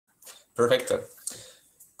Perfect.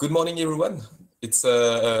 Good morning, everyone. It's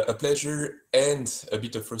a pleasure and a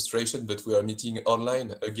bit of frustration, but we are meeting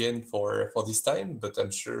online again for this time. But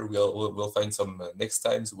I'm sure we'll find some next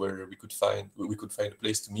times where we could find a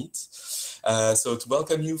place to meet. So to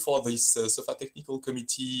welcome you for this SOFA Technical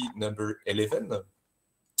Committee number 11.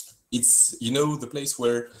 It's the place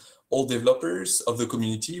where all developers of the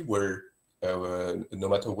community were no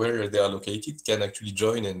matter where they are located, can actually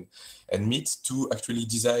join and meet to actually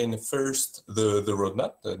design first the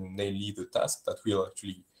roadmap, namely the task that will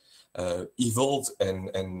actually evolve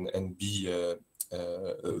and be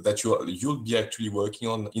that you'll be actually working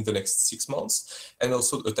on in the next 6 months, and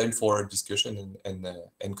also a time for discussion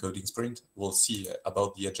and coding sprint. We'll see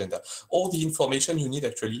about the agenda. All the information you need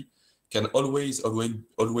actually can always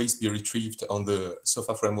be retrieved on the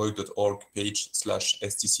sofaframework.org page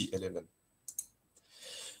 /STC11.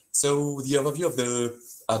 So the overview of the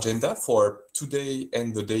agenda for today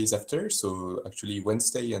and the days after, so actually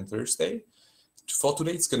Wednesday and Thursday. For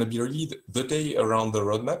today, it's going to be really the day around the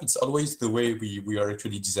roadmap. It's always the way we are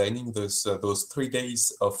actually designing those 3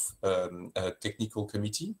 days of technical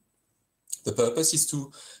committee. The purpose is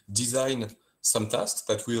to design some tasks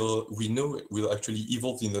that we know will actually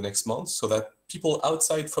evolve in the next month, so that people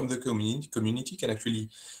outside from the community can actually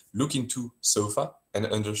look into SOFA and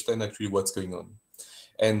understand actually what's going on.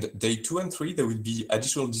 And day 2 and 3, there will be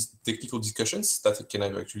additional technical discussions that can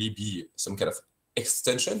actually be some kind of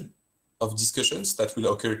extension of discussions that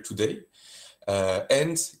will occur today.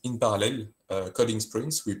 And in parallel, coding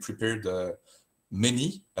sprints, we prepared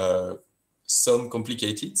many, some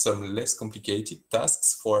complicated, some less complicated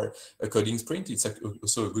tasks for a coding sprint. It's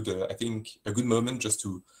also a good, I think, a good moment just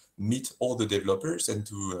to meet all the developers and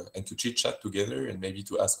to chit chat together, and maybe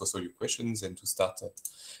to ask also your questions and to start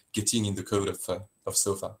getting in the code of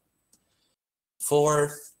SOFA.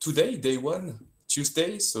 For today, day 1,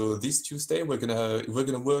 Tuesday. So this Tuesday we're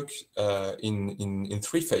gonna work in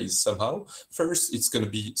 3 phases somehow. First, it's gonna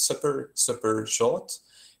be super short.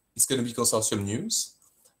 It's gonna be consortium news.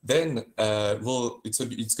 Then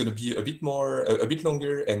it's going to be a bit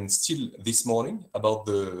longer, and still this morning, about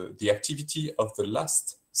the activity of the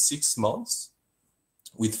last 6 months,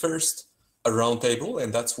 with first a roundtable,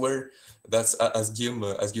 and that's as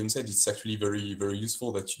Guillaume said, it's actually very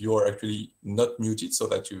useful that you are actually not muted, so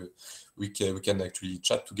that we can actually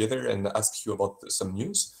chat together and ask you about some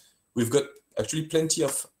news. We've got actually plenty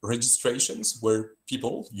of registrations where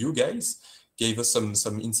people, you guys, gave us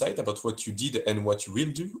some insight about what you did and what you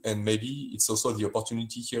will do, and maybe it's also the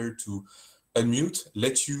opportunity here to unmute,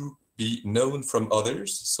 let you be known from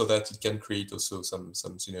others, so that it can create also some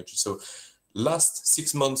synergy. So last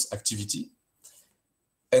 6 months activity,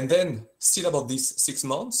 and then still about these 6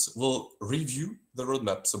 months, we'll review the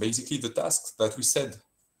roadmap. So basically the tasks that we said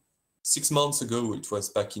 6 months ago, it was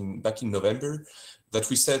back in November, that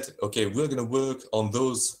we said, okay, we're going to work on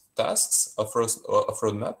those tasks of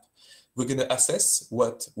roadmap. We're going to assess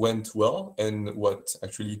what went well and what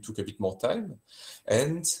actually took a bit more time.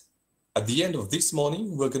 And at the end of this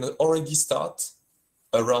morning, we're going to already start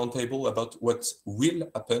a roundtable about what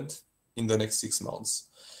will happen in the next 6 months.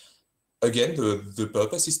 Again, the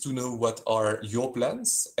purpose is to know what are your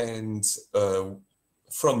plans, and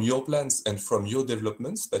from your plans and from your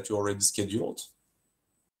developments that you already scheduled,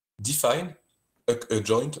 define a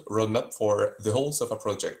joint roadmap for the whole SOFA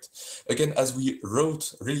project. Again, as we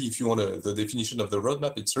wrote, really, if you want the definition of the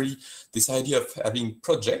roadmap, it's really this idea of having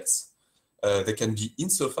projects. They can be in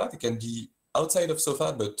SOFA, they can be outside of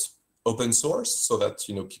SOFA, but open source, so that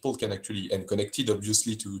people can actually, and connected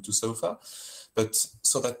obviously to SOFA, but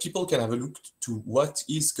so that people can have a look to what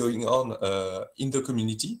is going on in the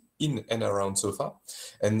community, in and around SOFA.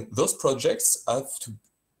 And those projects have to,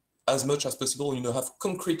 as much as possible, have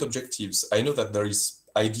concrete objectives. I know that there is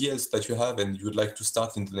ideas that you have and you would like to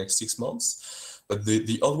start in the next 6 months, but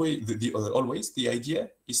always the idea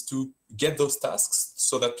is to get those tasks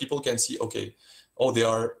so that people can see, okay, oh, they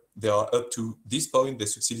are up to this point, they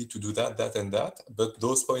succeeded to do that, and that, but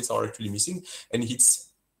those points are actually missing, and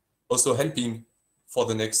it's also helping for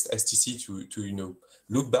the next STC to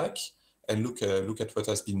look back and look at what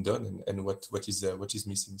has been done and what is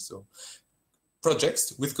missing. So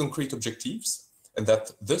projects with concrete objectives, and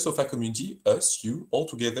that the SOFA community, us, you, all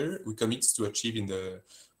together, we commit to achieve in the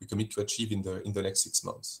next 6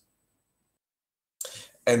 months.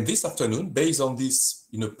 And this afternoon, based on these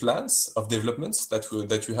plans of developments that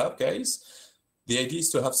you have, guys, the idea is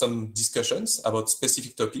to have some discussions about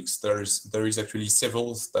specific topics. There is actually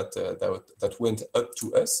several that went up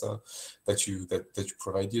to us that you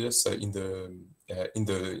provided us in the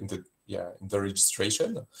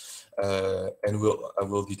registration, and I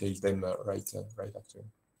will detail them right after.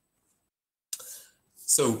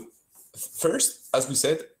 So first, as we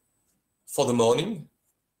said, for the morning,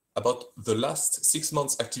 about the last 6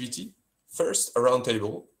 months activity, first a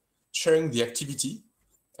roundtable, sharing the activity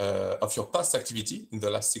of your past activity in the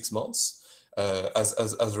last 6 months.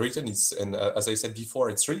 As written, and as I said before,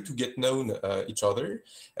 it's really to get known each other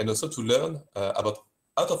and also to learn about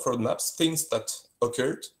out of roadmaps, things that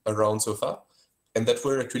occurred around SOFA and that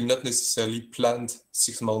were actually not necessarily planned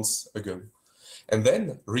 6 months ago. And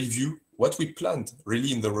then review what we planned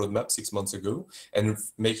really in the roadmap 6 months ago and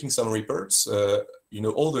making some reports. There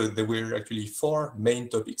were actually 4 main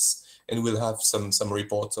topics, and we'll have some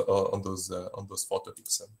reports on those 4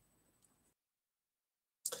 topics.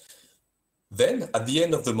 Then at the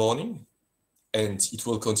end of the morning, and it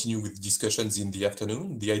will continue with discussions in the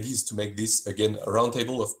afternoon, the idea is to make this, again, a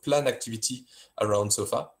roundtable of planned activity around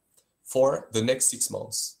SOFA for the next 6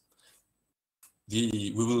 months.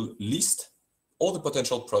 We will list all the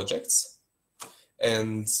potential projects,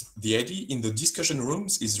 and the idea in the discussion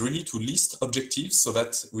rooms is really to list objectives so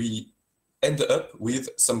that we end up with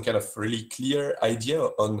some kind of really clear idea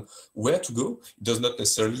on where to go. It does not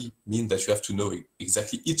necessarily mean that you have to know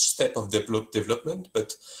exactly each step of development,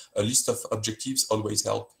 but a list of objectives always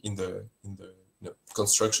help in the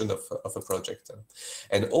construction of a project.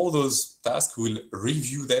 And all those tasks, we'll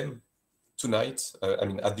review them tonight.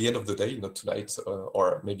 At the end of the day, not tonight,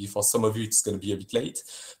 or maybe for some of you it's going to be a bit late,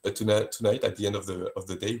 but tonight at the end of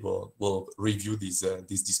the day, we'll review these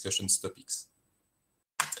discussions topics.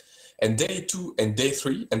 And day 2 and day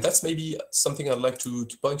 3, and that's maybe something I'd like to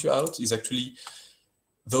point you out, is actually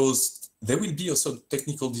there will be also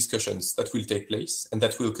technical discussions that will take place and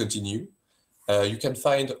that will continue. You can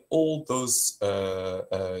find all those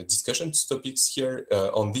discussions topics here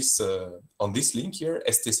on this link here,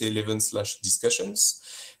 STC11/discussions,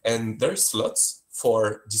 and there are slots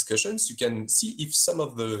for discussions. You can see if some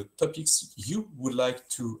of the topics you would like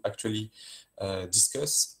to actually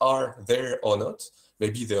discuss are there or not.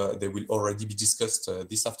 Maybe they will already be discussed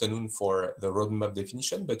this afternoon for the roadmap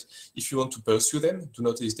definition, but if you want to pursue them, do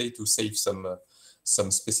not hesitate to save some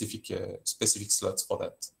specific slots for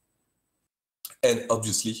that. And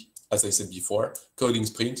obviously, as I said before, coding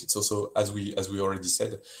sprint, it's also, as we already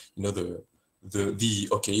said, the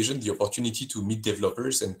occasion, the opportunity to meet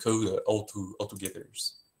developers and code all together.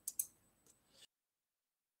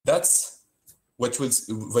 That's what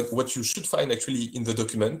you should find actually in the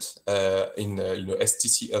document in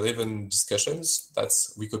STC 11 discussions.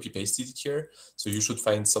 We copy pasted it here, so you should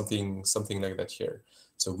find something like that here.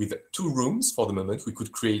 So with 2 rooms for the moment, we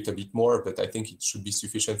could create a bit more, but I think it should be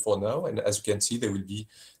sufficient for now. And as you can see,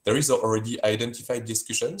 there is already identified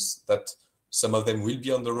discussions that some of them will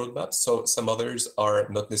be on the roadmap, so some others are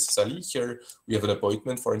not necessarily. Here we have an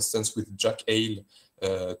appointment, for instance, with Jack Hale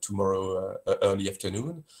tomorrow early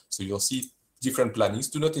afternoon. So you'll see different plannings.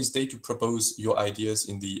 Do not hesitate to propose your ideas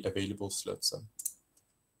in the available slots.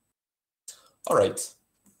 All right.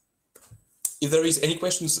 If there is any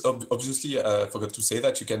questions, obviously, I forgot to say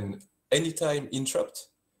that you can anytime interrupt,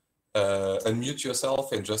 unmute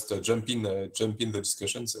yourself, and just jump in the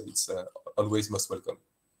discussion. So it's always most welcome.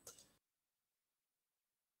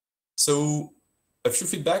 So a few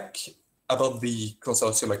feedback about the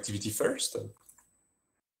consortium activity first.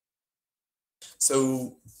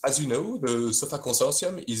 So, as you know, the SOFA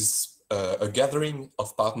consortium is a gathering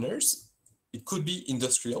of partners. It could be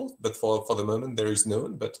industrial, but for the moment there is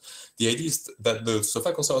none. But the idea is that the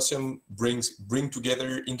SOFA consortium bring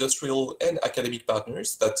together industrial and academic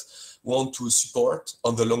partners that want to support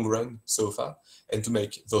on the long run SOFA, and to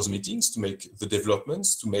make those meetings, to make the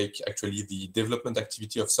developments, to make actually the development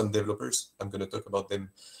activity of some developers. I'm going to talk about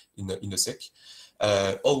them in a sec.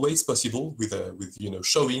 Always possible with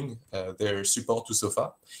showing their support to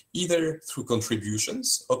SOFA, either through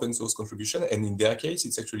contributions, open source contribution, and in their case,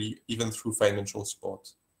 it's actually even through financial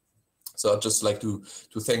support. So I'd just like to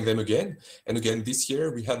thank them again. And again, this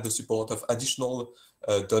year we had the support of additional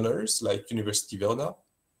donors like University Verna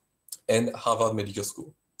and Harvard Medical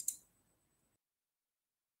School.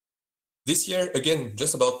 This year, again,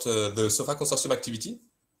 just about the SOFA consortium activity.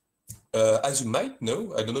 As you might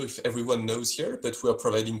know, I don't know if everyone knows here, but we are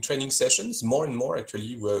providing training sessions, more and more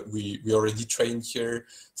actually. We already trained here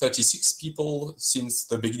 36 people since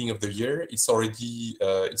the beginning of the year. It's already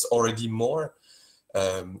more,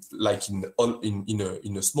 like in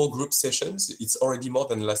a small group sessions. It's already more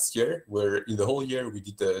than last year, where in the whole year we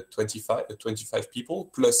did 25 people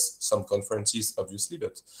plus some conferences, obviously,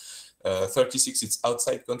 but 36 it's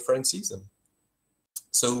outside conferences.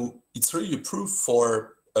 So it's really a proof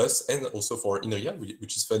for us and also for Inria,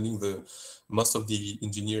 which is funding the most of the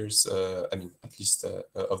engineers, I mean, at least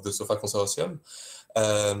of the SOFA consortium,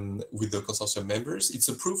 with the consortium members. It's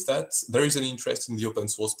a proof that there is an interest in the open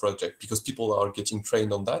source project because people are getting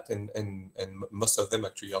trained on that, and most of them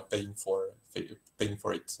actually are paying for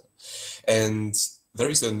it. And there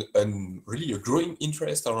is really a growing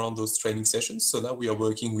interest around those training sessions. So now we are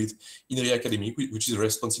working with Inria Academy, which is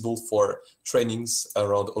responsible for trainings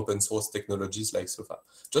around open source technologies like SOFA.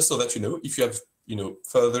 Just so that you know, if you have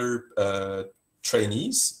further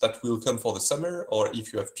trainees that will come for the summer, or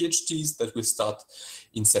if you have PhDs that will start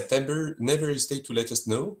in September, never hesitate to let us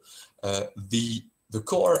know. The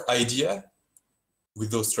core idea with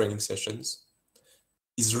those training sessions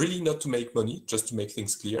is really not to make money, just to make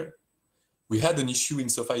things clear. We had an issue in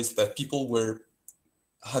SOFA is that people were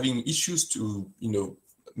having issues to,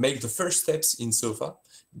 make the first steps in SOFA,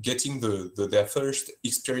 getting their first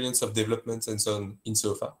experience of development and so on in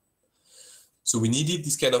SOFA. So we needed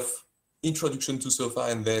this kind of introduction to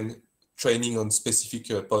SOFA and then training on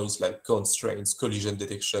specific points like constraints, collision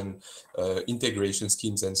detection, integration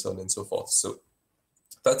schemes, and so on and so forth. So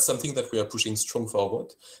that's something that we are pushing strong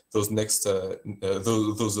forward, those next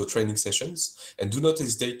those training sessions. And do not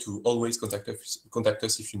hesitate to always contact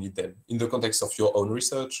us if you need them in the context of your own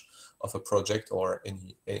research, of a project, or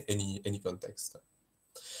any context.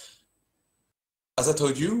 As I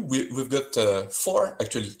told you, we've got 4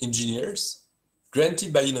 actually engineers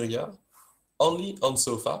granted by Inria only on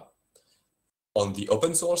SOFA. On the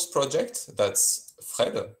open source project, that's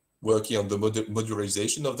Fred, working on the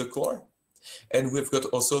modularization of the core. And we've got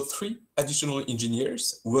also 3 additional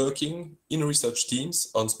engineers working in research teams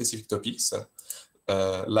on specific topics,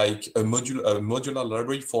 like a modular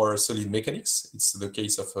library for solid mechanics. It's the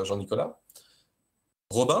case of Jean-Nicolas.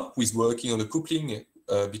 Robin, who is working on the coupling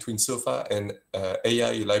between SOFA and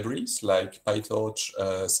AI libraries like PyTorch,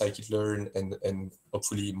 scikit-learn, and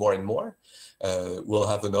hopefully more and more. We'll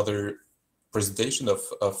have another presentation of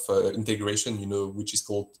integration, which is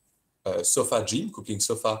called SofaGym, coupling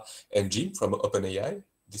SOFA and Gym from OpenAI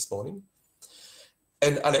this morning.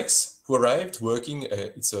 And Alex, who arrived working,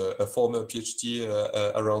 it's a former PhD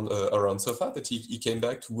around SOFA, but he came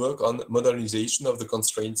back to work on modernization of the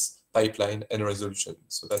constraints pipeline and resolution.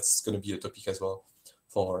 So that's going to be a topic as well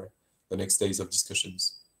for the next days of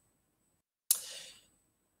discussions.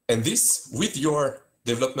 And this, with your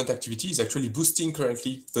development activity, is actually boosting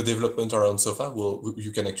currently the development around SOFA.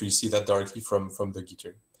 You can actually see that directly from the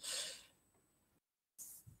Gitter.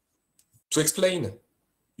 To explain,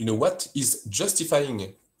 what is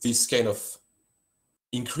justifying this kind of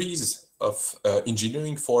increase of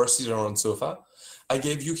engineering forces around SOFA, I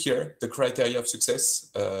gave you here the criteria of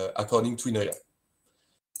success according to Inria.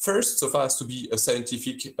 First, SOFA has to be a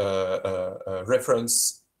scientific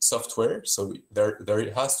reference software, so there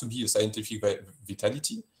has to be a scientific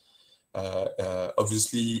vitality.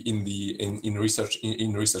 Obviously, in research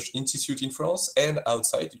institute in France and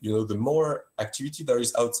outside, the more activity there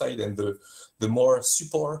is outside, and the more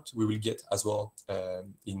support we will get as well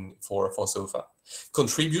for SOFA.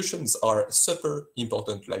 Contributions are super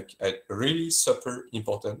important, like really super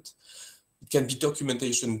important. It can be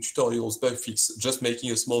documentation, tutorials, bug fix, just making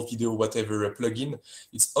a small video, whatever, a plugin.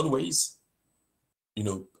 It's always,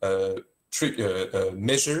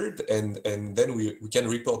 measured, and then we can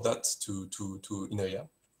report that to Inria.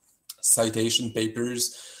 Citation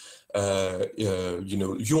papers,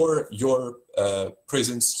 your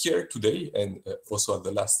presence here today, and also at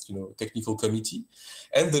the last technical committee,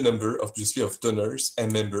 and the number obviously of donors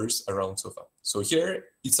and members around SOFA. So here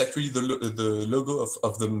it's actually the logo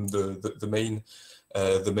of the main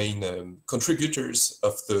contributors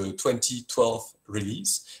of the 2012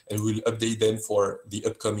 release, and we'll update them for the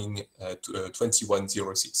upcoming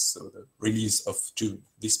 2106, so the release of June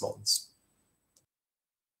this month.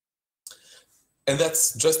 And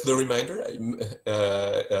that's just the reminder.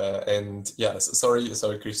 And yeah, sorry,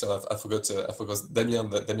 Christian, I forgot Damien,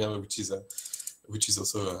 which is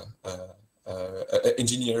also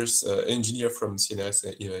engineer from CNRS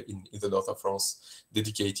in the north of France,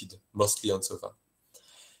 dedicated mostly on SOFA.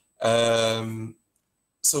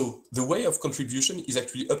 So the way of contribution is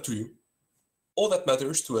actually up to you. All that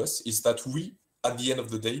matters to us is that we, at the end of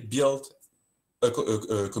the day, build a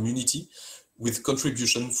community with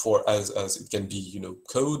contribution for as it can be,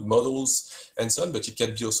 code, models, and so on, but it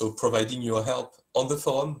can be also providing your help on the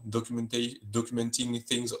forum, documenting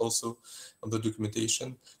things also on the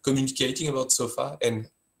documentation, communicating about SOFA, and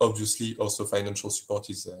obviously also financial support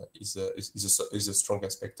is a strong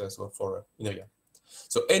aspect as well for Inria.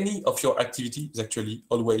 So any of your activity is actually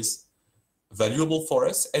always valuable for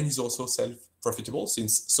us and is also self-profitable,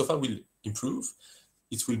 since SOFA will improve.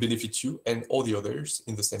 it will benefit you and all the others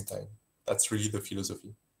in the same time. That's really the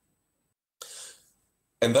philosophy.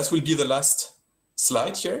 And that will be the last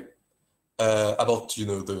slide here about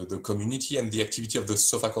the community and the activity of the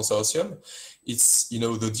SOFA consortium. It's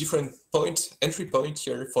the different entry point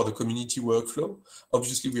here for the community workflow.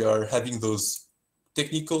 Obviously, we are having those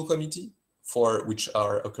technical committee which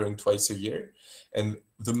are occurring twice a year. And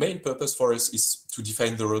the main purpose for us is to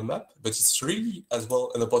define the roadmap, but it's really as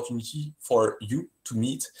well an opportunity for you to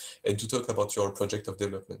meet and to talk about your project of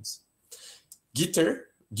development. Gitter,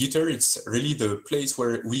 it's really the place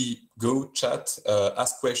where we go chat,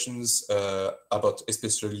 ask questions about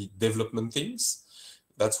especially development things.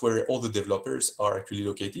 That's where all the developers are actually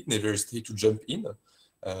located. Never hesitate to jump in.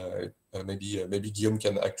 Maybe Guillaume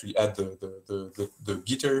can actually add the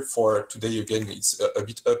Gitter for today. Again, it's a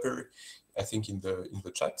bit upper, I think, in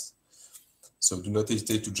the chat. So do not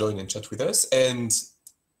hesitate to join and chat with us. And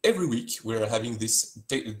every week we're having this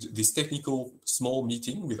technical small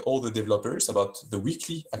meeting with all the developers about the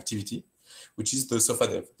weekly activity, which is the SOFA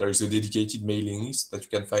Dev. There is a dedicated mailing list that you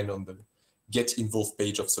can find on the Get Involved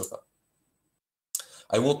page of SOFA.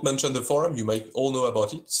 I won't mention the forum, you might all know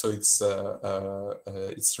about it. So it's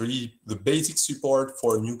really the basic support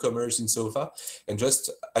for newcomers in SOFA. And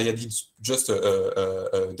I added just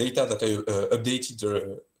a data that I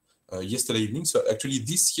updated yesterday evening. So actually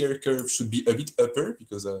this year curve should be a bit upper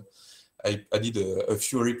because I did a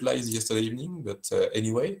few replies yesterday evening. But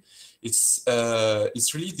anyway, it's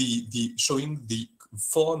really the showing the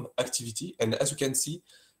forum activity. And as you can see,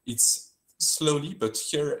 it's slowly, but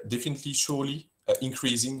here definitely surely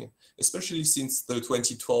increasing, especially since the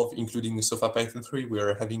 2012, including SOFA Python 3, we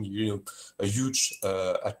are having a huge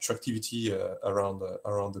attractivity around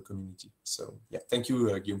the community. So yeah, thank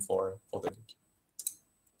you, Guillaume, for the link.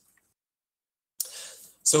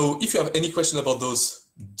 So if you have any question about those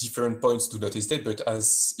different points, do not hesitate. But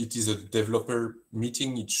as it is a developer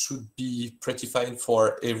meeting, it should be pretty fine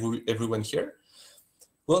for everyone here.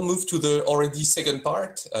 We'll move to the already second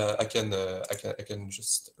part. I can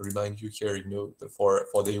just remind you here, for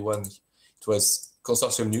day one, it was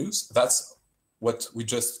consortium news. That's what we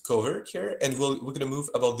just covered here, and we're going to move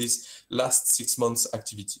about this last 6 months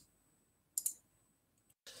activity.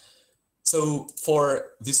 So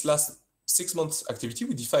for this last 6 months activity,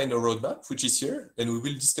 we defined a roadmap, which is here, and we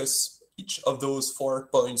will discuss each of those 4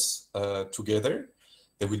 points together.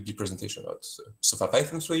 There will be presentation about SOFA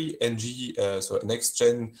Python 3, NG, so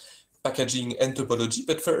next-gen packaging and topology.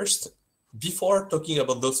 But first, before talking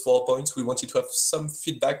about those 4 points, we wanted to have some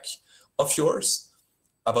feedback of yours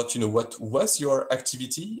about what was your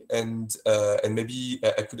activity, and maybe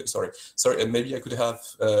I could maybe I could have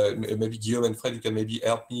maybe Guillaume and Fred, you can maybe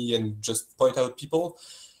help me and just point out people,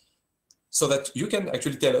 so that you can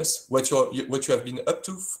actually tell us what you have been up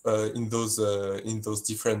to in those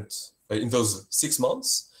 6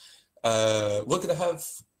 months. We're going to have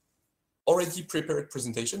already prepared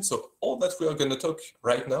presentation. So all that we are going to talk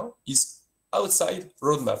right now is outside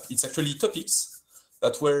roadmap. It's actually topics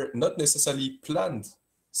that were not necessarily planned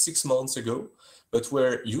 6 months ago, but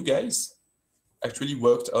where you guys actually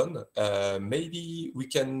worked on. Maybe we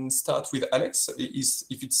can start with Alex,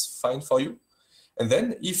 if it's fine for you. And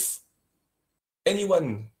then if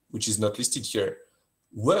anyone which is not listed here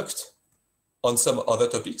worked on some other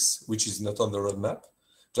topics, which is not on the roadmap,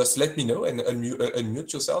 just let me know and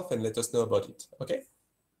unmute yourself and let us know about it, okay?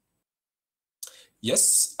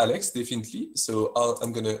 Yes, Alex, definitely. So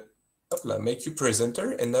I'm going to make you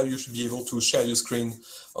presenter, and now you should be able to share your screen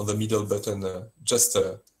on the middle button, just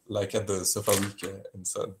like at the SOFA week and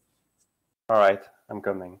so on. All right, I'm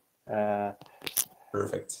coming.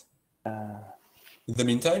 Perfect. In the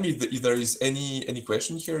meantime, if there is any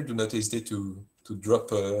question here, do not hesitate to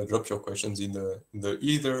drop your questions either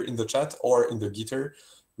in the chat or in the Gitter.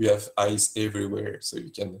 We have eyes everywhere, so you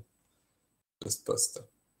can just post.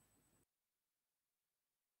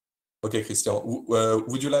 Okay, Christian,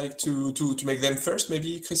 would you like to make them first,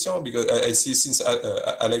 maybe, Christian? Because I see since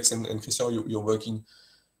Alex and Christian, you're working.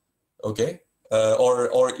 Okay,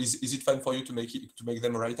 or is it fine for you to make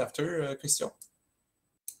them right after, Christian?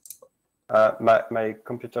 My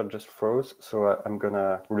computer just froze, so I'm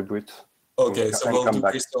gonna reboot. Okay, so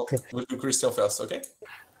we'll do Christian first, okay?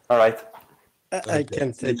 All right. I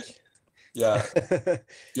can take. Yeah,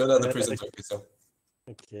 you're not the presenter, Christian.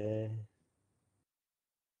 Okay.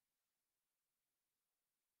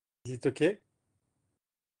 Is it okay?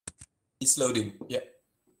 It's loading, yeah.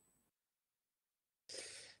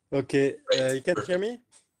 Okay, you can hear me?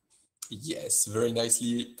 Yes, very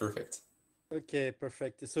nicely, perfect. Okay,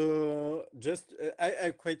 perfect. So just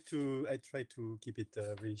I try to keep it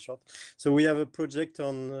really short. So we have a project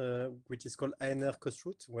on which is called ANR cost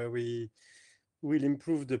route, where we will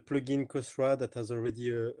improve the plugin Cosra that has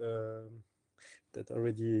already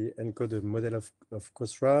encode a model of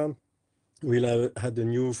Cosra. We'll have had a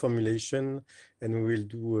new formulation, and we will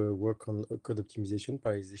do work on code optimization,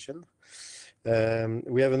 parallelization.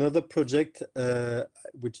 We have another project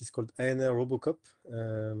which is called ANR Robocop,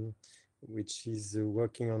 which is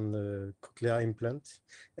working on the cochlear implant.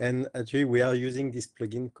 And actually, we are using this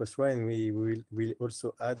plugin Cosra, and we will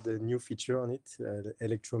also add a new feature on it, the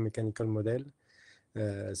electromechanical model.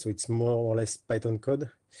 So it's more or less Python code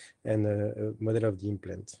and a model of the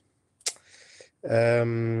implant.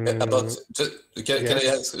 About can I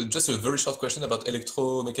yes. ask just a very short question about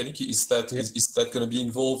electromechanic? Is that Yeah. is that going to be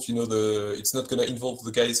involved? You know, it's not going to involve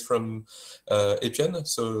the guys from Etienne.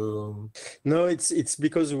 So No, it's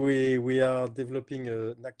because we are developing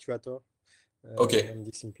an actuator okay, on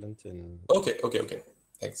this implant, and okay.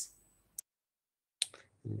 Thanks.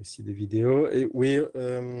 you see the video.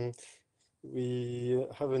 We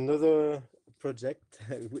have another project,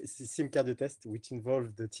 SIM card test, which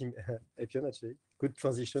involves the team Etienne, actually. Good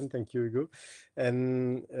transition, thank you, Hugo.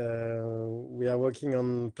 And we are working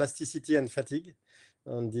on plasticity and fatigue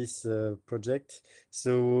on this project.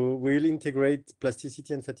 So we'll integrate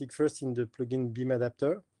plasticity and fatigue first in the plugin Beam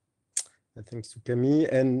adapter, thanks to Camille,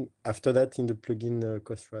 and after that in the plugin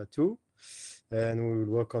Cosra 2. And we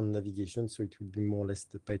will work on navigation, so it will be more or less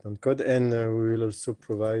the Python code. And we will also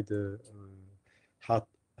provide a heart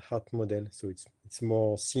model, so it's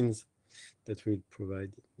more scenes that we'll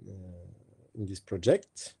provide in this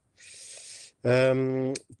project.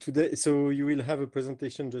 Today, so you will have a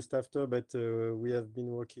presentation just after, but we have been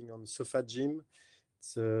working on SofaGym.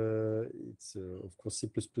 It's of course C++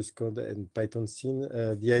 code and Python scene.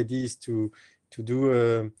 The idea is to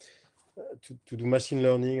do machine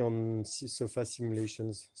learning on SOFA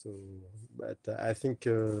simulations. So, but I think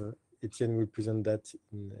Etienne will present that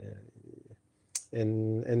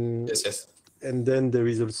and Yes. And then there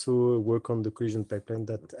is also work on the collision pipeline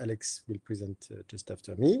that Alex will present just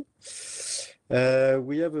after me.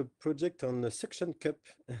 We have a project on the suction cup.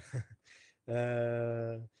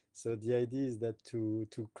 So the idea is that to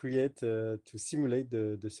create, to simulate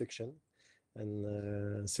the suction.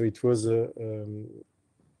 And so it was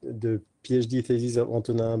the PhD thesis of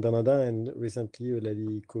Antonin Bernardin, and recently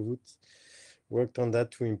Eulalie Kovout worked on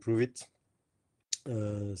that to improve it.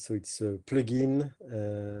 So it's a plugin.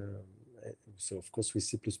 So of course with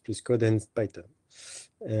C++ code and Python.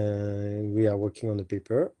 We are working on the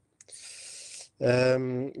paper.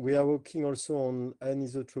 We are working also on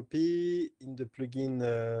anisotropy in the plugin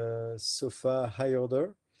Sofa High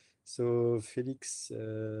Order. So Felix,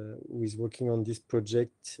 who is working on this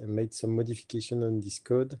project, made some modification on this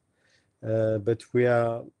code. But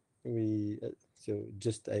so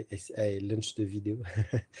just I launched the video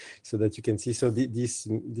so that you can see. So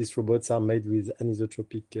these robots are made with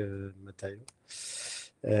anisotropic material,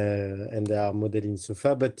 and they are modeled in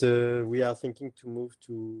Sofa. But we are thinking to move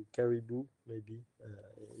to Caribou maybe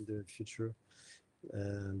in the future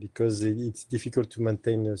because it's difficult to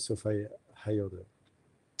maintain a Sofa high order.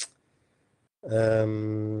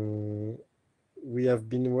 We have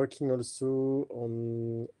been working also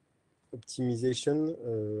on optimization,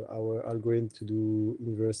 our algorithm to do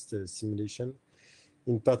inverse simulation,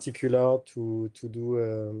 in particular to do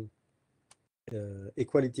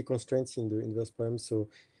equality constraints in the inverse problem. So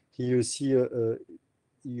here you see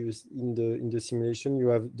in the simulation you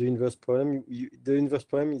have the inverse problem. The inverse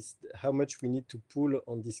problem is how much we need to pull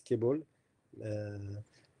on this cable,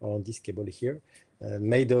 or on this cable here,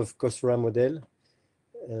 made of Cosra model.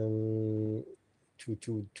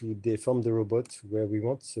 To deform the robot where we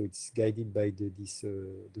want, so it's guided by the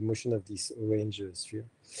motion of this orange sphere.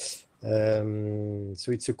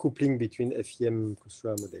 So it's a coupling between FEM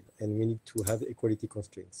Cosra model, and we need to have equality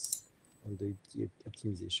constraints on the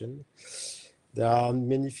optimization. There are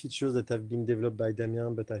many features that have been developed by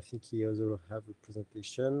Damien, but I think he also have a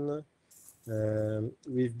presentation.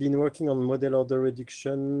 We've been working on model order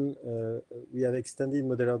reduction. We have extended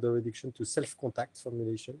model order reduction to self-contact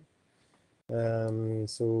formulation.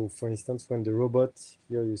 So for instance, when the robot,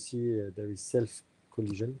 here you see there is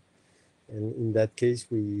self-collision, and in that case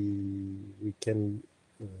we can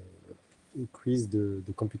increase the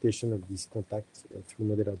computation of this contact through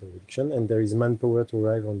model order reduction, and there is manpower to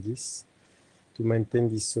arrive on this to maintain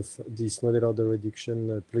this model order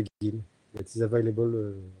reduction plugin that is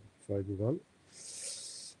available for everyone.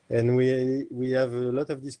 And we have a lot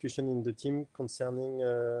of discussion in the team concerning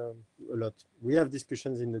We have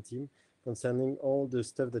discussions in the team concerning all the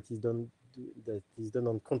stuff that is done that is done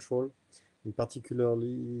on control, in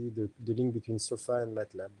particularly the link between SOFA and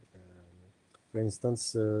MATLAB. For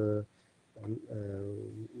instance,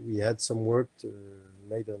 we had some work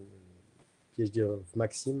made on PhD of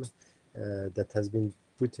Maxime that has been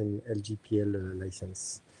put in LGPL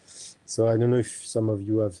license. So I don't know if some of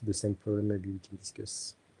you have the same problem. Maybe we can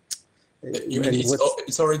discuss. You mean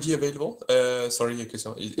it's already available? Sorry,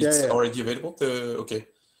 Christian. It's already available. Okay.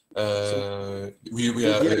 The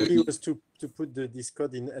idea was to put this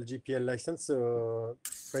code in LGPL license. So,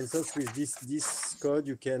 for instance, with this code,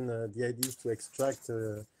 you can. The idea is to extract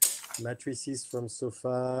matrices from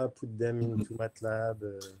SOFA, put them into MATLAB.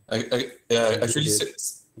 Actually,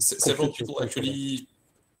 several people actually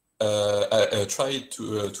tried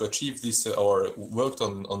to achieve this or worked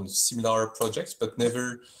on similar projects, but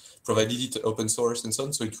never provided it open source and so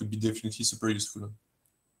on. So it would be definitely super useful.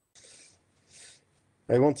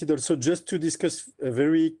 I wanted also just to discuss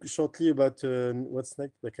very shortly about what's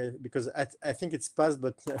next, because I think it's past,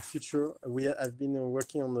 but future. I've been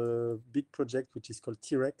working on a big project which is called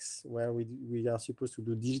T-Rex, where we are supposed to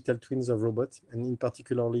do digital twins of robots, and in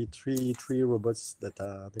particularly three robots that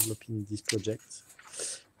are developing this project.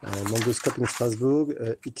 Mongoscope in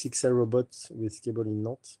Strasbourg, XXL robot with cable in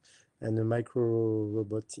Nantes, and a micro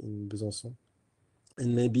robot in Besançon,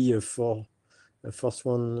 and maybe a fourth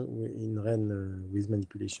one in Rennes with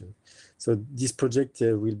manipulation. So this project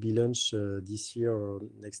will be launched this year or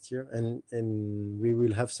next year, and we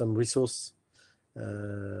will have some resource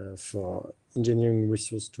for engineering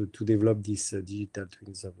resource to develop these digital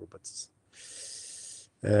twins of robots.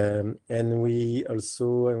 And we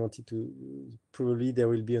also, I wanted to, probably there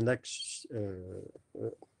will be an action.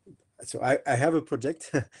 So I have a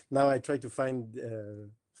project. Now I try to find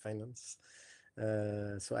finance.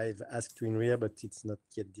 So I've asked to Inria, but it's not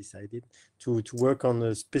yet decided, to work on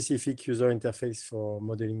a specific user interface for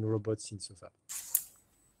modeling robots in SOFA.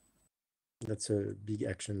 That's a big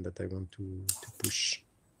action that I want to push.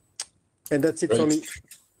 And that's it for me.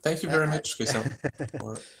 Thank you very much, Christian,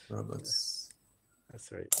 for robots.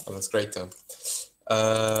 That's right. Oh, that's great. All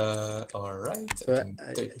right.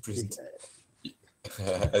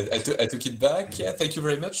 I took it back. Yeah, thank you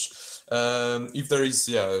very much. If there is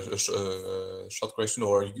a short question,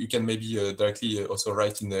 or you can maybe directly also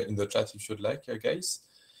write in the chat if you'd like, guys.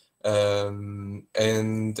 And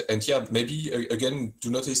yeah, maybe again, do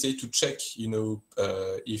not hesitate to check,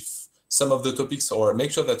 if some of the topics, or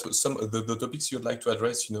make sure that some of the topics you'd like to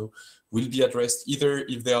address, will be addressed either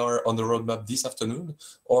if they are on the roadmap this afternoon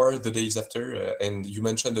or the days after. And you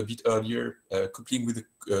mentioned a bit earlier coupling with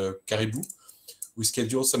Caribou. We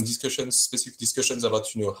schedule some discussions, specific discussions about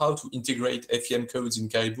how to integrate FEM codes in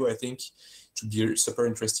Caribou. I think it should be super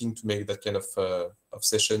interesting to make that kind of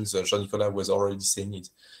sessions. Jean-Nicolas was already saying it.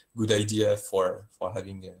 Good idea for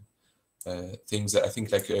having things. I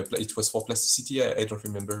think like it was for plasticity. I don't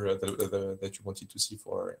remember that you wanted to see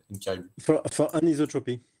for in Caribou. For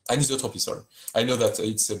anisotropy. Anisotropy, sorry. I know that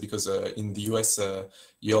it's because in the US,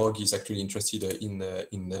 Jorg is actually interested in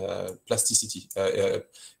plasticity. I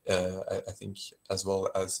think as well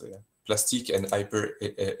as plastic and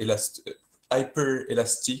hyper-elastic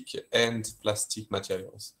and plastic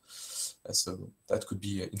materials. So that could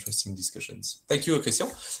be interesting discussions. Thank you,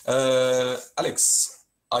 Christian. Alex,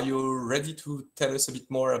 are you ready to tell us a bit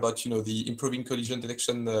more about the improving collision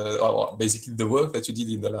detection, or basically the work that you did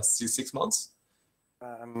in the last 6 months?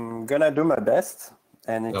 I'm gonna do my best,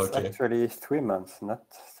 and it's actually 3 months, not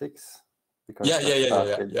 6. Because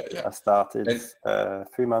I started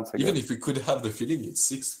 3 months ago. Even if we could have the feeling it's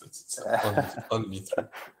 6, but it's only 3.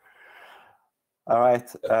 All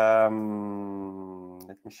right.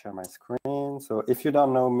 Let me share my screen. So if you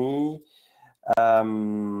don't know me,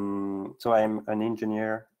 so I'm an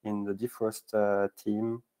engineer in the Defrost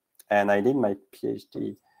team, and I did my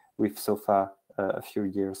PhD with SOFA a few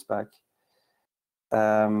years back.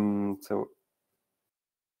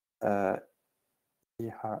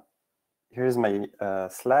 Here's my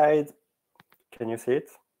slide. Can you see it?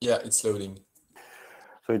 Yeah, it's loading.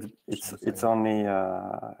 So it's only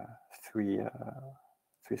three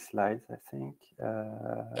slides, I think.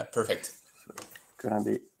 Yeah, perfect. So it's gonna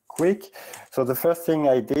be quick. So the first thing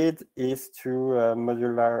I did is to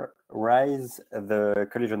modularize the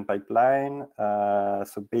collision pipeline.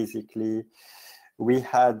 So basically, we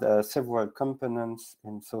had several components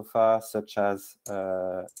in SOFA, such as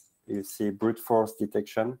you see brute force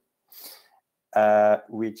detection,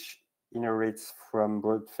 which inherits from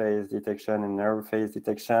brute phase detection and nerve phase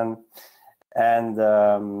detection. And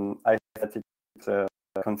I thought it's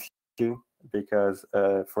confusing because,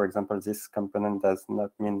 for example, this component does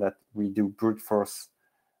not mean that we do brute force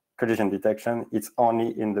collision detection, it's only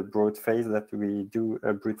in the broad phase that we do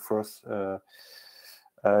a brute force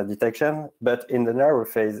detection. But in the narrow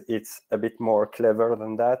phase, it's a bit more clever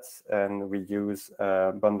than that, and we use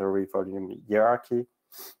boundary volume hierarchy.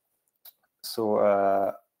 So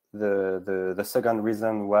the second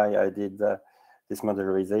reason why I did this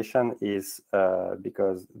modularization is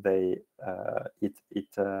because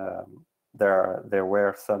there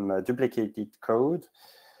were some duplicated code.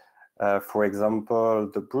 For example,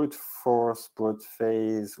 the brute force broad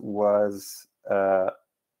phase was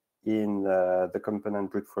in the component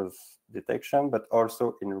brute force detection, but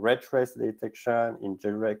also in ray trace detection, in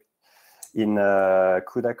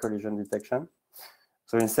CUDA collision detection.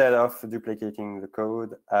 So instead of duplicating the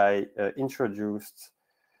code, I introduced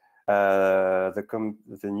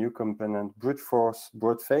the new component brute force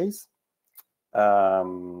broad phase,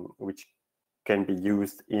 which can be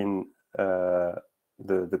used in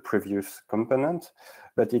the previous component,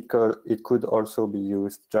 but it could also be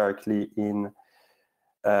used directly in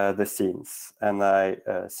the scenes. And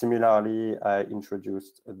similarly, I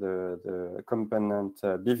introduced the component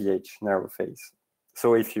BVH narrow phase.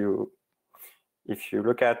 So if you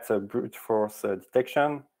look at brute force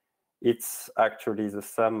detection, it's actually the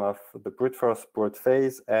sum of the brute force broad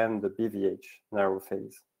phase and the BVH narrow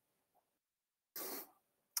phase.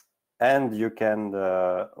 And you can,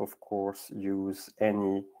 of course, use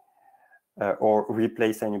any or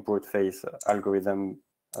replace any brute phase algorithm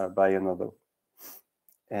by another.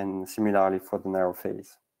 And similarly for the narrow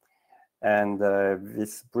phase. And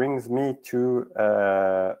this brings me to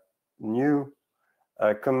new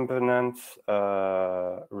components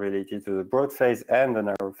related to the broad phase and the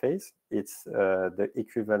narrow phase. It's the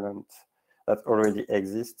equivalent that already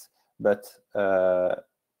exists, but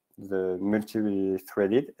the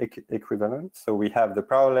multi-threaded equivalent. So we have the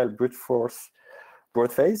parallel brute force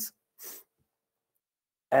broad phase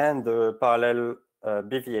and the parallel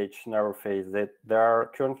BVH narrow phase that they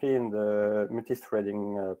are currently in the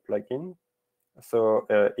multi-threading plugin. So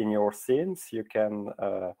in your scenes, you can,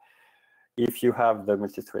 if you have the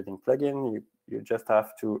multi-threading plugin, you just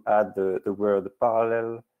have to add the word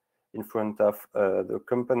parallel in front of the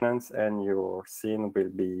components, and your scene will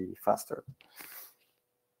be faster.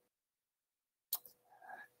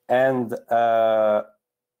 And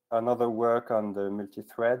another work on the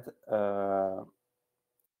multi-thread,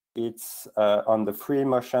 it's on the free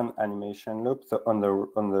motion animation loop. So on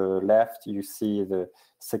the left, you see the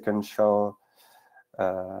sequential,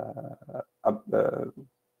 the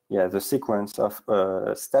sequence of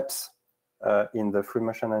steps in the free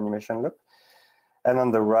motion animation loop. And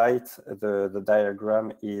on the right, the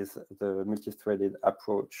diagram is the multi-threaded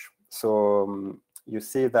approach. So you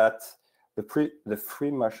see that the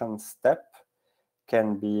free motion step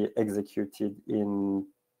can be executed in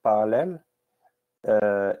parallel.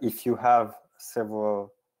 If you have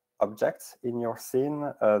several objects in your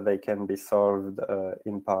scene, they can be solved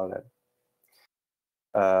in parallel.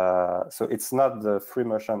 So it's not the free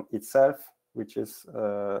motion itself which is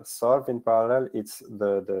solved in parallel, it's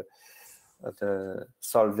the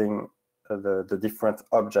solving the different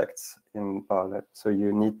objects in parallel. So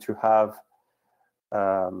you need to have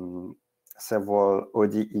several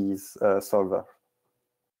ODEs solver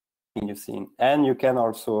in your scene. And you can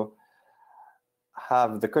also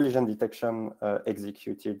have the collision detection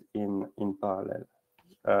executed in parallel.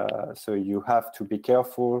 So you have to be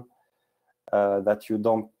careful that you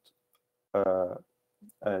don't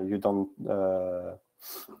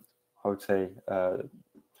how to say,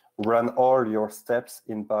 run all your steps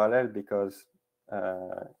in parallel, because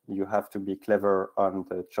you have to be clever on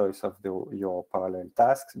the choice of your parallel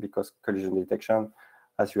tasks, because collision detection,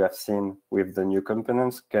 as you have seen with the new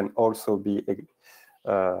components, can also be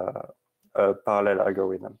a parallel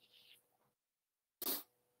algorithm.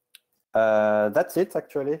 That's it,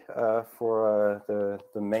 actually, for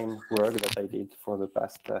the main work that I did for the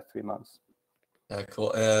past 3 months.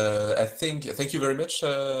 Cool. Thank you very much,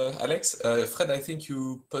 Alex. Fred, I think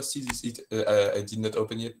you posted it. I did not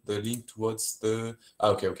open yet the link towards the.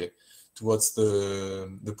 Okay. Towards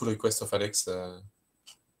the pull request of Alex.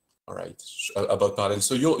 All right, about parallel.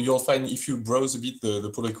 So you'll find, if you browse a bit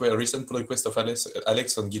the pull request, recent pull request of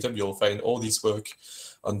Alex on GitHub, you'll find all this work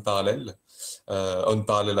on parallel, on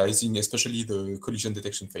parallelizing, especially the collision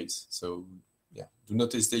detection phase. So yeah, do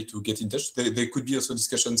not hesitate to get in touch. There could be also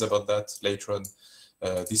discussions about that later on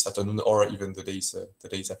this afternoon, or even the days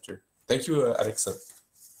after. Thank you, Alex.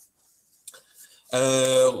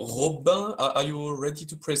 Robin, are you ready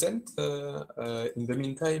to present? In the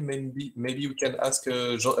meantime, maybe we can ask,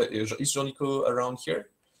 is Jean-Nicolas around here?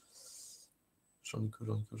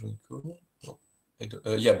 Jean-Nicolas? No.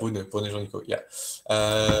 Yeah, Bruno Jean-Nicolas, yeah.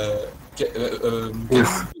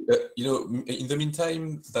 You know, in the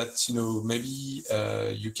meantime, that maybe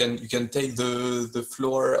you can take the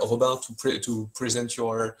floor, Robin, to present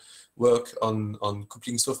your work on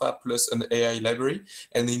coupling Sofa plus an AI library,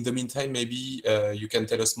 and in the meantime, maybe you can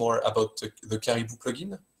tell us more about the Caribou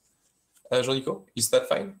plugin. Jean-Nicolas, is that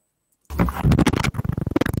fine?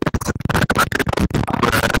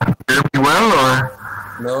 Hear me well, or?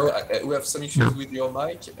 No, we have some issues with your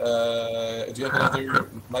mic. Do you have another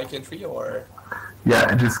mic entry, or?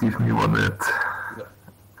 Yeah, just give me 1 minute.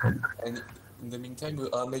 Yeah. And in the meantime,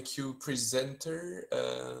 I'll make you presenter,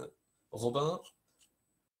 Robin.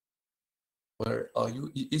 Where are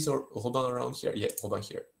you? Is Robin around here? Yeah, Robin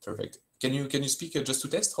here. Perfect. Can you speak just to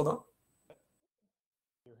test, Robin?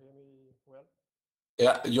 You hear me well?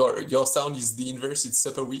 Yeah, your sound is the inverse. It's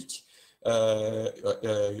super weak.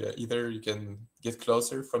 Either you can get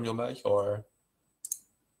closer from your mic, or.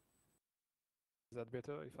 Is that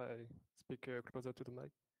better if I speak closer to the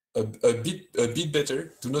mic? A bit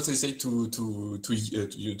better. Do not hesitate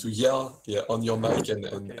to yell, yeah, on your mic, and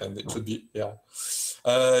it should be, yeah.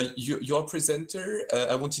 Your presenter.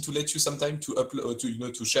 I wanted to let you some time to upload,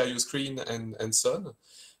 to share your screen and so on.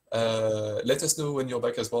 Let us know when you're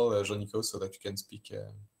back as well, Jean-Nicolas, so that you can speak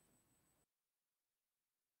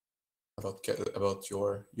about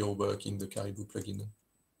your work in the Caribou plugin.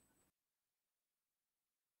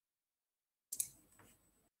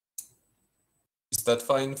 Is that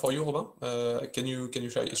fine for you, Robin? Can you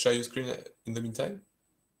share your screen in the meantime?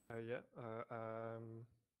 Yeah.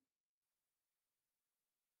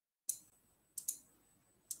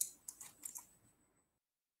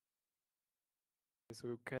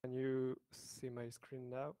 So can you see my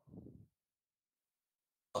screen now?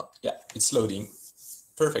 Yeah, it's loading.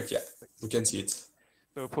 Perfect. Yeah, we can see it.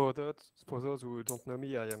 So for those who don't know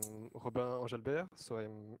me, I am Robin Enjalbert. So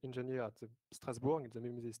I'm engineer at Strasbourg in the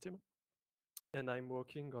MIMSIS team, and I'm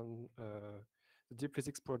working on the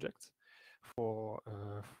DeepPhysX project for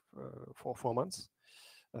 4 months.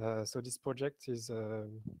 So this project is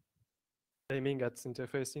aiming at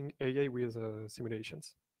interfacing AI with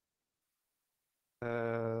simulations.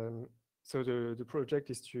 So the project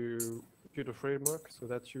is to build a framework so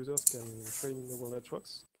that users can train neural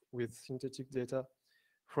networks with synthetic data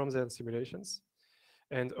from their simulations,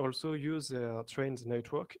 and also use their trained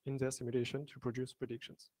network in their simulation to produce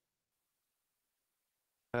predictions.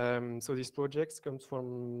 So this project comes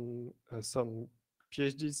from some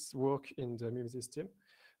PhD's work in the MIMSIS team,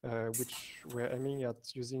 which were aiming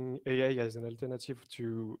at using AI as an alternative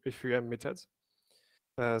to FEM methods.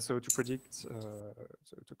 So to predict,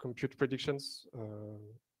 to compute predictions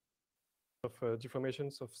of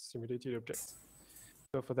deformations of simulated objects.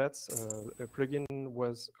 So for that, a plugin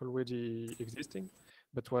was already existing,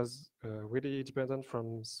 but was really dependent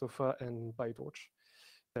from Sofa and PyTorch.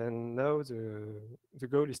 And now the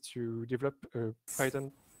goal is to develop a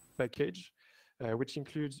Python package, which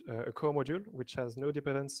includes a core module, which has no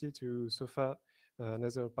dependency to Sofa,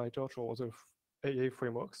 neither PyTorch or other AA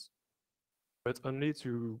frameworks, but only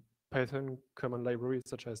to Python common libraries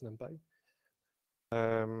such as NumPy.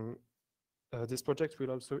 This project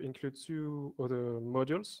will also include 2 other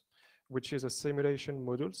modules, which is a simulation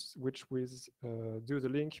modules, which will do the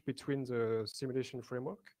link between the simulation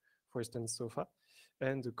framework, for instance, Sofa,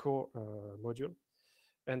 and the core module,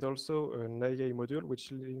 and also an AA module,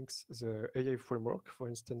 which links the AA framework, for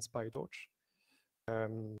instance, PyTorch,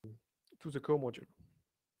 to the core module.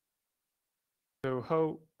 So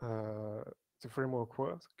how the framework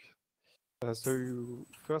works? So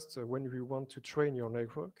first, when you want to train your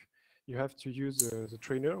network, you have to use the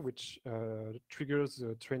trainer, which triggers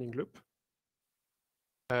the training loop.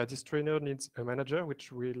 This trainer needs a manager,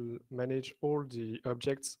 which will manage all the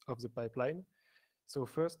objects of the pipeline. So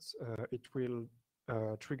first, it will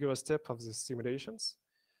trigger a step of the simulations.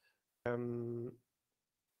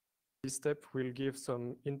 This step will give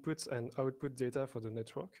some inputs and output data for the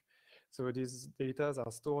network. So these data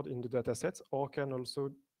are stored in the dataset, or can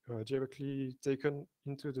also directly taken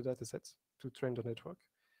into the dataset to train the network.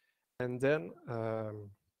 And then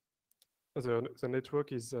the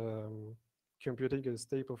network is computing a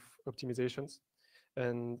step of optimizations,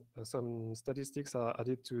 and some statistics are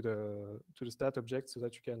added to the stat object so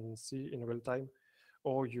that you can see in real time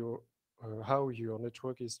or how your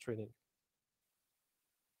network is training.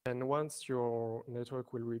 And once your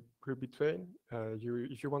network will be trained,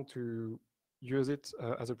 if you want to use it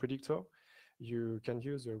as a predictor, you can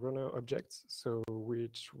use a runner object, so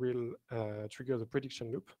which will trigger the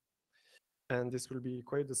prediction loop. And this will be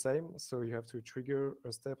quite the same. So you have to trigger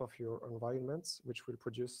a step of your environment, which will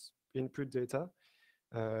produce input data.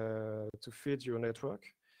 to feed your network.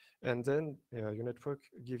 And then your network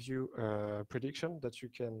gives you a prediction that you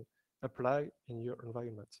can apply in your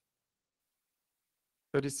environment.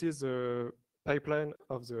 So this is the pipeline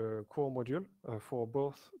of the core module for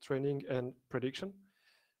both training and prediction.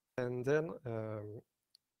 And then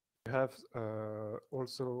you have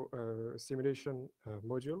also a simulation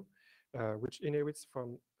module, which inherits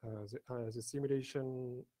from the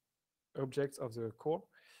simulation objects of the core,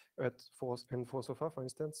 for Sofa, for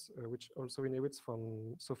instance, which also inherits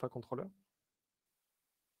from Sofa controller.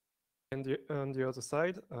 And on the other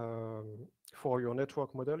side, for your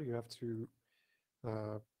network model, you have to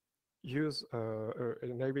use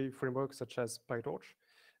an array framework such as PyTorch,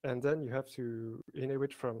 and then you have to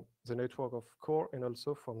inherit from the network of core and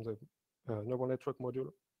also from the neural network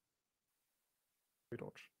module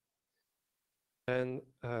PyTorch. And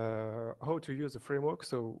how to use the framework.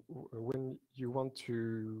 So when you want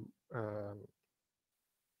to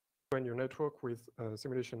train your network with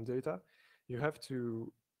simulation data, you have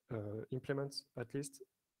to implement at least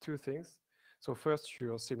two things. So first,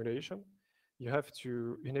 your simulation. You have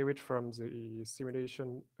to inherit from the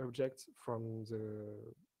simulation object from the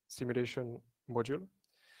simulation module,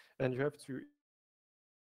 and you have to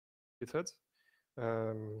methods.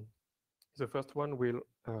 The first one will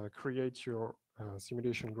create your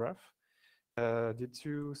simulation graph. The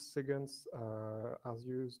 2 seconds are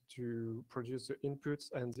used to produce the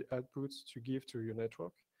inputs and the outputs to give to your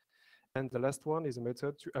network. And the last one is a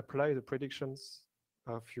method to apply the predictions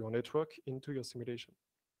of your network into your simulation.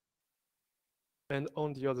 And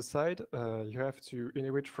on the other side, you have to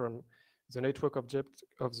inherit from the network object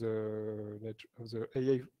of the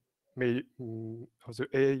AA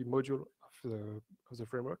module of the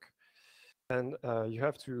framework. And you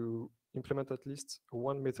have to implement at least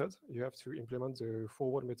one method. You have to implement the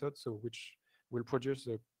forward method, so which will produce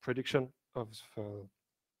the prediction of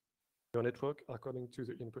your network according to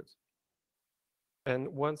the input. And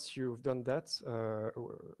once you've done that,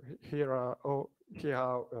 here are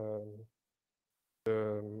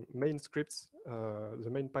the main scripts,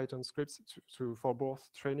 the main Python scripts for both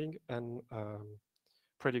training and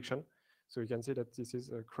prediction. So you can see that this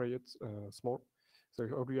is create small. So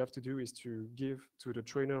all you have to do is to give to the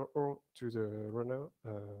trainer or to the runner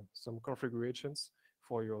some configurations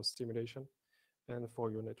for your simulation and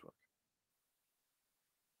for your network.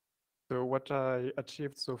 So what I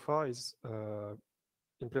achieved so far is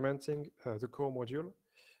implementing the core module,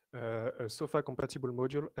 a Sofa compatible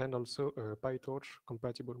module, and also a PyTorch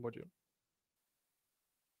compatible module.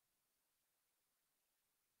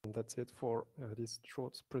 And that's it for this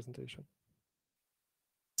short presentation.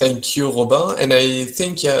 Thank you, Robin. And I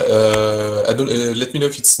think, yeah, I don't, let me know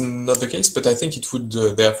if it's not the case, but I think it would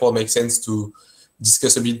therefore make sense to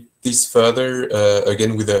discuss a bit this further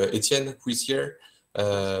again with Etienne, who is here.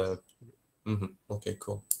 Okay,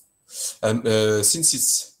 cool. Since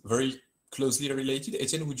it's very closely related,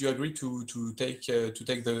 Etienne, would you agree to take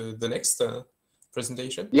the next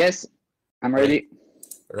presentation? Yes, I'm ready.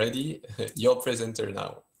 Ready? Your presenter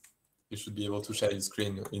now. You should be able to share your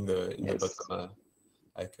screen in the bottom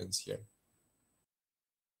icons here.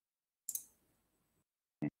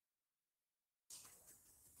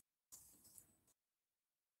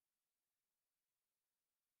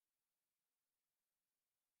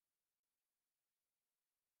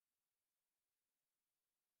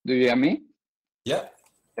 Do you hear me? Yeah,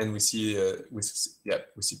 and we see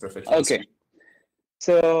perfectly. Okay.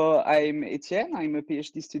 So I'm Etienne. I'm a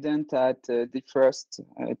PhD student at Defrost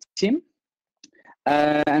Team.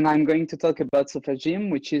 And I'm going to talk about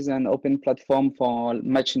SofaGym, which is an open platform for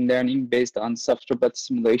machine learning based on soft robot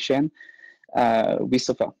simulation with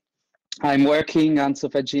Sofa. I'm working on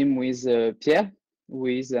SofaGym with Pierre, who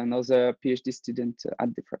is another PhD student at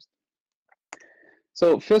Defrost.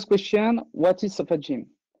 So first question, what is SofaGym?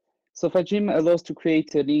 SofaGym allows to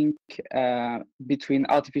create a link between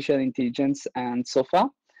artificial intelligence and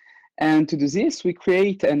Sofa. And to do this, we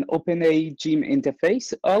create an OpenAI gym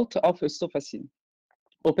interface out of a Sofa scene.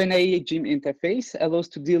 OpenAI gym interface allows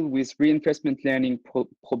to deal with reinforcement learning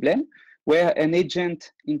problem, where an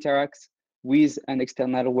agent interacts with an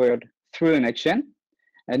external world through an action.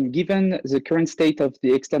 And given the current state of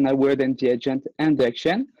the external world and the agent and the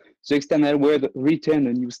action, the external world return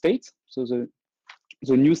a new state. So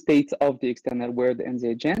the new state of the external world and the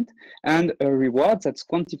agent, and a reward that's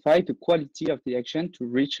quantified the quality of the action to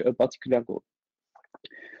reach a particular goal.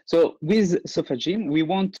 So with SofaGym, we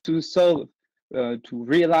want to solve to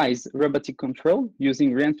realize robotic control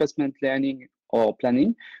using reinforcement learning or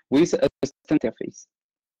planning with a interface.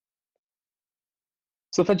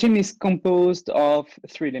 SofaGym is composed of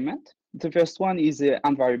 3 elements. The first one is the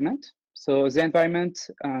environment. So the environment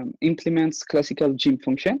implements classical gym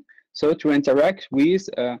function. So to interact with,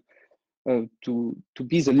 to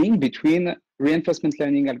be the link between reinforcement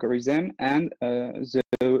learning algorithm and the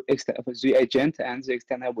agent and the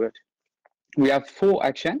external world. We have 4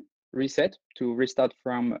 actions: reset to restart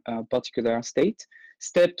from a particular state,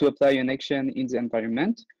 step to apply an action in the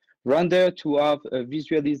environment, render to have a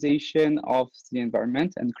visualization of the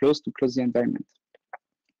environment, and close to close the environment.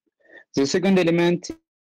 The second element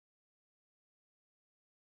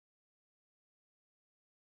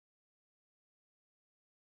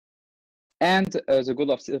and the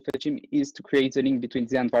goal of SofaGym is to create the link between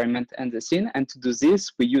the environment and the scene. And to do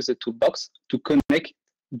this, we use a toolbox to connect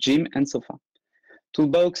gym and Sofa.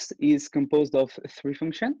 Toolbox is composed of 3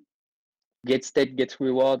 functions: get state, get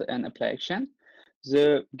reward, and apply action.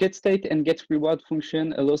 The get state and get reward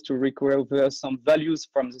function allows to recover some values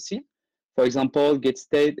from the scene. For example, get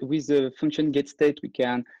state, with the function get state, we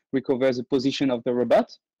can recover the position of the robot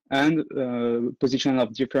and position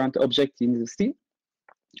of different objects in the scene.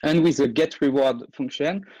 And with the get reward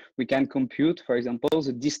function, we can compute, for example,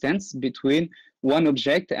 the distance between one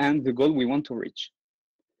object and the goal we want to reach.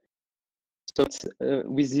 So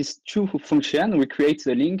with these 2 functions, we create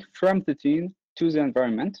the link from the scene to the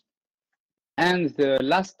environment. And the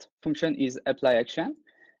last function is apply action.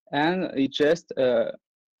 And it just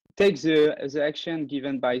takes the action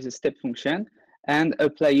given by the step function and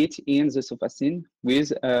apply it in the Sofa scene with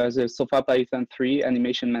the Sofa Python 3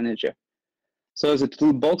 animation manager. So the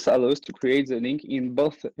toolbox allows to create the link in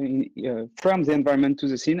both from the environment to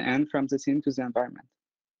the scene and from the scene to the environment.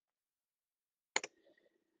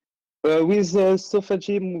 With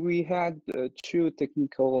SofaGym, we had 2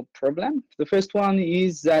 technical problems. The first one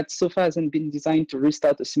is that Sofa hasn't been designed to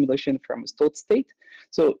restart a simulation from a stored state.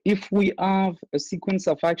 So if we have a sequence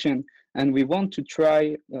of action and we want to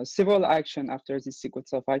try several actions after this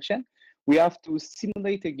sequence of action, we have to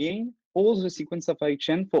simulate again all the sequence of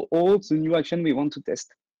action for all the new action we want to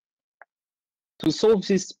test. To solve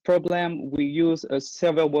this problem, we use a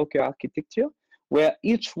server worker architecture where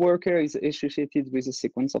each worker is associated with a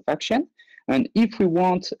sequence of action. And if we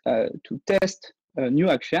want to test a new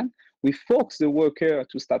action, we force the worker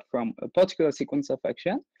to start from a particular sequence of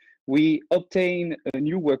action. We obtain a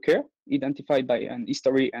new worker identified by an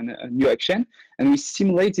history and a new action, and we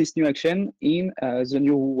simulate this new action in the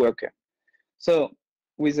new worker. So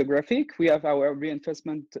with the graphic, we have our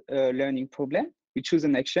reinforcement learning problem. We choose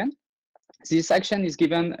an action. This action is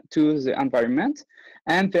given to the environment,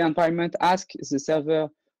 and the environment asks the server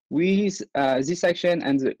with this action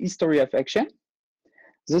and the history of action.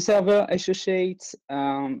 The server associates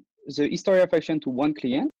the history of action to one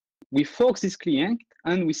client. We force this client,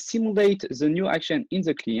 and we simulate the new action in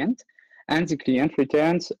the client, and the client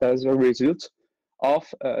returns the result of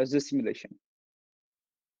the simulation.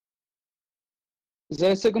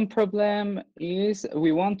 The second problem is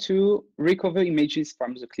we want to recover images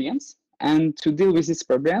from the clients. And to deal with these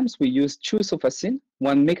problems, we use 2 Sofa scenes,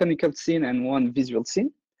 one mechanical scene and one visual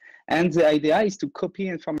scene. And the idea is to copy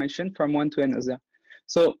information from one to another.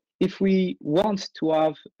 So if we want to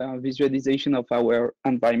have a visualization of our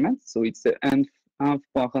environment, so it's the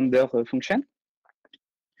env.render function,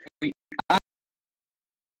 we add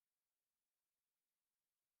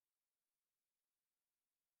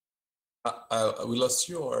we lost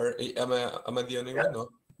you, or am I the only one? No.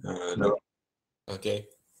 No. Okay.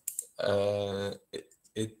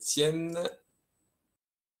 Etienne,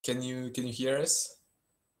 can you hear us?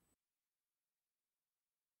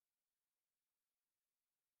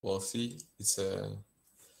 Well, see, it's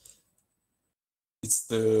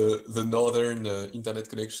the northern internet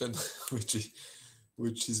connection which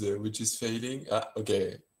is failing.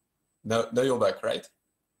 Okay, now you're back, right?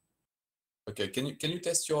 Okay, can you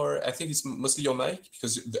test your? I think it's mostly your mic,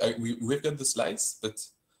 because we've got the slides, but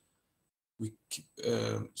we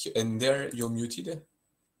and there you're muted.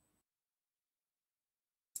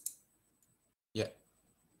 Yeah.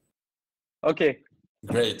 Okay.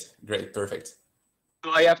 Great, perfect. So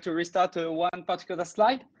I have to restart one particular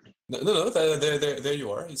slide? No, there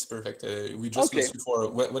you are. It's perfect. We just lost you for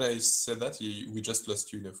when I said that. We just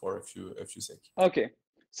lost you for a few seconds. Okay,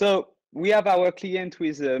 so we have our client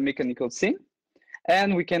with a mechanical scene,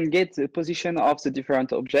 and we can get the position of the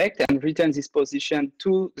different object and return this position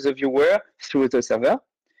to the viewer through the server.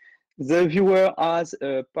 The viewer has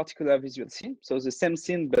a particular visual scene, so the same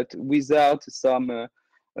scene but without some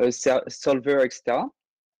solver extra.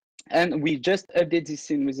 And we just update this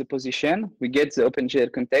scene with the position. We get the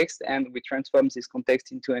OpenGL context, and we transform this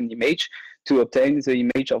context into an image to obtain the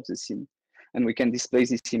image of the scene. And we can display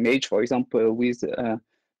this image, for example, with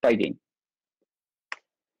PyGame.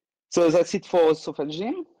 So that's it for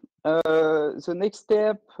SofaGym. The next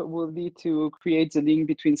step will be to create the link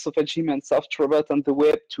between SofaGym and SoftRobot on the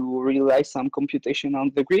web to realize some computation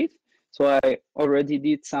on the grid. So I already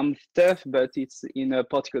did some stuff, but it's in a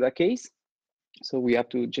particular case. So we have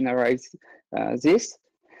to generalize this.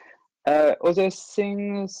 Other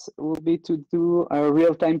things will be to do a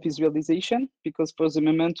real-time visualization, because for the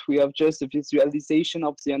moment we have just a visualization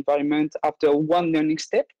of the environment after one learning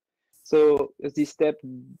step. So this step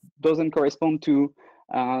doesn't correspond to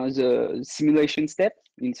the simulation step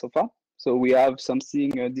in Sofa. So we have something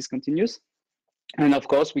discontinuous. And of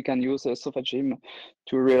course, we can use SofaGym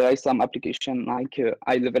to realize some application like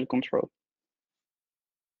high-level control.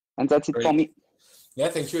 And that's it for me. Yeah,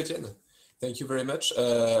 thank you, Etienne. Thank you very much.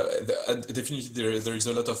 Definitely, there is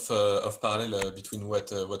a lot of parallel between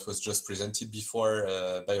what was just presented before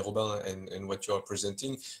by Robin and what you are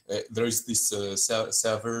presenting. There is this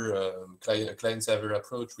server client-server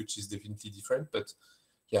approach, which is definitely different, but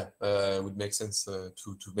yeah, it would make sense to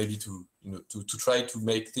try to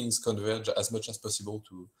make things converge as much as possible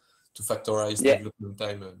to factorize development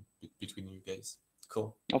time between you guys.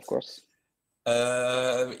 Cool. Of course.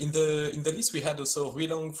 In the list we had also Rui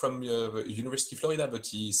Long from University of Florida, but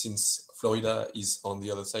since Florida is on the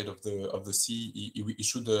other side of the sea, he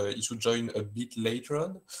should join a bit later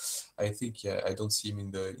on. I think I don't see him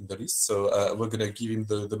in the list, so we're gonna give him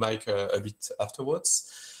the mic a bit afterwards.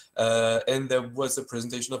 And there was a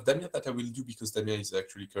presentation of Damien that I will do because Damien is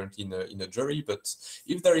actually currently in a jury. But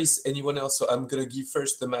if there is anyone else, so I'm gonna give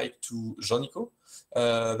first the mic to Jean-Nicolas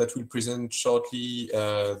that will present shortly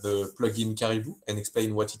the plugin Caribou and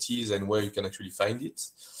explain what it is and where you can actually find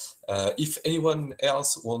it. If anyone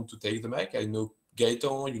else wants to take the mic, I know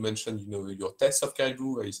Gaëtan, you mentioned your tests of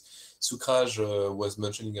Caribou. Sukraj was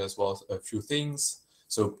mentioning as well a few things.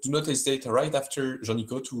 So do not hesitate right after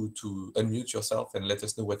Jean-Nicolas to unmute yourself and let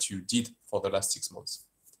us know what you did for the last 6 months.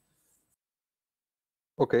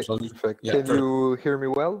 Okay, perfect. Yeah, can you hear me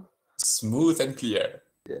well? Smooth and clear.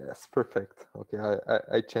 Yes, perfect. Okay,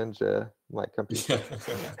 I changed my computer.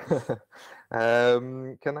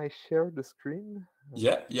 Can I share the screen?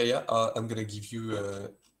 Yeah. I'm gonna give you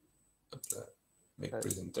make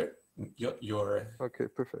presenter. You're okay,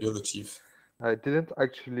 perfect. You're the chief. I didn't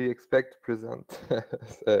actually expect to present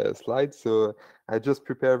slides, so I just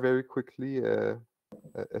prepare very quickly a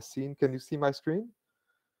scene. Can you see my screen?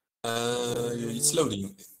 It's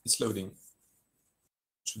loading. It's loading.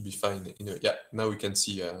 Should be fine. Yeah, now we can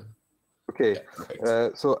see. Okay,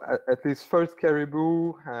 yeah, so at least first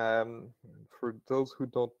Caribou. For those who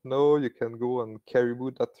don't know, you can go on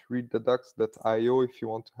caribou.readthedocs.io if you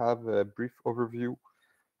want to have a brief overview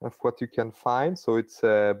of what you can find. So it's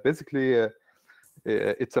basically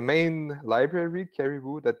it's a main library,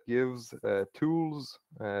 Caribou, that gives tools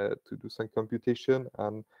to do some computation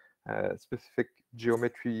on specific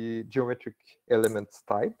geometric elements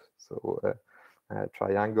type. So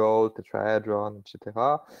triangle, tetrahedron,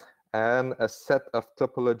 etc. And a set of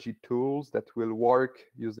topology tools that will work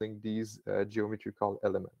using these geometrical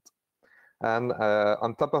elements. And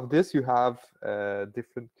on top of this, you have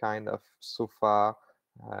different kind of SOFA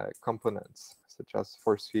components, such as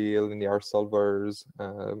force field, linear solvers,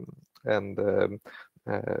 and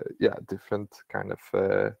different kind of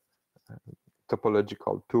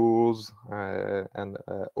topological tools and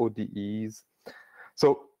ODEs.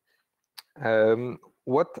 So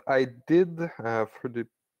what I did for the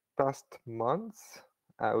past months,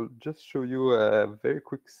 I'll just show you a very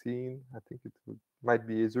quick scene. I think it might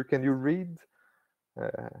be easier. Can you read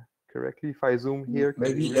correctly if I zoom here?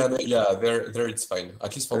 Maybe, yeah, there it's fine.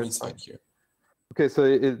 At least for me, it's fine here. Okay, so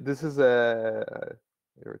this is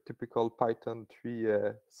your typical Python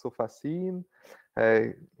 3 SOFA scene.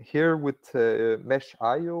 Here with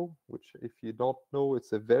Mesh.io, which if you don't know,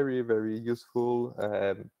 it's a very, very useful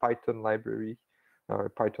Python library or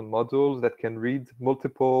Python modules that can read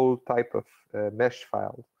multiple type of mesh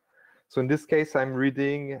files. So in this case, I'm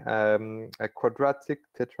reading a quadratic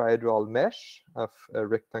tetrahedral mesh of a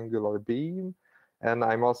rectangular beam. And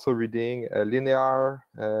I'm also reading a linear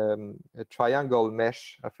a triangle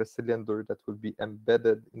mesh of a cylinder that will be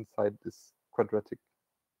embedded inside this quadratic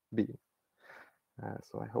beam.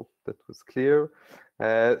 So I hope that was clear.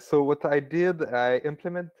 So what I did, I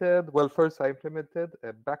implemented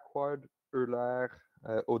a backward Euler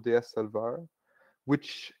ODS solver,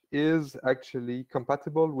 which is actually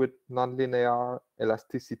compatible with nonlinear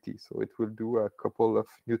elasticity. So it will do a couple of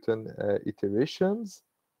Newton iterations.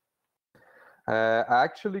 I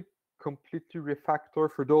actually completely refactor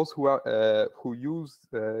for those who use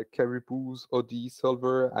Caribou's ODE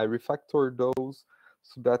solver. I refactor those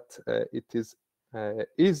so that it is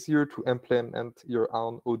easier to implement your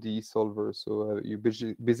own ODE solver. So you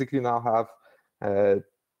basically now have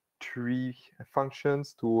 3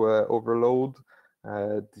 functions to overload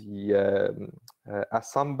the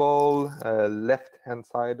assemble left-hand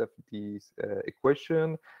side of the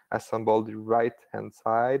equation, assemble the right-hand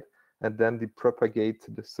side, and then the propagate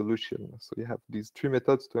the solution. So you have these 3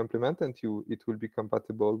 methods to implement, and it will be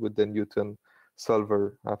compatible with the Newton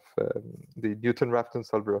solver of the Newton-Raphton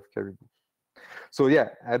solver of Caribou. So yeah,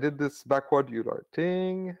 I did this backward Euler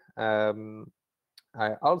thing.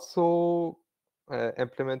 I also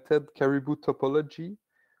implemented Caribou topology,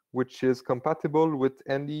 which is compatible with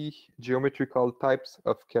any geometrical types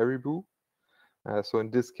of Caribou. So in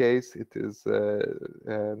this case, it is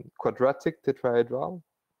quadratic tetrahedral.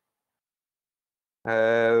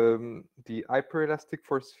 The hyperelastic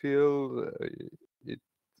force field,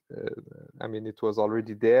 I mean, it was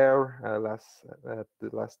already there at the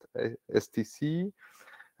last STC.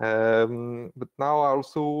 But now I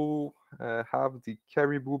also have the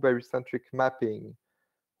Caribou barycentric mapping,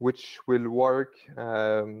 which will work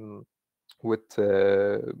with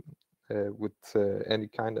any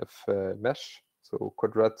kind of mesh, so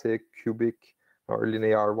quadratic, cubic, or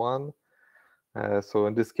linear one. So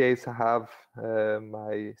in this case, I have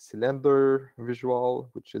my cylinder visual,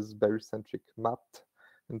 which is barycentric mapped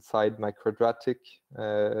inside my quadratic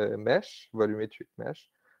mesh, volumetric mesh.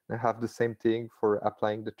 I have the same thing for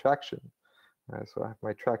applying the traction. So I have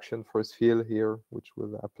my traction force field here, which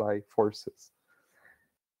will apply forces.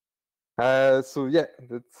 So yeah,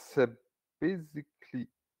 that's basically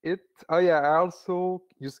it. Oh yeah, I also,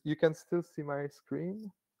 you can still see my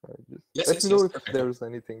screen. Just let me know if there's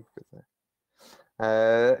anything. Because,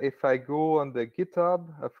 if I go on the GitHub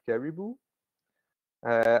of Caribou,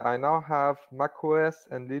 I now have macOS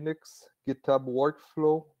and Linux GitHub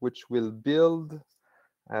workflow, which will build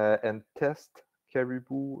and test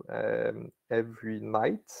Caribou every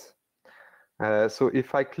night. So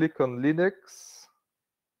if I click on Linux,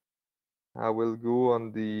 I will go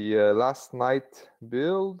on the last night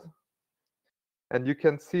build, and you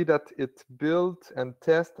can see that it built and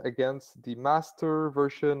test against the master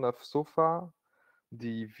version of Sofa,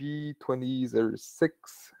 the V2006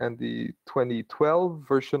 and the 2012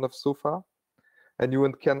 version of Sofa. And you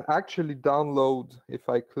can actually download, if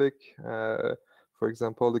I click, for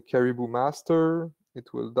example, the Caribou master,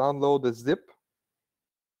 it will download a zip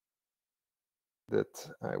that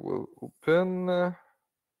I will open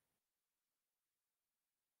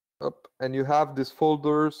up. And you have this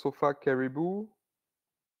folder, Sofa Caribou,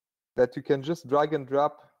 that you can just drag and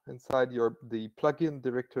drop inside the plugin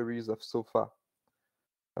directories of Sofa,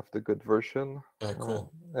 of the good version.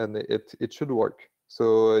 Cool. And it should work.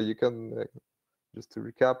 So you can, just to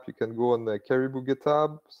recap, you can go on the Caribou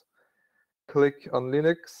GitHubs, click on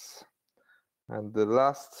Linux, and the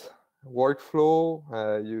last workflow,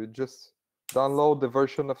 you just download the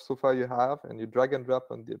version of Sofa you have, and you drag and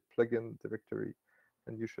drop on the plugin directory,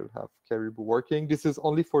 and you should have Caribou working. This is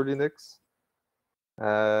only for Linux.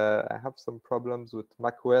 I have some problems with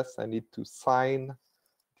macOS. I need to sign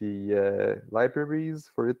the libraries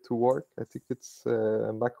for it to work. I think it's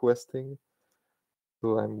a macOS thing,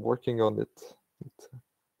 so I'm working on it.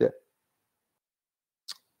 Yeah,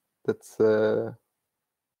 that's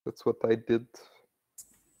what I did.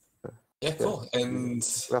 Yeah, cool. And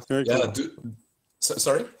yeah,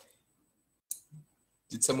 sorry.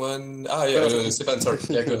 Did someone? Ah, yeah, Stéphane. Sorry.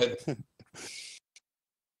 Yeah, go ahead.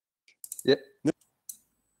 Yeah.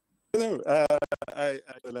 No, I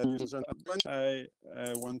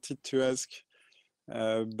wanted to ask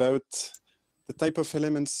about the type of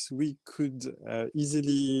elements we could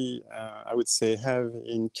easily, I would say, have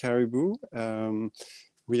in Caribou.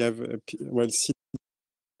 We have, the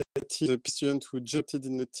student who jumped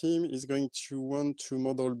in the team is going to want to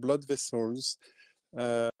model blood vessels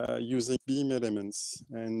using beam elements.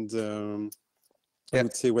 And I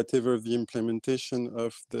would say whatever the implementation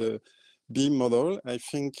of the beam model, I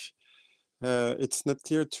think it's not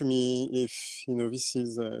clear to me if this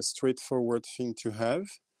is a straightforward thing to have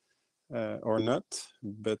or not,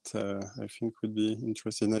 but I think would be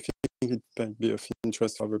interesting. I think it might be of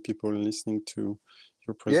interest for other people listening to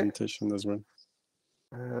your presentation as well.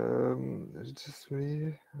 Just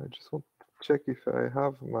me. I just want to check if I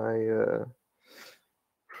have my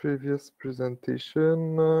previous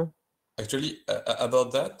presentation. Actually,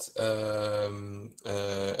 about that,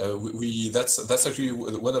 that's actually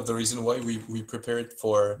one of the reasons why we prepared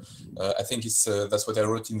for. I think it's that's what I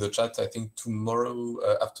wrote in the chat. I think tomorrow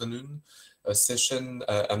afternoon, a session.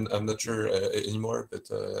 I'm not sure anymore, but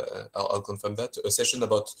I'll confirm that a session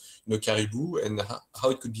about Caribou and how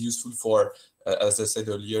it could be useful for as I said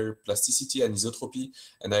earlier, plasticity and isotropy.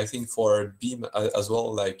 And I think for beam as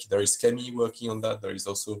well, like there is Camille working on that. There is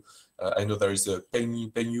also, I know there is a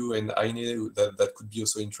Peng and Aine that could be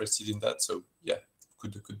also interested in that. So yeah,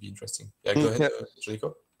 could be interesting. Yeah, go ahead,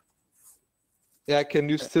 Jean-Nico. Yeah, can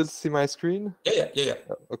you still see my screen? Yeah.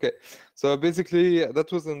 Okay, so basically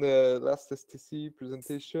that was in the last STC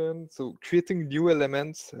presentation. So creating new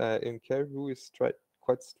elements in Caribou is quite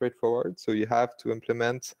straightforward. So you have to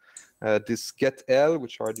implement this getL,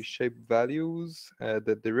 which are the shape values,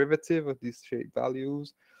 the derivative of these shape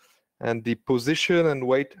values, and the position and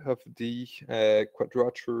weight of the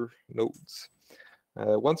quadrature nodes.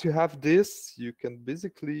 Once you have this, you can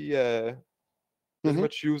basically pretty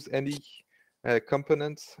much use any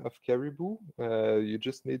components of Caribou. You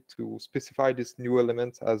just need to specify this new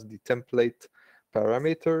element as the template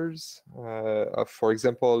parameters. For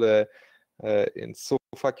example, in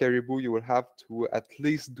Sofa Caribou, you will have to at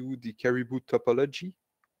least do the Caribou topology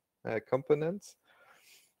components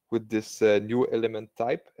with this new element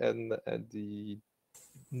type, and the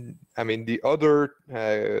other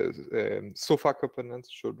Sofa components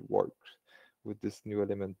should work with this new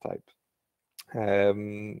element type.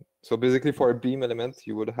 So basically for a beam element,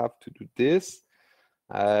 you would have to do this.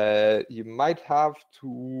 You might have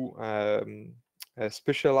to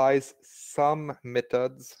specialize some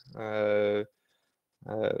methods, for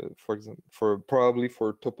example, probably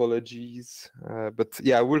for topologies. But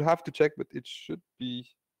yeah, we'll have to check, but it should be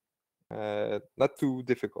not too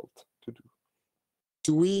difficult to do.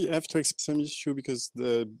 Do we have to expect some issue because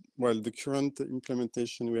the current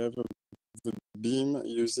implementation we have of the beam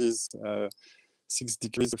uses 6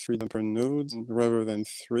 degrees of freedom per node rather than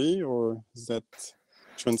 3, or is that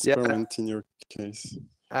transparent in your case?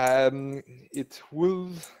 It will,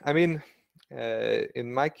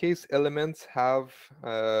 in my case, elements have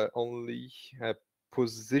only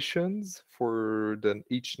positions for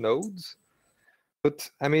each nodes, but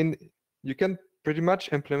you can pretty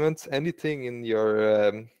much implement anything in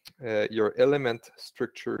your element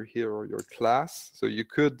structure here or your class. So you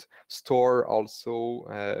could store also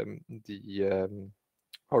the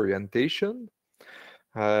orientation.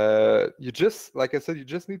 You just, like I said, you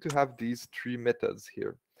just need to have these 3 methods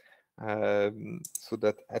here, so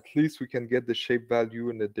that at least we can get the shape value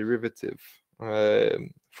and the derivative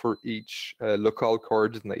for each local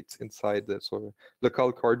coordinate inside the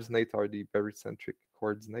local coordinate are the barycentric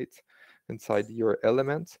coordinates inside your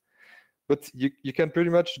element. But you can pretty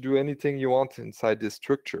much do anything you want inside this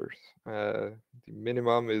structure. The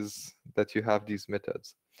minimum is that you have these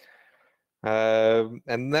methods.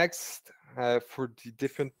 And next, for the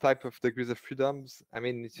different type of degrees of freedoms,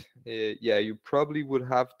 yeah, you probably would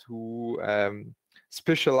have to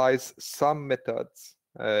specialize some methods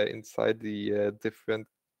inside the different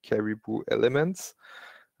Caribou elements,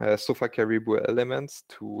 Sofa Caribou elements,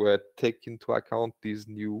 to take into account these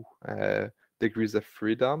new degrees of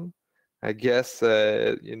freedom. I guess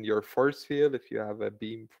in your force field, if you have a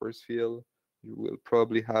beam force field, you will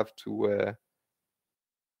probably have to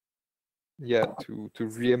to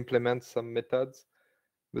re-implement some methods.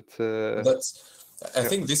 But I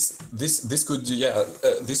think this could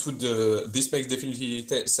this makes definitely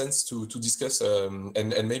sense to discuss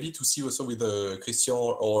and maybe to see also with Christian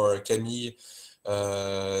or Camille.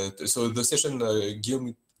 So the session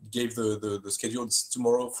Guillaume gave the schedule is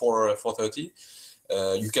tomorrow for 4:30.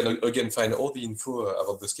 You can again find all the info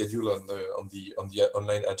about the schedule on the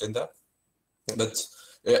online agenda. But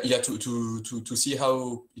to see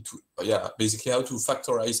how basically how to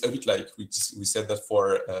factorize a bit, like we said that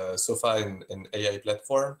for Sofa and AI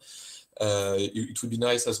platform. It would be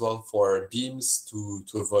nice as well for beams to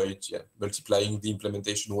avoid multiplying the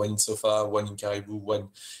implementation, one in Sofa, one in Caribou, one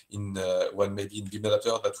maybe in Beam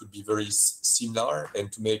Adapter. That would be very similar,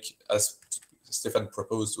 and to make, as Stéphane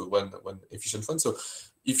proposed, one efficient one. So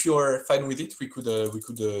if you are fine with it, we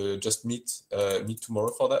could just meet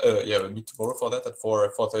tomorrow for that. Meet tomorrow for that at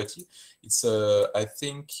 4:30. It's I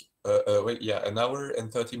think an hour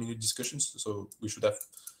and 30-minute discussions. So we should have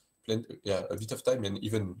a bit of time, and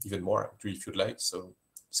even more actually, if you'd like. So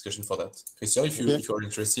discussion for that. Christian, if you are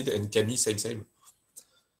interested, and Camille, same.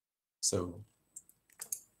 So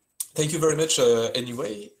thank you very much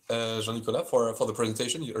anyway, Jean-Nicolas, for the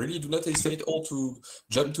presentation. You really do not hesitate all to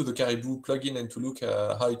jump to the Caribou plugin and to look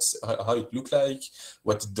how it looks like,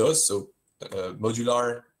 what it does. So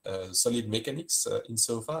modular solid mechanics in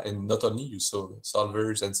Sofa, and not only you saw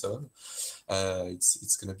solvers and so on.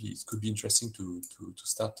 It could be interesting to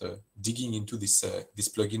start digging into this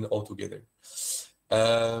plugin altogether.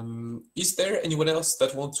 Is there anyone else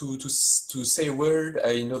that want to say a word?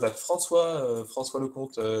 I know that Francois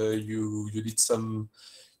Lecomte, you did some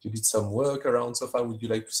you did some work around Sofa. Would you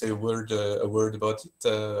like to say a word about it,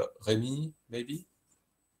 Rémi, maybe?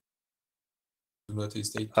 Do not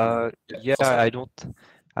hesitate. Yeah,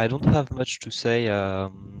 I don't have much to say.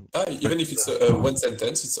 Even if it's one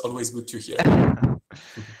sentence, it's always good to hear.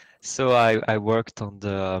 So I worked on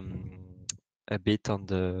the a bit on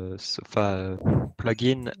the Sofa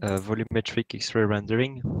plugin, volumetric X-ray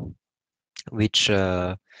rendering, which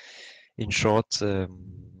in short,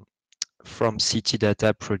 from CT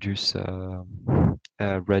data produce a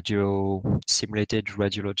simulated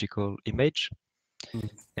radiological image.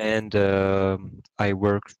 And I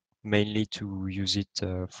work mainly to use it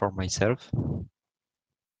for myself.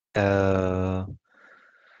 And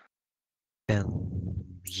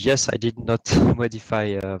yes, I did not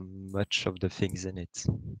modify much of the things in it.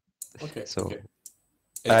 Okay. So okay.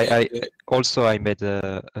 I also I made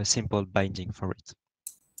a simple binding for it.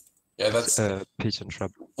 Yeah, that's Python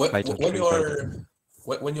trap.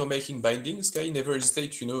 When you're making bindings, guy, never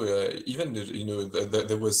hesitate. Even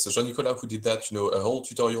there was Jean-Nicolas who did that. A whole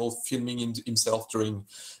tutorial filming himself during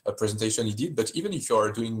a presentation he did. But even if you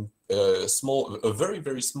are doing a very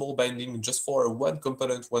very small binding just for one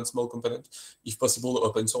component, one small component, if possible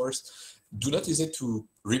open source, do not hesitate to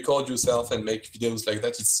record yourself and make videos like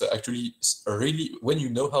that. It's actually really, when you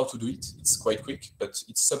know how to do it, it's quite quick, but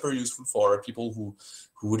it's super useful for people who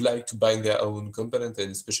would like to bind their own component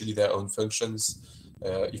and especially their own functions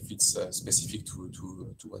if it's specific to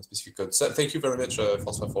one specific code. So thank you very much,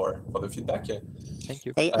 Francois, for the feedback. Thank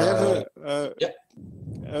you. I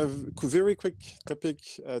have a very quick topic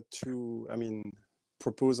to,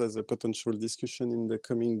 propose as a potential discussion in the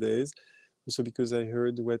coming days. Also because I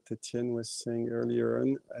heard what Etienne was saying earlier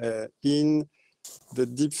on. In the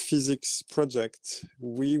DeepPhysX project,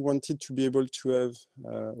 we wanted to be able to have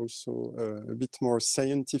also a bit more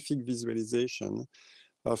scientific visualization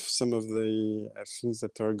of some of the things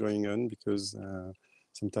that are going on, because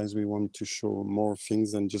sometimes we want to show more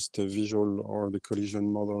things than just the visual or the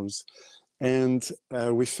collision models. And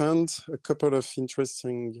we found a couple of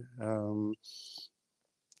interesting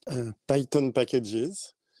Python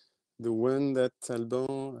packages. The one that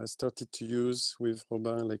Talbot started to use with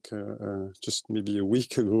Robin like just maybe a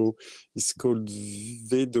week ago is called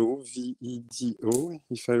Vedo, V-E-D-O,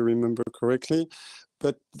 if I remember correctly.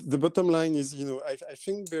 But the bottom line is, I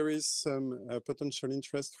think there is some potential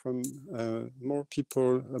interest from more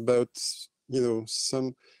people about,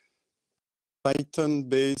 some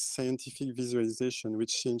Python-based scientific visualization,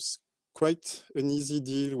 which seems quite an easy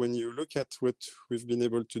deal when you look at what we've been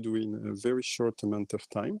able to do in a very short amount of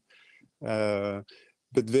time.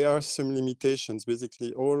 But there are some limitations.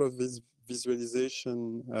 Basically, all of these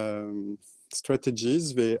visualization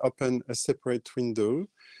strategies, they open a separate window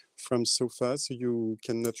from Sofa, so you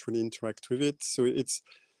cannot really interact with it. So it's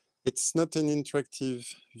not an interactive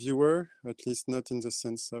viewer, at least not in the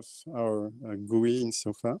sense of our GUI in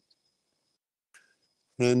Sofa.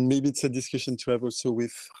 And maybe it's a discussion to have also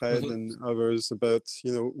with Fred and others about,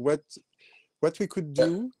 what we could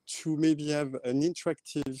do to maybe have an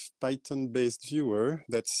interactive Python-based viewer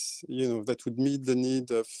that's, that would meet the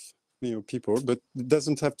need of, people, but it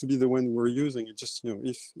doesn't have to be the one we're using. It just,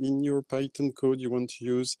 if in your Python code you want to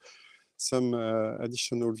use some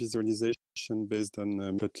additional visualization based on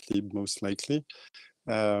Matplotlib, most likely,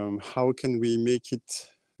 how can we make it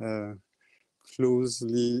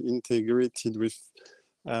closely integrated with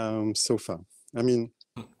Sofa?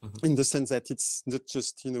 In the sense that it's not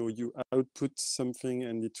just, you output something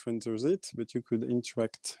and it renders it, but you could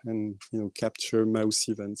interact and, capture mouse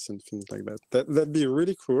events and things like that. That'd be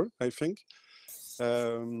really cool, I think.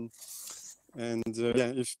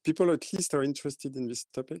 If people at least are interested in this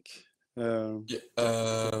topic. This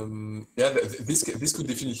could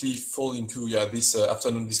definitely fall into this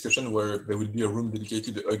afternoon discussion where there will be a room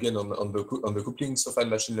dedicated again on the coupling Sofa and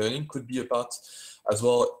machine learning could be a part as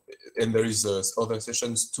well. And there is other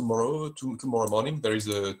sessions tomorrow morning. There is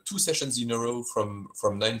 2 sessions in a row from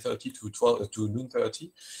 9:30 to noon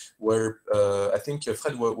 30, where I think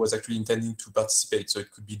Fred was actually intending to participate. So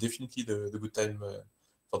it could be definitely the good time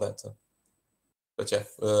for that. But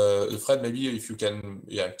Fred, maybe if you can,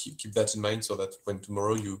 keep that in mind so that when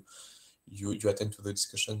tomorrow you attend to the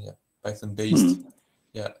discussion, Python based,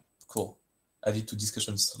 cool. Added to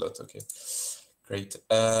discussion slot, okay, great,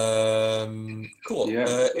 cool.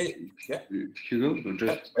 Hugo,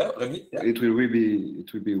 just Rémi,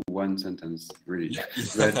 it will be one sentence really.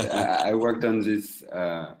 But I worked on this.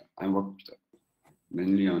 I worked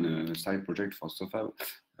mainly on a side project for Sofa.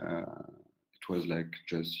 It was like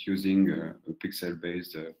just using a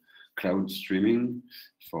pixel-based cloud streaming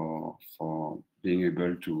for being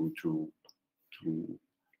able to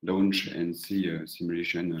launch and see a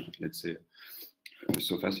simulation, let's say a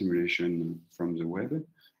sofa simulation from the web,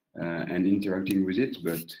 and interacting with it,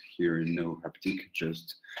 but here no haptic,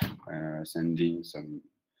 just sending some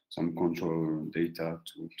control data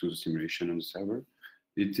to the simulation on the server.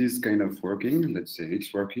 It is kind of working, let's say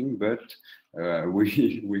it's working, but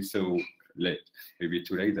we saw late, maybe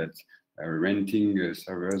too late, that renting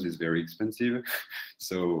servers is very expensive.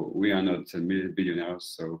 So we are not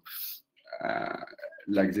billionaires. So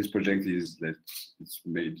like this project is that it's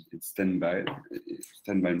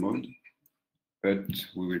standby mode, but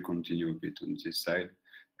we will continue a bit on this side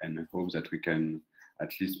and hope that we can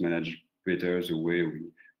at least manage better the way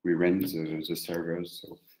we rent the servers.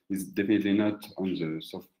 So it's definitely not on the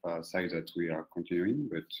software side that we are continuing,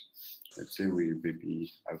 but let's say we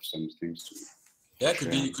maybe have some things to. Yeah,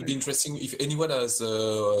 could be interesting if anyone has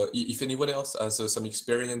if anyone else has some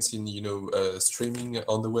experience in streaming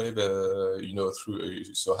on the web, through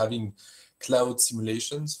so having cloud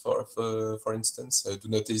simulations for instance, do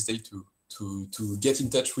not hesitate to get in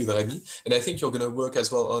touch with Rémi. And I think you're going to work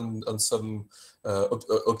as well on some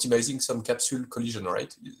optimizing some capsule collision,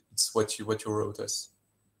 right? It's what you wrote us.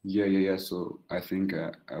 Yeah. So I think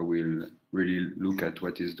I will really look at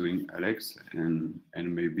what is doing Alex, and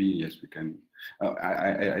maybe yes, we can.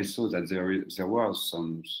 I saw that there was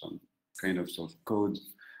some kind of code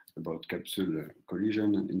about capsule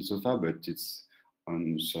collision in Sofa, but it's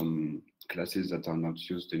on some classes that are not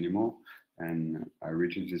used anymore. And I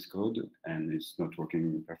read this code, and it's not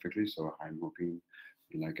working perfectly. So I'm hoping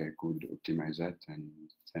like I could optimize that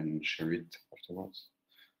and share it afterwards.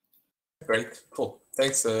 Great, cool.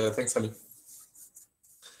 Thanks, Rémi.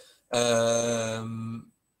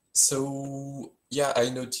 So yeah, I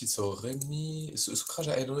noticed. So Rémi, Sukraj,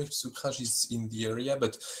 I don't know if Sukraj is in the area,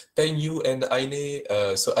 but Peng, you and Aine.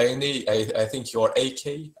 So Aine, I think you're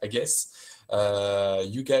AK, I guess.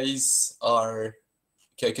 You guys are.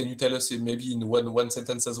 Can you tell us maybe in one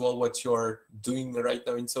sentence as well what you're doing right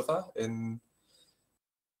now in Sofa? And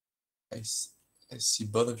I see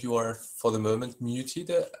both of you are for the moment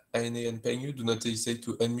muted. Aine and Peng, do not hesitate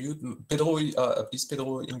to unmute. Pedro, please,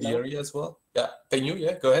 Pedro in the area as well. Yeah, Peng,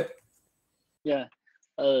 yeah, go ahead. Yeah,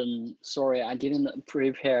 sorry, I didn't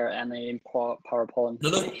prepare any PowerPoint.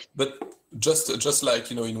 No, but just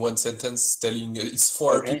like in one sentence, telling it's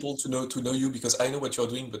for people to know you, because I know what you're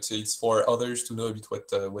doing, but it's for others to know a bit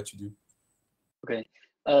what you do. Okay,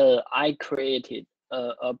 I created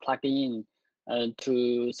a plugin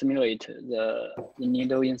to simulate the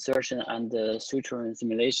needle insertion and the suture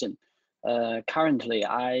simulation. Currently,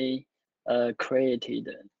 I created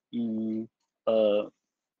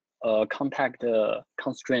a contact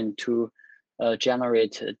constraint to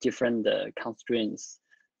generate different constraints,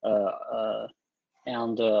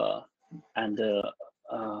 and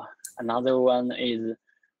another one is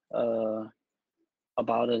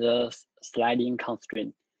about the sliding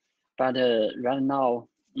constraint. But right now,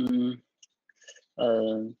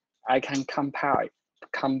 I can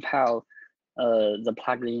compile the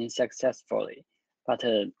plugin successfully, but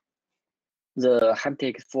the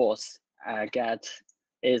haptic force I get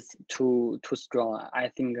is too strong. I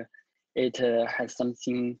think it has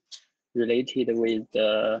something related with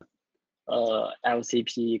the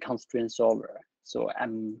LCP constraint solver. So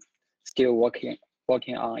I'm still working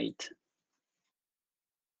on it.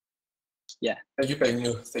 Yeah. Thank you,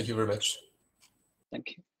 Peng. Thank you very much.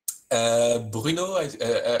 Thank you. Bruno,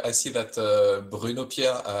 I see that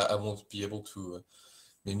Bruno-Pier, I won't be able to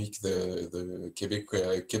mimic the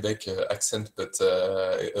Quebec accent, but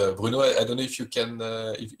Bruno, I don't know if you can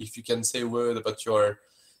if you can say a word about your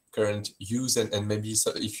current use and maybe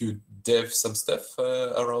if you dev some stuff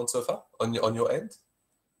around Sofa on your end.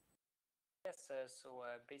 Yes, so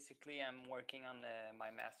basically I'm working on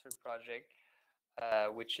my master project,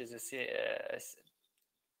 which is a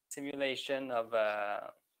simulation of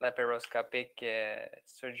laparoscopic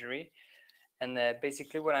surgery, and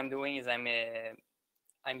basically what I'm doing is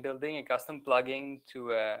I'm building a custom plugin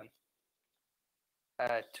to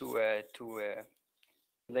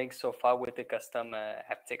link Sofa with a custom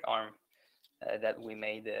haptic arm that we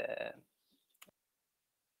made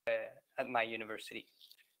at my university.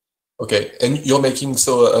 Okay, and you're making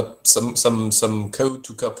some code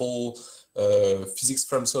to couple physics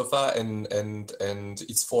from Sofa and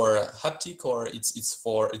it's for haptic, or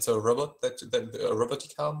it's a robot a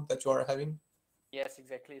robotic arm that you are having? Yes,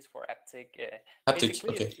 exactly. It's for haptic. Haptic.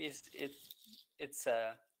 Okay.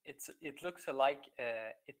 It looks alike.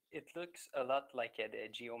 It looks a lot like the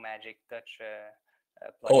GeoMagic Touch.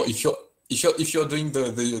 Oh, if you're doing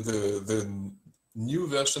the new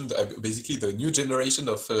version, basically the new generation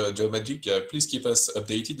of GeoMagic, please keep us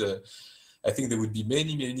updated. I think there would be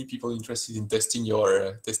many people interested in testing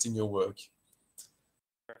your work.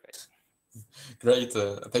 Perfect. Great,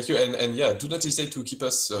 thank you, and yeah, do not hesitate to keep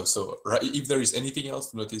us. Right, if there is anything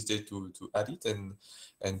else, do not hesitate to add it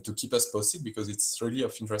and to keep us posted, because it's really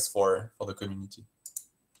of interest for the community.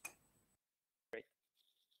 Great.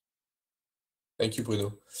 Thank you,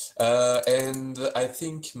 Bruno. And I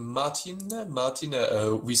think Martin,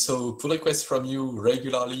 we saw pull requests from you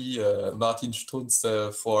regularly, Martin Strunz,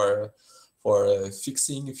 for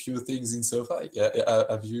fixing a few things in Sofa.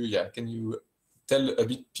 Have you? Yeah, can you tell a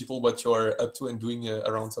bit people what you're up to and doing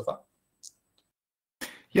around Sofa?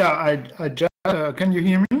 Yeah, I just can you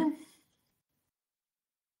hear me?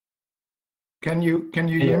 Can you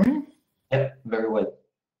hear me? Yeah, very well.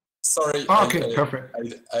 Sorry. Oh, okay, perfect.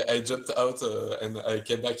 I jumped out and I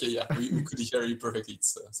came back. Yeah, we could hear you perfectly.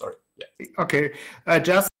 Sorry. Yeah. Okay, I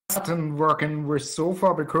just started working with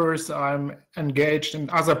Sofa because I'm engaged in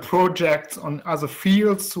other projects on other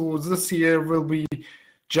fields. So this year will be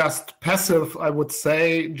just passive, I would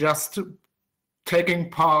say, just taking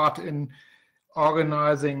part in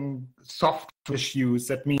organizing soft issues.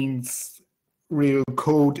 That means real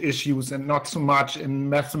code issues and not so much in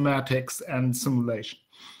mathematics and simulation.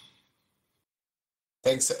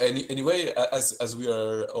 Thanks. Anyway, as we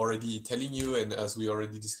are already telling you, and as we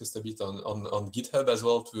already discussed a bit on GitHub as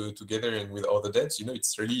well, together and with other devs, you know,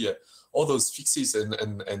 it's really all those fixes and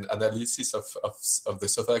analysis of the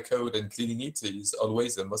Sofa code and cleaning it is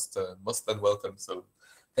always a most and welcome. So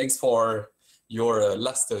thanks for your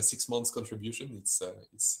last 6 months contribution. It's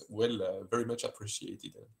well very much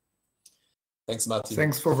appreciated. Thanks, Martin.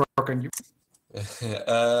 Thanks for working.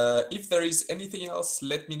 If there is anything else,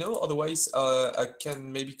 let me know. Otherwise, I can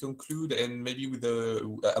maybe conclude, and maybe with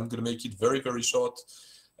I'm going to make it very short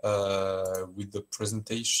with the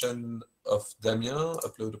presentation of Damien.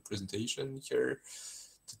 Upload a presentation here.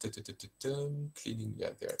 Cleaning,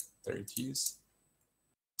 yeah, there it is.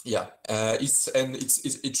 Yeah,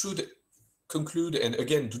 it should conclude. And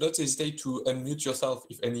again, do not hesitate to unmute yourself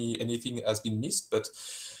if anything has been missed. But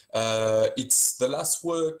it's the last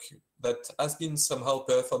work that has been somehow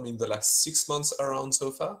performed in the last 6 months around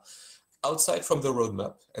Sofa, outside from the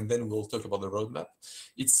roadmap, and then we'll talk about the roadmap.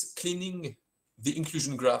 It's cleaning the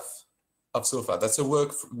inclusion graph of Sofa. That's a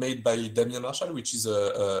work made by Damien Marchal, which is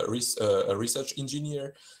a research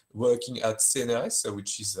engineer working at CNRS,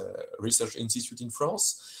 which is a research institute in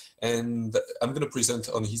France. And I'm going to present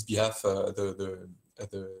on his behalf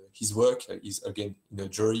his work. Is again in a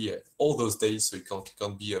jury all those days, so he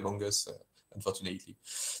can't be among us, unfortunately.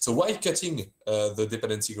 So why cutting the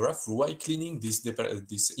dependency graph? Why cleaning this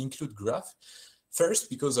include graph? First,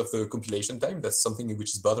 because of the compilation time. That's something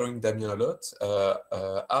which is bothering Damien a lot.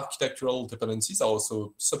 Architectural dependencies are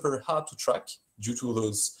also super hard to track due to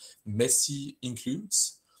those messy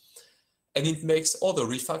includes. And it makes all the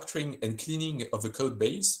refactoring and cleaning of the code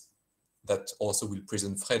base, that also will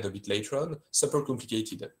present Fred a bit later on, super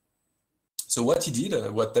complicated. So what he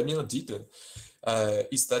did, what Damien did,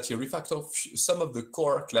 is that he refactored some of the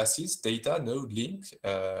core classes, data, node, link,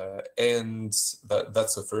 and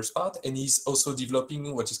that's the first part. And he's also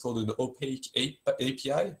developing what is called an opaque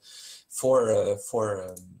API for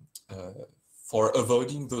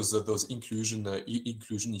avoiding those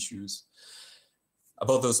inclusion issues.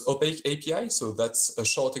 About those opaque API, so that's a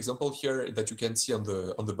short example here that you can see on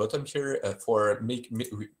the bottom here for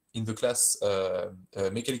in the class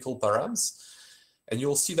mechanical params, and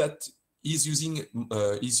you'll see that he's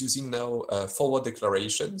using now forward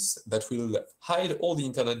declarations that will hide all the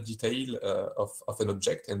internal detail of an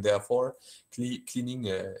object, and therefore cleaning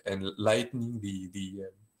and lightening the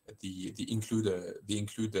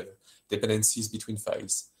include dependencies between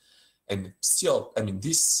files. And still, I mean,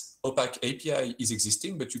 this opaque API is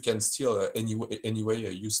existing, but you can still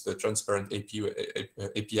anyway use the transparent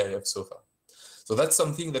API of Sofa. So that's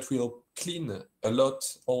something that will clean a lot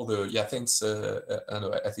all the, yeah, thanks.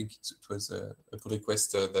 I think it was a pull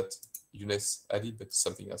request that Younes added, but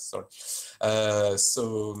something else, sorry.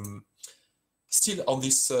 Still on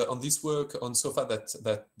this work on Sofa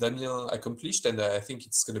that Damien accomplished, and I think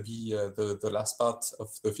it's going to be the last part of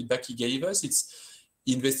the feedback he gave us. It's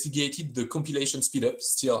investigated the compilation speedup.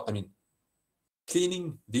 Still, I mean,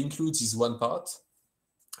 cleaning the includes is one part,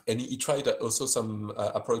 and he tried also some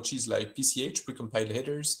approaches like PCH, precompiled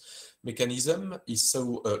headers mechanism is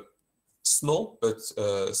so small, but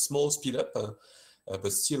small speedup,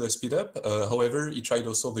 but still a speedup. However, he tried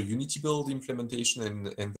also the Unity build implementation,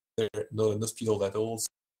 and there no speedup at all,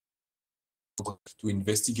 so to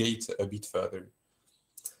investigate a bit further.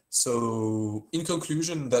 So in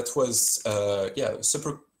conclusion, that was yeah,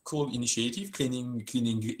 super cool initiative. Cleaning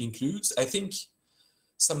includes. I think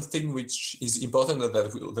something which is important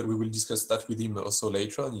that we will discuss that with him also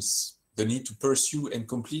later on is the need to pursue and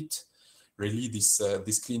complete really this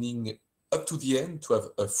cleaning up to the end, to have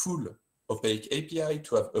a full opaque API,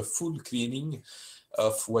 to have a full cleaning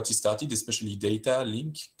of what is started, especially data,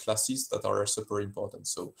 link, classes that are super important.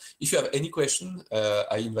 So if you have any question,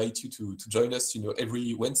 I invite you to join us,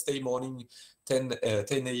 every Wednesday morning, 10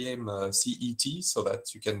 a.m. CET, so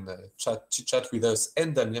that you can chat with us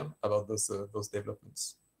and Damien about those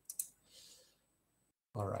developments.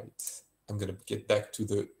 All right, I'm gonna get back to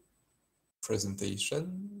the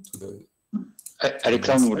presentation.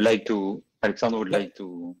 Alexandre would like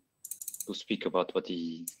to speak about what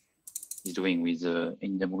he's doing with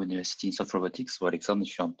India University soft robotics. So Alexandre,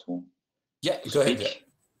 if you want to go ahead. Yeah.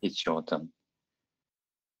 It's your turn.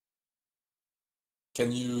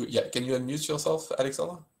 Can you unmute yourself,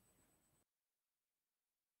 Alexandre?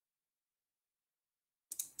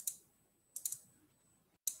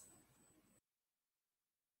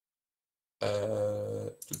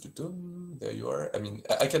 There you are. I mean,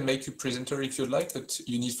 I can make you presenter if you'd like, but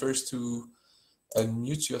you need first to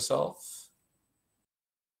unmute yourself.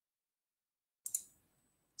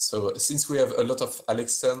 So since we have a lot of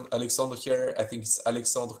Alexandre here, I think it's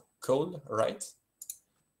Alexandre Cole, right?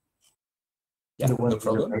 Yeah, no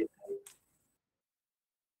problem.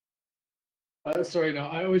 Sorry, no,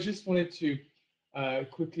 I was just wanted to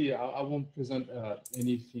quickly, I won't present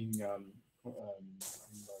anything on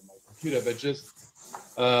my computer, but just,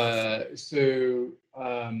 so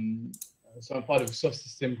I'm part of a soft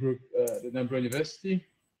system group at Edinburgh University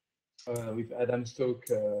with Adam Stoke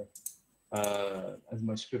as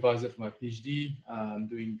my supervisor for my PhD. I'm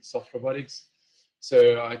doing soft robotics.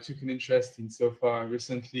 So I took an interest in SOFA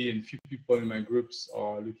recently, and a few people in my groups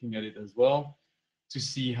are looking at it as well to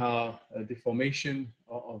see how deformation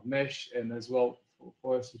of mesh, and as well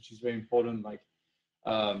for us, which is very important, like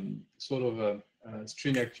sort of a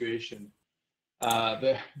string actuation.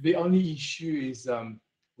 The only issue is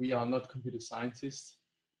we are not computer scientists.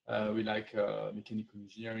 We like mechanical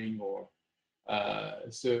engineering, or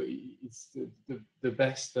so it's the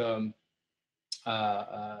best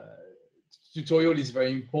tutorial is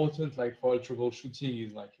very important. Like for troubleshooting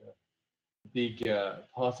is like a big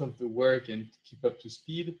part of the work, and keep up to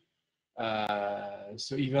speed.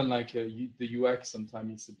 So even like the UX,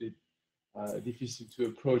 sometimes it's a bit difficult to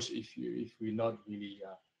approach if we're not really.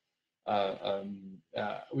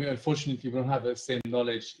 We unfortunately don't have the same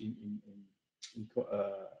knowledge in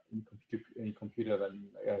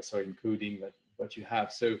coding that what you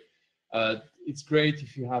have. So it's great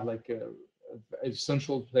if you have like a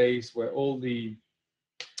central place where all the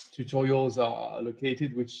tutorials are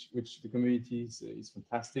located, which the community is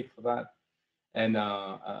fantastic for that. And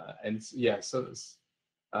yeah, so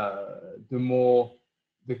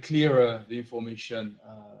the clearer the information,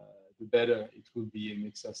 the better it will be, and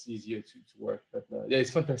makes us easier to work. But yeah,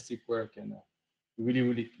 it's fantastic work, and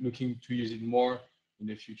really looking to use it more in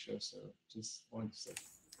the future. So just wanted to say.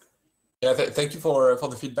 Yeah, thank you for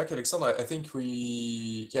the feedback, Alexandre. I think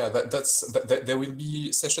there will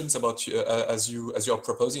be sessions about as you're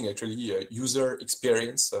proposing, actually user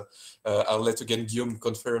experience. I'll let again Guillaume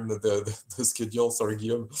confirm the schedule. Sorry,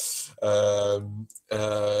 Guillaume. I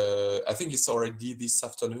think it's already this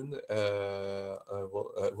afternoon.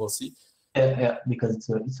 We'll see. Yeah, because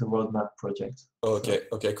it's a roadmap project. Okay,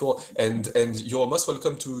 okay, cool. And you're most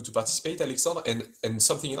welcome to participate, Alexandre. And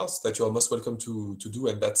something else that you are most welcome to do,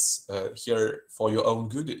 and that's here for your own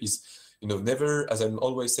good, is never, as I'm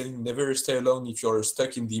always saying, never stay alone if you're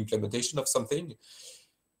stuck in the implementation of something.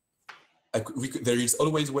 There is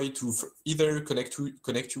always a way to either connect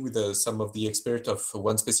you with some of the experts of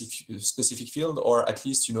one specific field, or at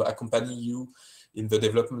least accompany you in the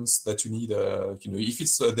developments that you need. If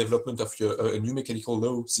it's a development of a new mechanical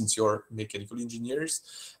law, since you're mechanical engineers,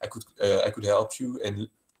 I could help you and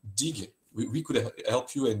dig. We could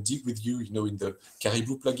help you and dig with you, in the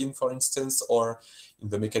Caribou plugin, for instance, or in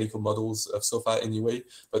the mechanical models of Sofa anyway.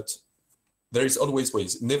 But there is always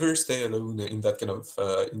ways. Never stay alone in that kind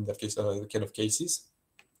of cases.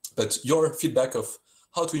 But your feedback of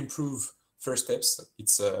how to improve first steps,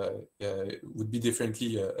 would be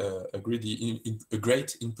definitely a great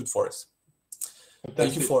input for us.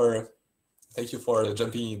 Thank you for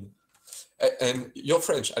jumping in. And you're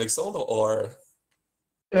French, Alexandre, or?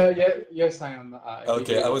 Yes, I am.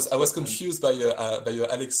 Okay, I was confused by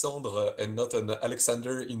Alexandre and not an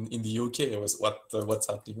Alexander in the UK. I was what's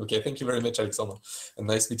happening? Okay, thank you very much, Alexandre, and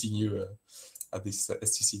nice meeting you at this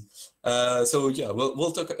STC. So yeah,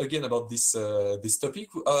 we'll talk again about this topic.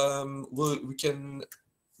 We can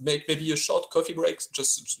make maybe a short coffee break,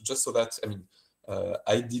 just so that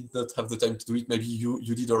I did not have the time to do it. Maybe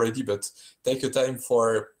you did already, but take a time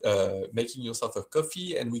for making yourself a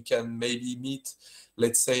coffee, and we can maybe meet,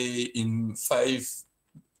 let's say, in 5.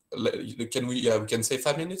 Can we? We can say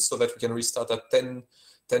 5 minutes so that we can restart at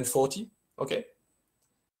 10:40. Okay.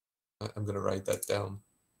 I'm gonna write that down.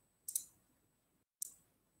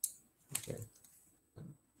 Okay.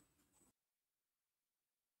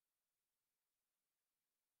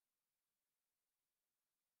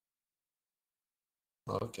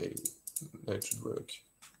 Okay, that should work.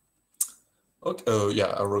 Okay. Oh yeah,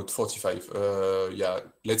 I wrote 45. Yeah,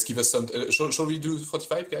 let's give us some. Shall we do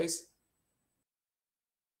 45, guys?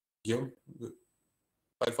 Guillaume,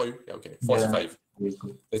 fine for you? Yeah. Okay. 45. Yeah.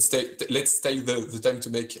 Let's take the time to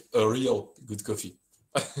make a real good coffee.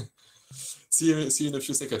 see you in a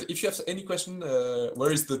few seconds. If you have any question,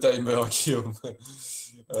 where is the timer, Guillaume?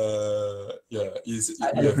 Yeah,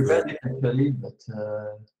 I prepared it actually, but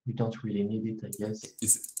we don't really need it, I guess.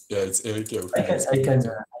 It's Eric. I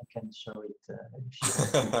can show it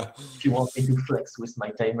if you want me to flex with my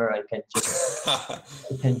timer. I can just.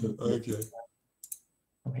 Okay.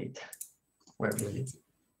 Wait, where is it?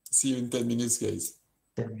 See you in 10 minutes, guys.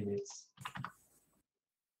 10 minutes.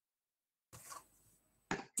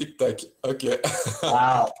 Tic tac. Okay.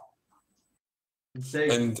 Wow.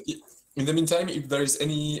 And in the meantime, if there is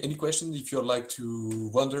any question, if you'd like to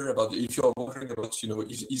wonder about, if you're wondering about,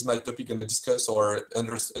 is my topic going to discuss or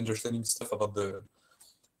understanding stuff about the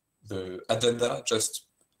agenda, just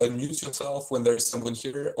unmute yourself when there is someone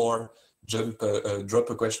here, or drop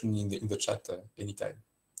a question in the chat anytime.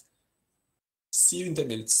 See you in 10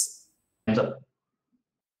 minutes.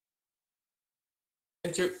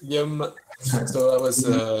 Thank you, Guillaume. So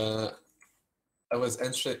I was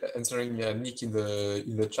answering Nick in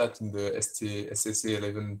the chat, in the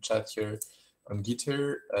STC11 chat here on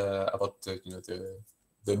Gitter about the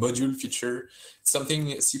module feature.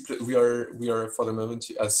 Something we are for the moment,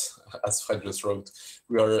 as Fred just wrote,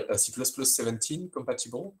 we are C++17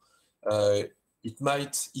 compatible. It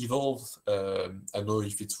might evolve. I don't know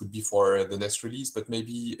if it would be for the next release, but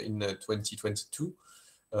maybe in 2022.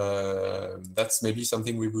 That's maybe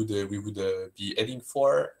something we would be heading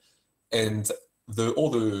for, and all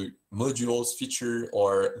the modules feature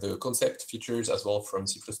or the concept features as well from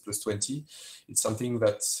C++20. It's something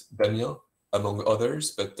that Damien, among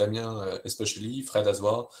others, but Damien especially, Fred as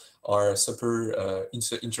well, are super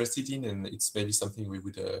interested in, and it's maybe something we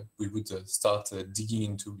would start digging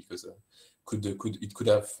into, because it could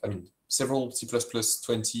have, I mean, several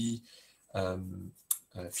C++20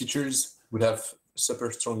 features would have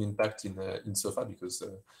super strong impact in Sofa, because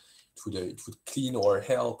it would clean or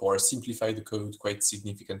help or simplify the code quite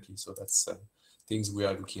significantly. So that's things we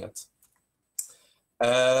are looking at.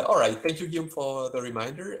 All right, thank you, Guillaume, for the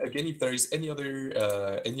reminder. Again, if there is any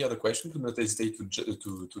other question, do not hesitate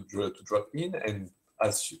to drop in, and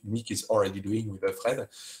as Nick is already doing with Fred,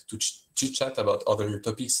 to chit chat about other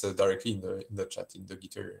topics directly in the chat, in the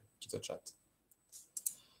Gitter chat.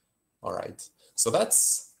 All right, so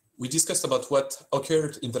we discussed about what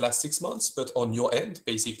occurred in the last 6 months, but on your end,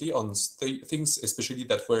 basically on things especially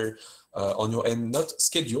that were on your end not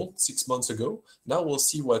scheduled 6 months ago. Now we'll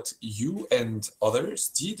see what you and others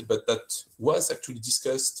did, but that was actually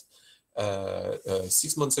discussed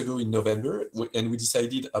 6 months ago in November, and we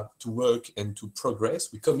decided to work and to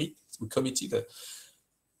progress. We committed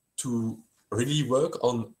to really work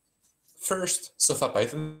on first Sofa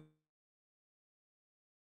Python.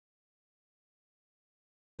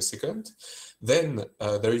 Second, then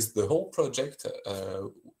there is the whole project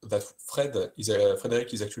that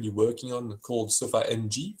Frederick is actually working on, called Sofa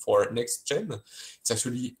NG for next gen. It's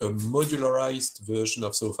actually a modularized version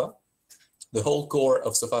of Sofa. The whole core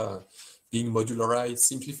of Sofa being modularized,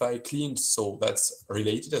 simplified, cleaned. So that's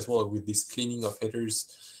related as well with this cleaning of headers,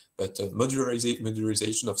 but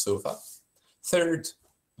modularization of Sofa. Third,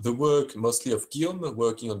 the work mostly of Guillaume,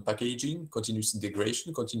 working on packaging, continuous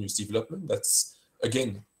integration, continuous development. That's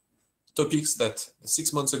again topics that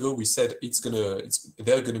 6 months ago we said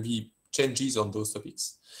there are gonna be changes on those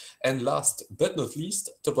topics. And last but not least,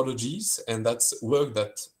 topologies, and that's work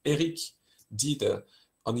that Eric did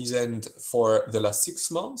on his end for the last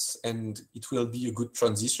 6 months, and it will be a good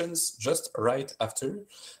transitions just right after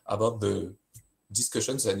about the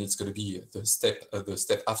discussions, and it's going to be the step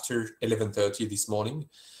after 11:30 this morning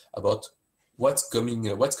about what's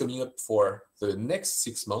coming up for the next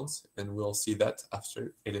 6 months, and we'll see that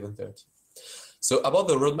after 11:30. So about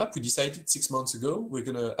the roadmap, we decided 6 months ago we're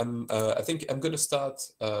gonna. I think I'm gonna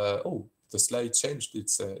start. Oh, the slide changed.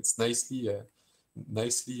 It's nicely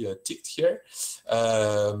ticked here.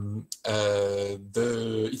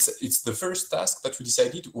 It it's the first task that we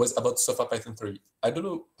decided was about Sofa Python 3. I don't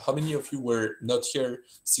know how many of you were not here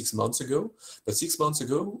 6 months ago, but 6 months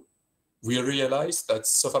ago, we realized that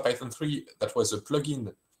Sofa Python 3, that was a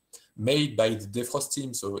plugin made by the Defrost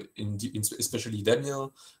team, so especially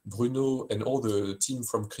Damien, Bruno, and all the team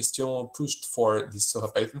from Christian pushed for this Sofa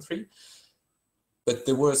Python 3. But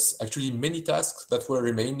there was actually many tasks that were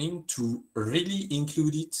remaining to really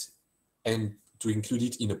include it and to include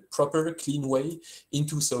it in a proper, clean way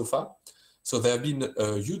into Sofa. So there have been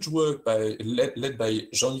huge work led by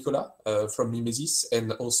Jean-Nicolas from Mimesis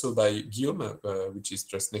and also by Guillaume, which is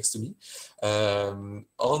just next to me,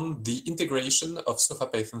 on the integration of Sofa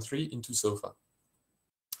Python 3 into Sofa.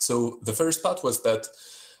 So the first part was that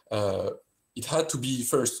it had to be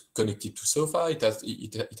first connected to Sofa.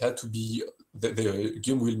 It had to be,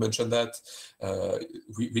 Guillaume will mention that.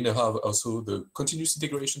 We now have also the continuous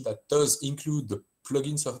integration that does include the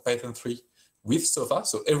plugins of Python 3 with Sofa.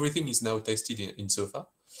 So everything is now tested in Sofa.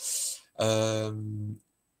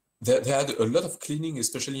 They had a lot of cleaning,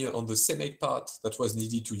 especially on the CMake part that was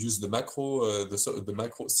needed to use the macro, the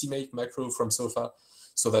macro CMake macro from Sofa,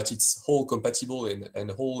 so that it's whole compatible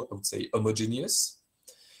and whole, I would say, homogeneous.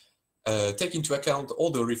 Take into account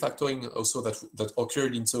all the refactoring also that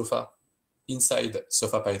occurred in Sofa inside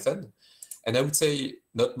Sofa Python. And I would say,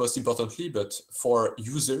 not most importantly, but for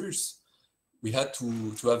users, we had to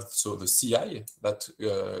have the CI that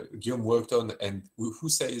Guillaume worked on, and who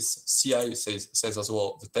says CI says as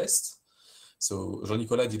well the test. So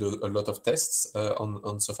Jean-Nicolas did a lot of tests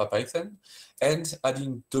on Sofa Python, and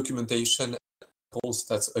adding documentation.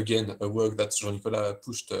 That's again a work that Jean-Nicolas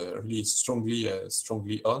pushed really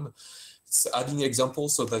strongly on. It's adding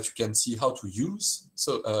examples so that you can see how to use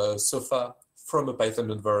Sofa from a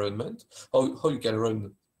Python environment, how you can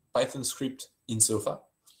run Python script in Sofa.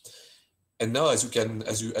 And now, as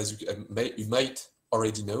you might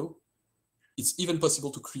already know, it's even possible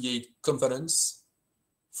to create components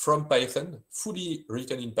from Python, fully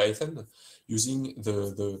written in Python, using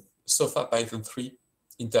the Sofa Python 3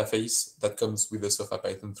 interface that comes with the Sofa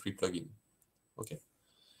Python 3 plugin. Okay.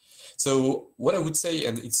 So what I would say,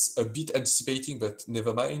 and it's a bit anticipating, but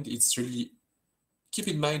never mind, it's really keep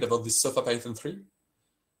in mind about this Sofa Python 3,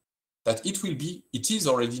 that it is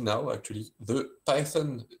already now actually the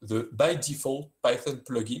by default Python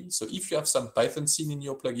plugin. So if you have some Python scene in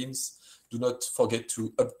your plugins, do not forget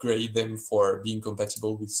to upgrade them for being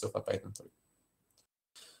compatible with Sofa Python 3.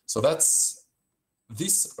 So that's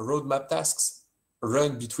this roadmap tasks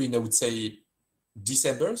run between, I would say,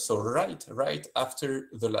 December, so right after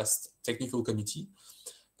the last technical committee,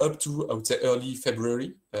 up to, I would say, early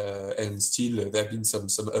February, and still there have been some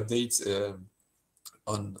updates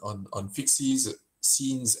on fixes,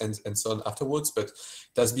 scenes, and so on afterwards. But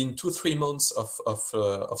it has been 2-3 months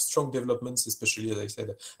of strong developments, especially, as I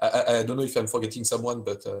said. I don't know if I'm forgetting someone,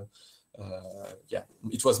 but yeah,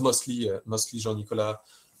 it was mostly Jean-Nicolas,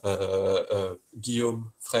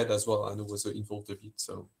 Guillaume, Fred as well, and who was involved a bit.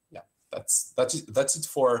 So yeah, that's it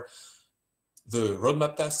for the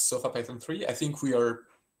roadmap tasks Sofa Python 3. I think we are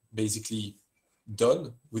basically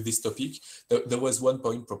done with this topic. There was one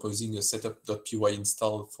point proposing a setup.py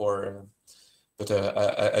install for, but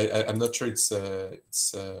I'm not sure it's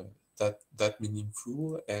that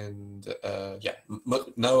meaningful. And yeah,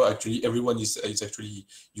 now actually everyone is actually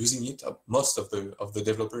using it. Most of the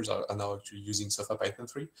developers are now actually using Sofa Python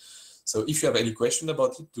 3. So if you have any question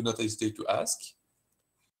about it, do not hesitate to ask.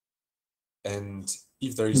 And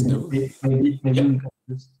if there is no, maybe yeah. we can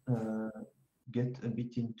just get a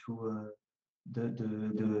bit into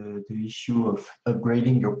the issue of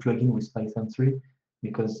upgrading your plugin with Python 3,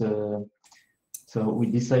 because so we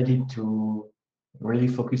decided to really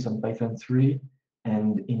focus on Python 3,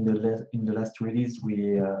 and in the last release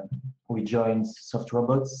we joined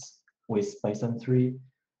soft-robotics with Python 3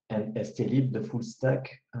 and STLib, the full stack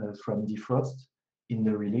from Defrost in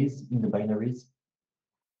the release, in the binaries.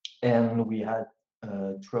 And we had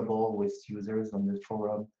trouble with users on the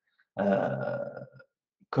forum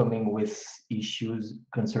coming with issues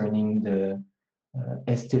concerning the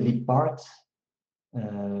STLib part,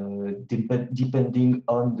 depending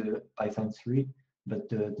on the Python 3, but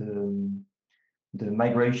the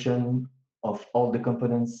migration of all the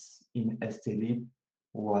components in STLib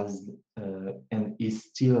was and is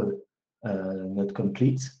still not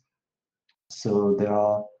complete. So there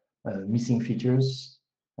are missing features,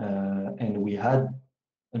 and we had,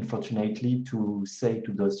 unfortunately, to say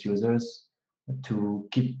to those users to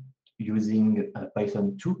keep using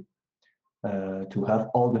Python 2 to have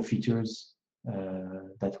all the features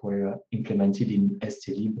that were implemented in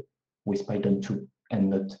STLib with Python 2 and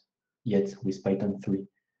not yet with Python 3.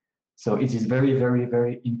 So it is very, very,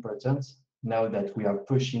 very important now that we are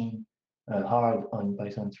pushing hard on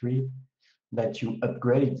Python 3 that you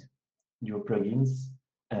upgrade your plugins,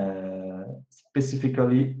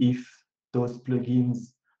 specifically if those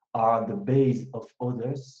plugins are the base of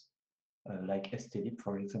others, like STD,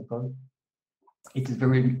 for example. It is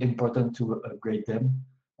very important to upgrade them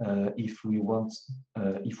if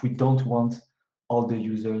we don't want all the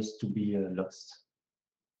users to be lost.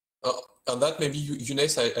 On that, maybe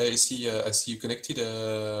Younes, I see you connected.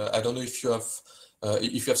 I don't know if you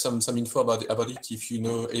have some info about it. If you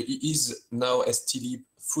know, is now STD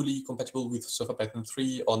fully compatible with Sofa Python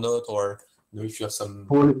 3 or not, or if you have some.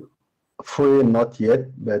 Fully not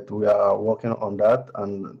yet, but we are working on that.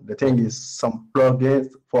 And the thing is, some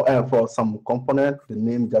plugins for some component, the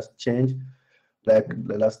name just changed. Like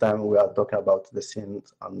the last time we are talking about the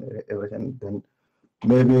scenes and everything. Then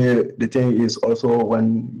maybe the thing is also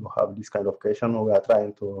when you have this kind of question, we are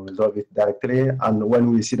trying to resolve it directly. And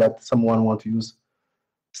when we see that someone wants to use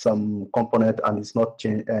some component and it's not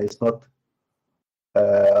changed,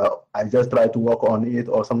 I just try to work on it,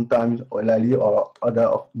 or sometimes Lali or other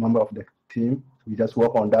member of the team, we just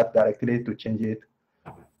work on that directly to change it.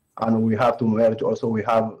 And we have to merge also. We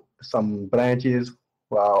have some branches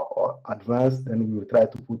who are advanced, and we will try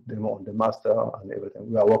to put them on the master and everything.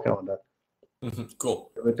 We are working on that.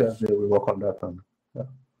 Cool. Every Thursday we work on that.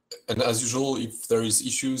 And as usual, if there is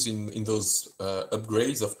issues in those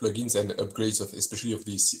upgrades of plugins and upgrades of especially of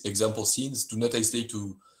these example scenes, do not hesitate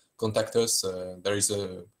to contact us. There is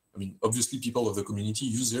obviously people of the community,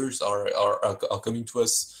 users are coming to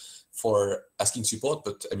us for asking support,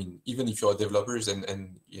 but even if you are developers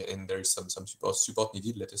and there is some support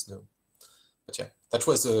needed, let us know. But yeah, that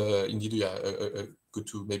was indeed good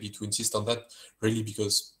to maybe to insist on that, really,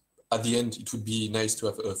 because at the end it would be nice to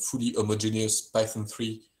have a fully homogeneous Python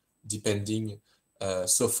 3 depending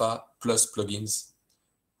Sofa plus plugins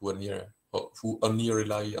who only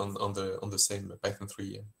rely on the same Python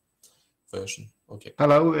 3 version. Okay.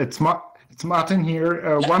 Hello, it's Martin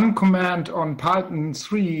here. One comment on Python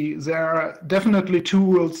 3. There are definitely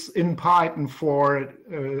tools in Python for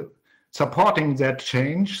supporting that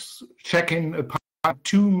change. Checking a Python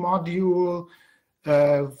 2 module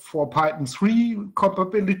for Python 3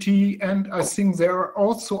 compatibility, and I think there are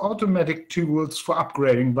also automatic tools for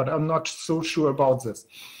upgrading, but I'm not so sure about this.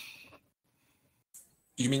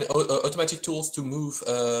 You mean automatic tools to move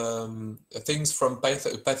things from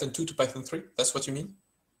Python 2 to Python 3? That's what you mean?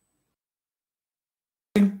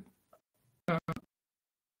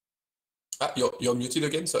 You're muted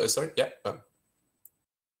again, so sorry. Yeah.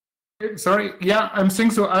 Sorry. Yeah, I'm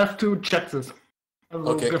thinking so. I have to check this. I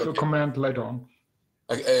will give a comment later on.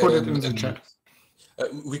 Put it in the chat.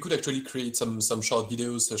 We could actually create some short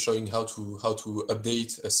videos showing how to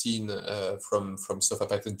update a scene from Sofa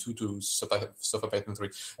Python 2 to Sofa Python 3.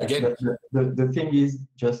 Again, the thing is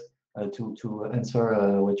just to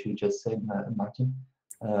answer what you just said, Martin.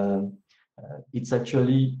 It's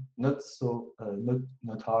actually not so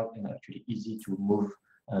not hard and actually easy to move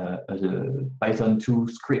a Python 2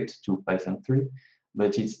 script to Python 3,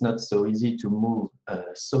 but it's not so easy to move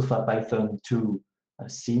Sofa Python 2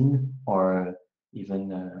 scene or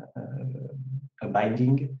even a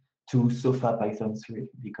binding to Sofa Python 3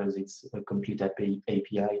 because it's a complete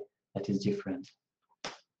API that is different.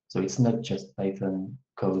 So it's not just Python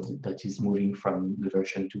code that is moving from the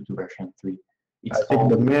version 2 to version 3. I think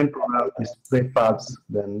the main problem is prefabs,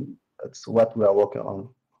 then that's what we are working on.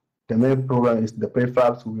 The main problem is the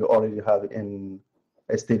prefabs we already have in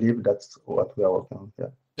STD, that's what we are working on.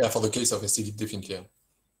 Yeah, for the case of STD, definitely.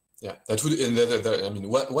 Yeah, that would, and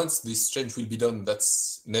once this change will be done,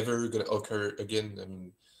 that's never going to occur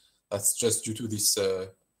again. That's just due to this,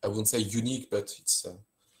 I won't say unique, but it's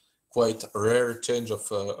quite a rare change of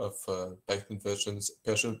Python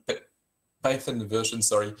version,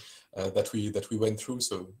 sorry, that we went through.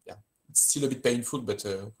 So yeah, it's still a bit painful, but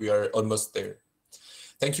we are almost there.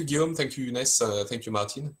 Thank you, Guillaume. Thank you, Younes. Thank you,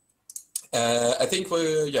 Martin. I think,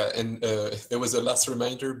 there was a last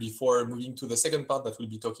reminder before moving to the second part that we'll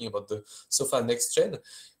be talking about the Sofa Next Gen.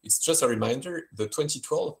 It's just a reminder, the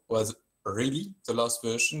 2012 was really the last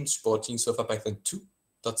version supporting Sofa Python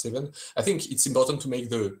 2.7. I think it's important to make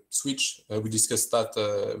the switch. We discussed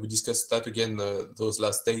that again those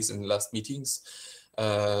last days and last meetings,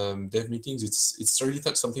 dev meetings. It's really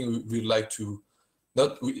something we'd like to,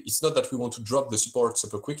 it's not that we want to drop the support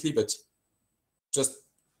super quickly, but just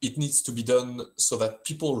it needs to be done so that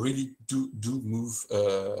people really do move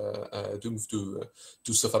to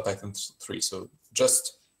Sofa Python 3. So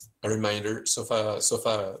just a reminder,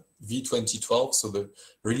 Sofa V2012, so the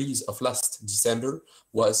release of last December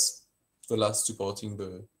was the last supporting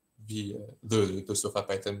the the Sofa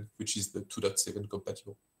Python, which is the 2.7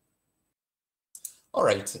 compatible. All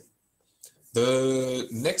right. The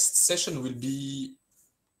next session will be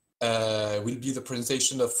the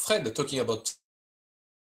presentation of Fred talking about.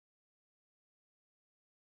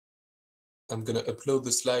 I'm going to upload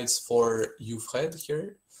the slides for you, Fred,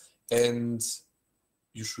 here, and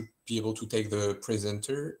you should be able to take the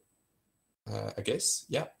presenter. I guess,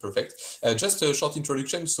 yeah, perfect. Just a short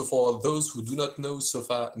introduction. So for those who do not know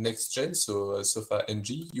Sofa Next Gen, so Sofa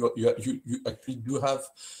NG, you actually do have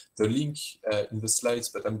the link in the slides,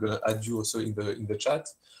 but I'm going to add you also in the chat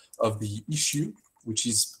of the issue, which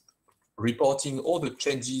is reporting all the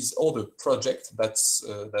changes, all the project that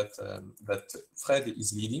Fred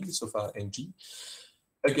is leading, Sofa NG.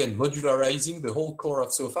 Again, modularizing the whole core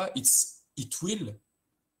of Sofa. It will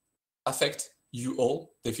affect you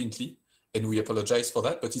all, definitely. And we apologize for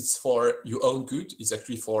that, but it's for your own good. It's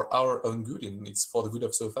actually for our own good, and it's for the good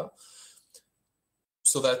of Sofa,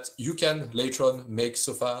 so that you can later on make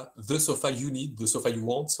Sofa the Sofa you need, the Sofa you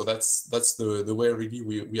want. So that's the way really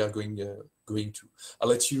we are going to. I'll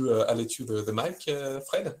let you the mic,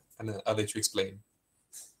 Fred, and I'll let you explain.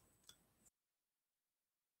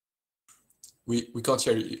 We can't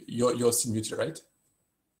hear you. You're still muted, right?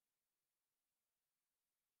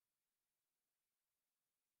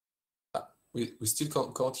 We still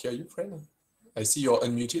can't hear you, Fred. I see you're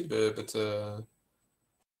unmuted, but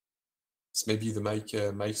it's maybe the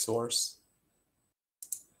mic source.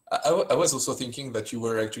 I was also thinking that you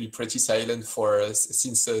were actually pretty silent for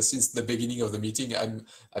since the beginning of the meeting.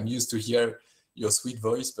 I'm used to hear your sweet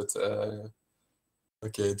voice, but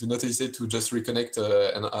okay. Do not hesitate to just reconnect,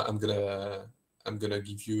 and I'm gonna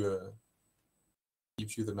give you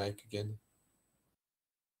the mic again.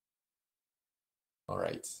 All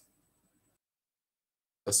right.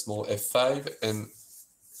 A small F5, and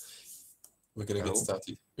we're gonna get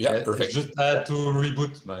started. Yeah, perfect. Just had to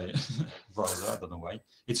reboot my browser. I don't know why.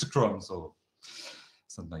 It's a Chrome, so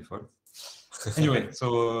it's not my fault. Anyway,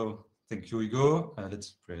 so thank you, Hugo.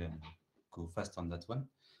 Let's go fast on that one.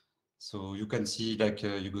 So you can see, like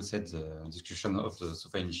Hugo said, the discussion of the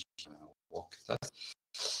Sofa initiative work task.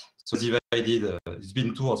 So divided. It's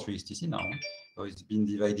been 2 or 3 STC now. So it's been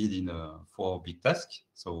divided in 4 big tasks.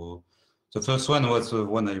 So the first one was the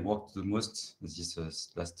one I worked the most this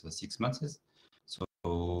last 6 months. So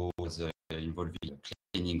it was involving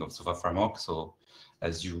cleaning of Sofa framework. So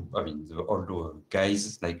as all the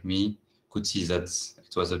guys like me could see that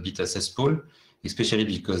it was a bit successful, especially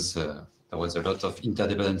because there was a lot of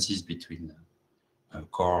interdependencies between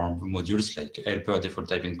core modules like helper, default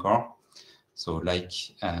type, and core. So like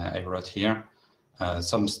I wrote here,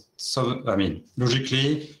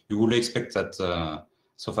 logically you would expect that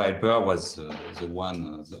Sofa helper was the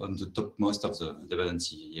one on the topmost of the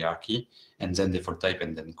dependency hierarchy, and then default type,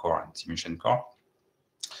 and then core and simulation core.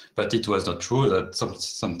 But it was not true that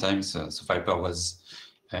sometimes Sofa helper was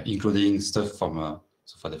including stuff from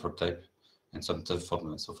Sofa default type and some stuff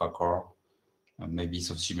from Sofa core, maybe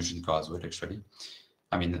some simulation core as well, actually.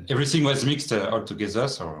 I mean, everything was mixed all together,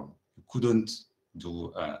 so you couldn't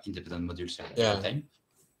do independent modules at the time.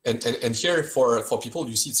 And here for people,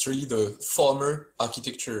 you see it's really the former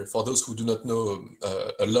architecture. For those who do not know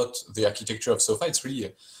a lot the architecture of Sofa, it's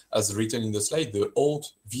really, as written in the slide, the old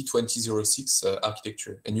V2006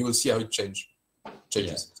 architecture. And you will see how it changes.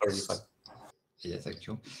 Yeah. Sorry, fine. Yeah, thank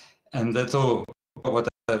you. And that's all. What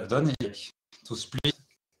I've done is to split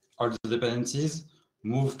all the dependencies,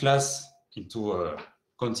 move class into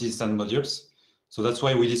consistent modules. So that's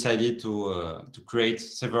why we decided to create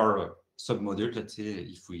several sub-modules, let's say,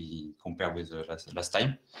 if we compare with the last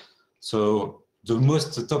time. So the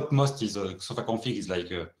topmost is Sofa config is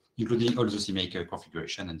like including all the CMake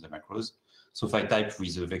configuration and the macros. Sofa type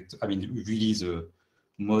with the vector, really the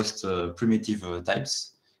most primitive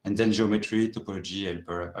types, and then geometry, topology,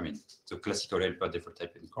 helper, the classical helper, default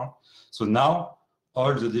type, and core. So now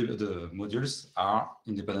all the modules are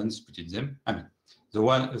independent between them. The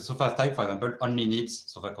one Sofa type, for example, only needs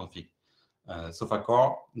Sofa config. Sofa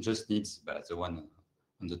core just needs the one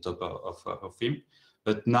on the top of him.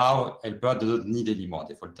 But now helper doesn't need any more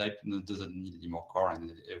default type, doesn't need any more core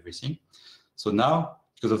and everything. So now,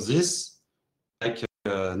 because of this, like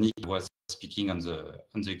Nick was speaking on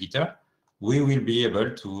the guitar, we will be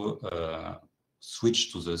able to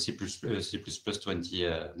switch to the C++ 20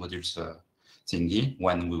 modules thingy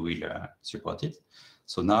when we will support it.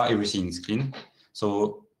 So now everything is clean.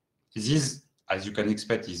 So this, as you can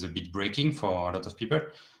expect, is a bit breaking for a lot of people.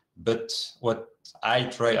 But what I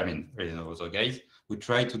try, other guys, we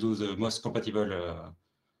try to do the most compatible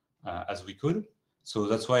as we could. So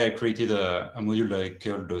that's why I created a module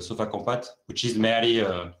called Sofa Compat, which is merely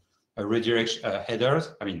a redirect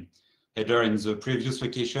headers. I mean, header in the previous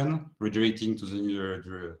location, redirecting to the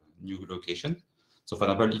new location. So for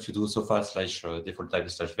example, if you do sofa/default type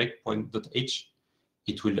 /vec.h,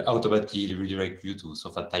 it will automatically redirect you to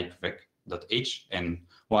sofa type vec.h and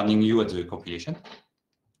warning you at the compilation.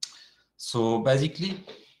 So basically,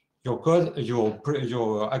 your code,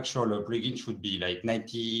 your actual plugin should be like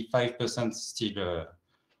 95% still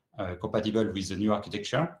compatible with the new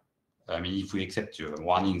architecture. I mean, if we accept your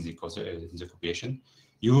warnings in the compilation,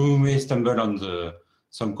 you may stumble on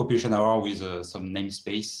some compilation error with some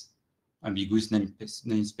namespace, ambiguous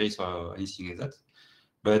namespace or anything like that.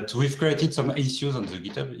 But we've created some issues on the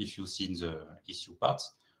GitHub, if you see in the issue part,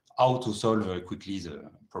 how to solve quickly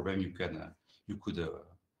the problem you could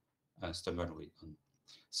stumble with.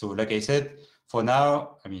 So like I said, for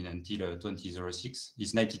now, I mean, until 2006,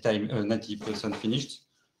 it's 90% finished.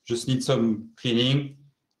 Just need some cleaning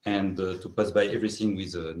and to pass by everything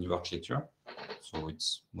with a new architecture. So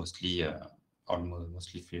it's mostly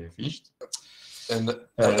mostly finished. And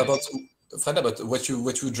about Fred, about what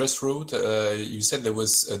you just wrote, you said there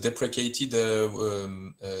was a deprecated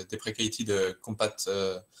compat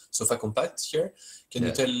sofa compat here. Can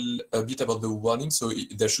you tell a bit about the warnings? So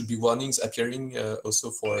there should be warnings appearing also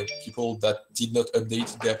for people that did not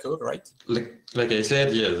update their code, right? Like I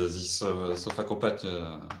said, yeah, this sofa compat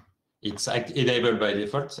it's enabled by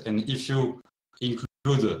default, and if you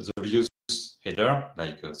include the use header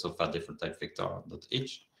like sofa default type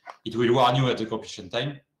vector.h, it will warn you at the completion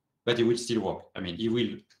time, but it will still work. I mean, it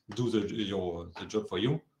will do the job for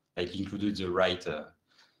you, like included the right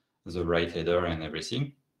header and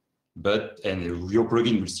everything. And your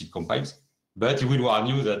plugin will still compile, but it will warn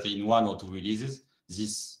you that in 1 or 2 releases,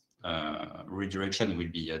 this redirection will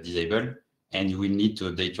be disabled, and you will need to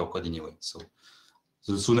update your code anyway. So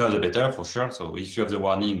the sooner the better, for sure. So if you have the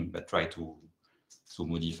warning, but try to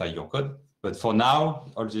modify your code. But for now,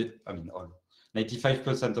 all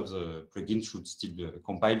 95% of the plugin should still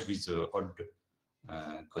compile with the old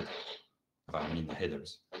code. I mean, the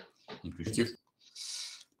headers. Thank you.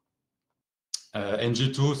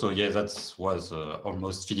 NG2, so yeah, that was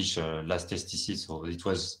almost finished last STC. So it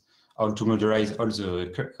was how to modularize all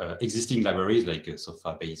the existing libraries like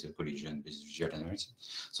Sofa-based collision, based visual and everything.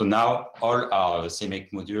 So now all our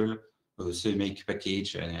CMake module, CMake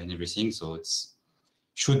package and everything. So it's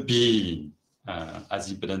should be as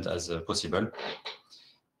independent as possible.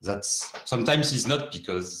 That's sometimes it's not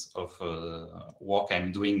because of work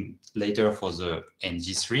I'm doing later for the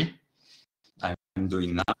NG3 I'm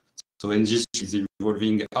doing now. So NG3 is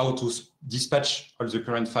involving how to dispatch all the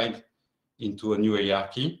current file into a new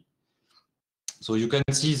hierarchy. So you can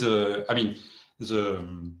see the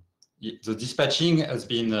dispatching has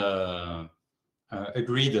been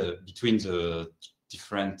agreed between the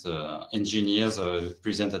different engineers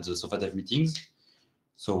present at the Sofa Dev meetings.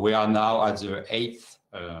 So we are now at the 8th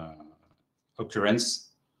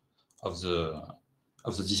occurrence of the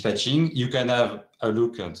dispatching. You can have a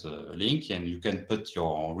look at the link and you can put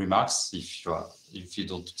your remarks if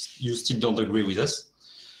you still don't agree with us.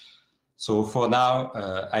 So for now,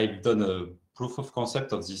 I've done a proof of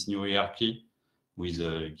concept of this new hierarchy with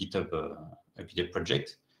a GitHub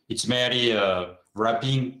project. It's merely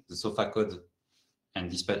wrapping the Sofa code and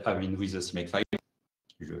dispatch, with the CMake file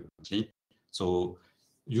usually. So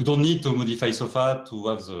you don't need to modify Sofa to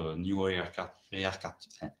have the new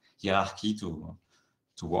hierarchy to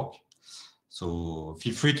work. So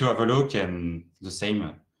feel free to have a look, and the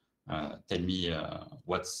same, tell me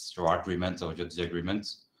what's your agreement or your disagreement.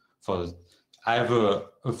 I have a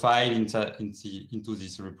file into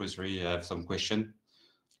this repository. I have some question,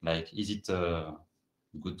 like is it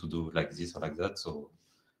good to do like this or like that? So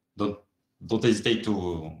don't hesitate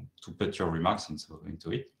to put your remarks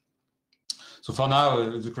into it. So for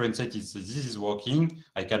now, the current state is this is working.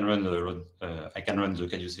 I can run the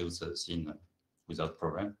Caduceus scene without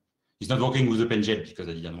problem. It's not working with OpenGL because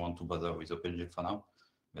I didn't want to bother with OpenGL for now.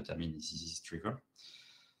 But I mean, this is trigger.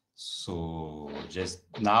 So just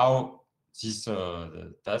now, this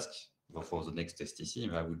task for the next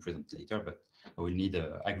STC, I will present later, but I will need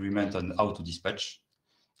agreement on how to dispatch.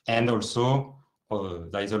 And also,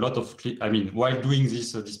 there is a lot of, while doing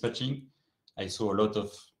this dispatching, I saw a lot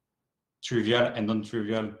of trivial and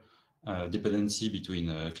non-trivial dependency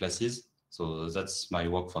between classes. So that's my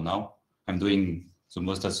work for now. I'm doing the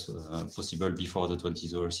most as possible before the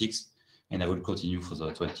 2006, and I will continue for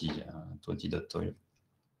the 20.12.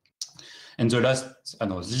 And the last,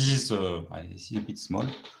 this is I see a bit small,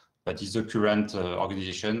 but it's the current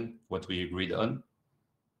organization, what we agreed on.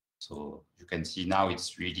 So you can see now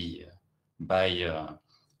it's really by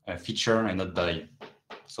a feature and not by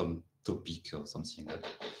some topic or something like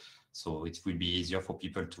that. So it will be easier for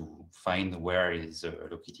people to find where is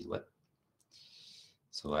located what.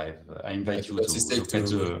 So I invite you to look at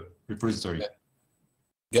the repository. Yeah.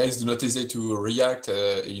 Guys, do not hesitate to react.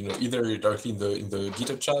 Either directly in the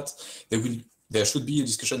GitHub chat. There should be a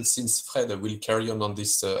discussion since Fred will carry on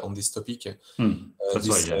this topic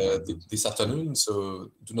this afternoon. So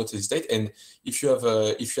do not hesitate. And if you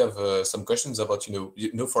have some questions about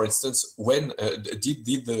for instance, when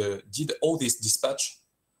did all this dispatch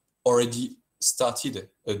already started?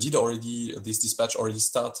 Did this dispatch already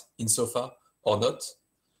start in Sofa or not?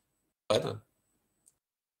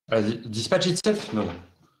 The dispatch itself, no.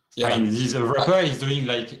 Yeah. I mean, this wrapper is doing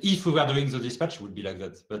like, if we were doing the dispatch, it would be like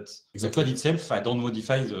that. But the code itself, I don't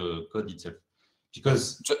modify the code itself.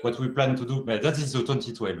 Because what we plan to do, that is the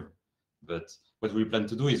 2012. But what we plan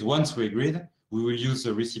to do is once we agreed, we will use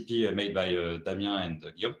the recipe made by Damien and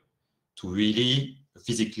Guillaume to really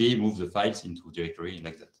physically move the files into directory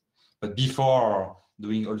like that. But before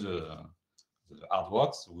doing all the hard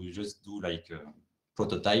works, we just do like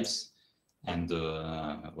prototypes and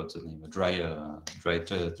what's the name, dry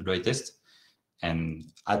test. And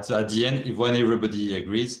at the end, when everybody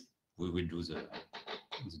agrees, we will do the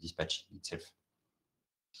dispatch itself.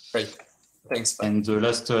 Great, thanks. And the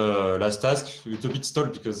last task, it's a bit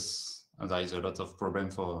stalled because there is a lot of problem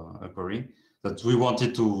for query that we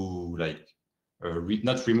wanted to like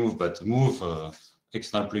not remove but move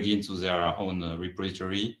external plugin to their own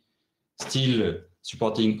repository, still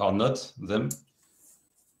supporting or not them.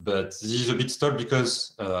 But this is a bit stalled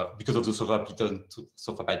because of the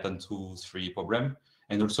Sofa Python 2.3 problem,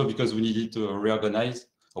 and also because we needed to reorganize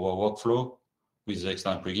our workflow with the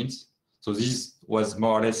external plugins. So this was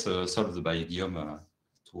more or less solved by Guillaume a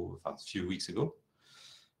few weeks ago,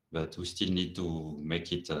 but we still need to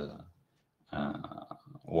make it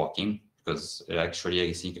working because actually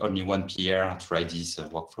I think only one PR tried this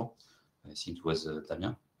workflow. I think it was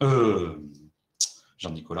Damien,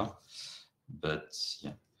 Jean-Nicolas, but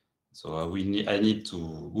yeah. So we need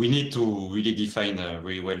to really define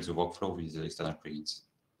very well the workflow with the external plugins,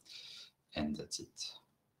 and that's it.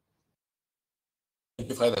 Thank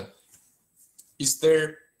you, Fred. Is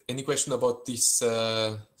there any question about this? We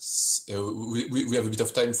have a bit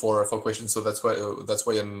of time for questions, so that's why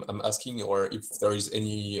I'm asking, or if there is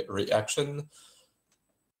any reaction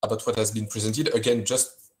about what has been presented. Again,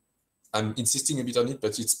 I'm insisting a bit on it,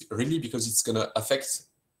 but it's really because it's going to affect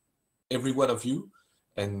every one of you.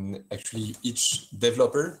 And actually, each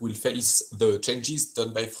developer will face the changes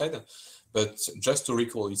done by Fred. But just to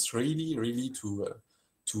recall, it's really to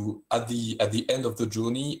at the end of the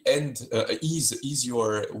journey and is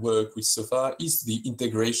your work with Sofa, is the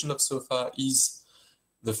integration of Sofa, is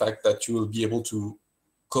the fact that you will be able to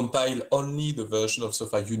compile only the version of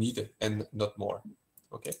Sofa you need and not more.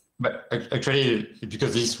 Okay. But actually,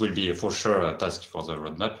 because this will be for sure a task for the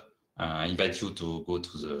roadmap, I invite you to go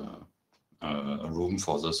to the room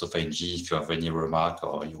for the SofaNG if you have any remark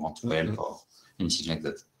or you want to help or anything like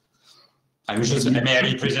that. I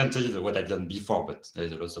merely presented what I've done before, but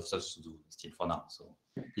there's a lot of stuff to do still for now, so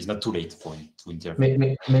it's not too late for to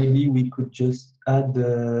interview. Maybe we could just add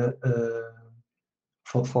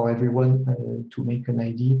for everyone to make an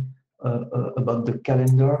idea about the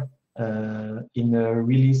calendar in a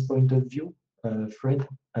release point of view, Fred.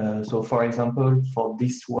 So, for example, for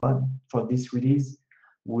this release,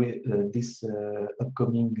 with this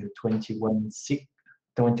upcoming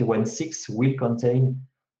 21.6 will contain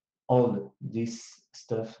all this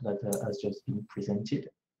stuff that has just been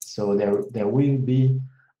presented. So there will be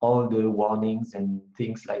all the warnings and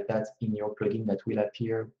things like that in your plugin that will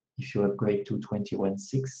appear if you upgrade to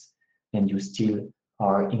 21.6 and you still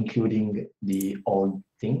are including the old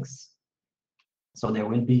things. So there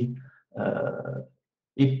will be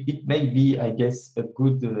it may be, I guess, a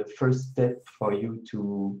good first step for you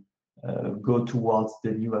to go towards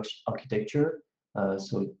the new architecture.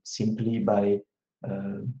 So simply by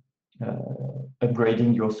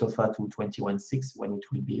upgrading your Sofa to 21.6 when it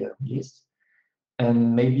will be released.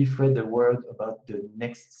 And maybe, Fred, a word about the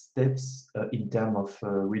next steps in terms of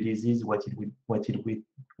releases, what it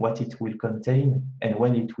will contain, and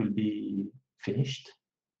when it will be finished.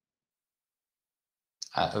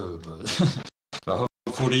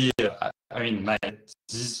 Hopefully, I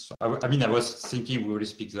was thinking we will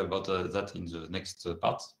speak about that in the next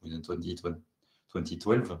part within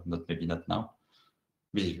 2012, maybe not now,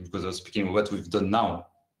 because I was speaking of what we've done now,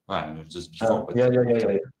 just before. Yeah.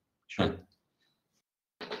 Sure.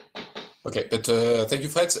 Okay, but thank you,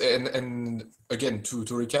 Fred. And again, to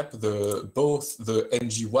recap, both the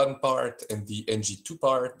NG1 part and the NG2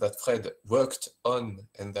 part that Fred worked on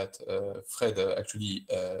and that Fred actually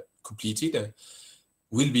completed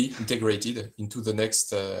will be integrated into the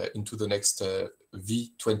next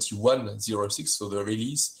V2106, so the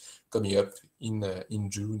release coming up in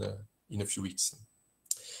June in a few weeks.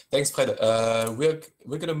 Thanks, Fred. We're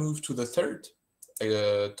going to move to the third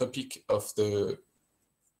topic of the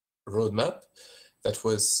roadmap. That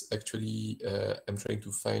was actually, I'm trying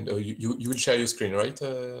to find, oh, you will share your screen, right,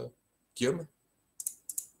 Guillaume?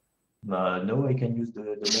 No, I can use the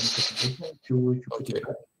main presentation if you put it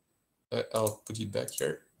back. I'll put it back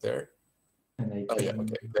here, there. And I oh yeah,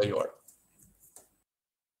 okay, there you are.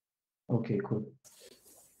 Okay, cool.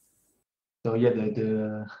 So yeah,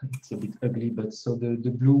 it's a bit ugly, but so the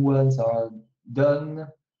blue ones are done,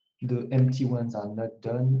 the empty ones are not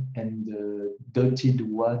done, and the dotted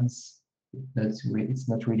ones, it's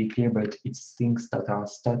not really clear, but it's things that are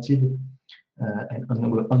started and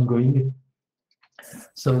ongoing.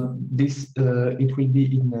 So this it will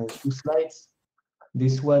be in 2 slides.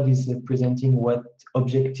 This one is presenting what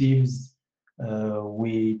objectives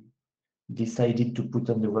we decided to put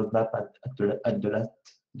on the roadmap at the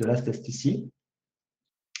last STC.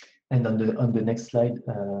 And on the next slide,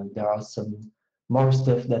 there are some more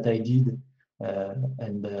stuff that I did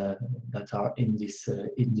and that are in this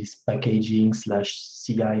packaging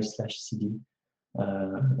 /CI/CD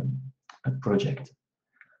project.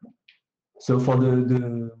 So for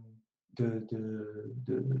the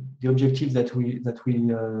objectives that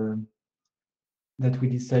we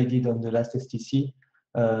decided on the last STC,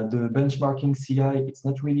 the benchmarking CI, it's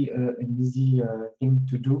not really an easy thing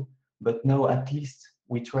to do, but now at least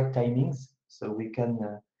we track timings, so we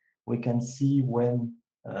can see when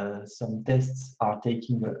some tests are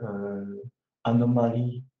taking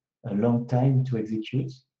anomaly a long time to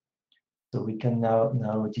execute. So we can now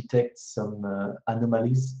detect some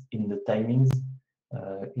anomalies in the timings,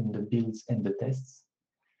 in the builds and the tests.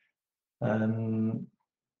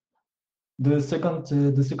 The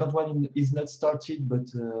second one is not started, but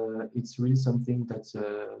it's really something that's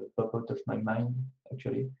pop out of my mind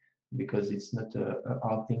actually, because it's not a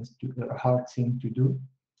hard thing to do.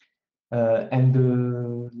 And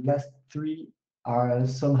the last 3 are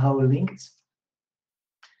somehow linked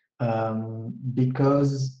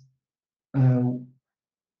because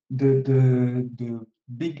the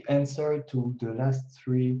big answer to the last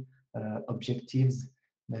 3 objectives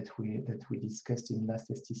that we discussed in last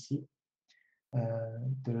STC,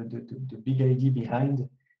 the big idea behind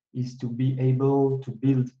is to be able to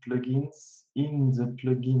build plugins in the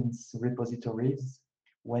plugins repositories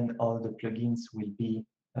when all the plugins will be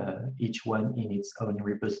each one in its own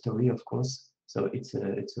repository, of course. So it's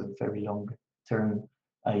a very long-term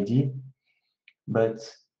idea. But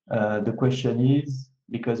the question is,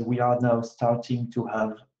 because we are now starting to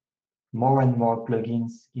have more and more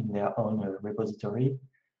plugins in their own repository,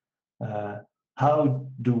 how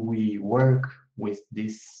do we work with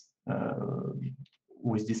this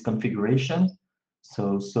configuration?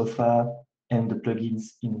 So far, and the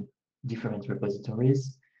plugins in different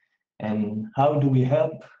repositories, and how do we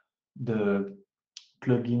help the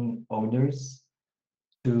plugin owners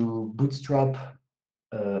to bootstrap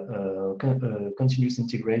continuous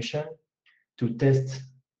integration to test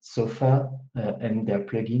Sofa and their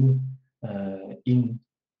plugin in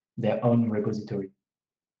their own repository.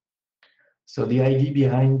 So the idea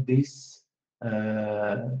behind this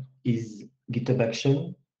is GitHub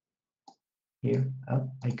Action. Here,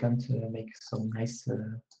 I can't make some nice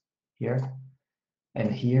here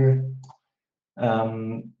and here.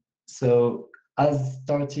 So as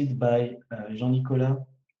started by Jean-Nicolas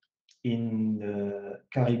in the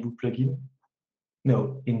Caribou plugin,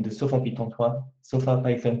 no, in the Sofa Python 3, Sofa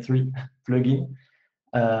Python 3 plugin,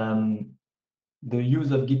 the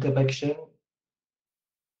use of GitHub Action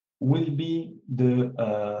will be the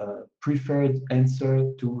preferred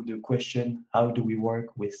answer to the question, how do we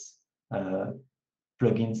work with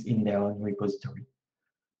plugins in their own repository?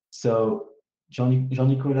 So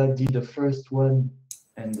Jean-Nicolas did the first one,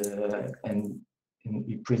 and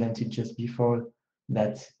he presented just before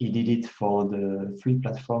that he did it for the 3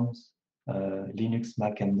 platforms, Linux,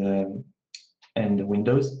 Mac, and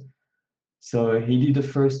Windows. So he did a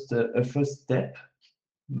first step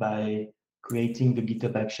by creating the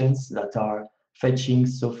GitHub actions that are fetching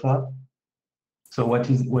Sofa. So what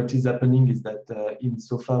is happening is that in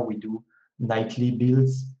Sofa we do nightly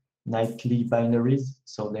builds, nightly binaries.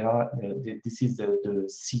 So there are this is the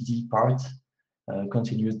CD part,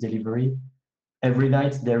 continuous delivery. Every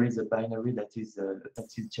night there is a binary that is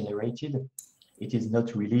generated. It is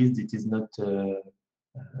not released. It is not.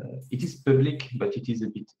 It is public, but it is a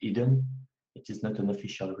bit hidden. It is not an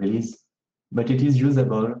official release, but it is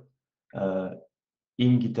usable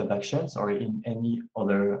in GitHub Actions or in any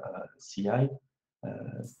other CI.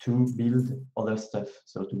 to build other stuff,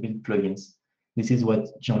 so to build plugins. This is what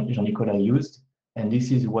Jean-Nicolas used, and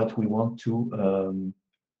this is what we want to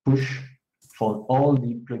push for all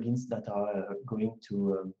the plugins that are going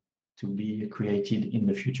to be created in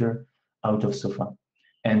the future out of Sofa,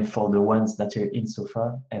 and for the ones that are in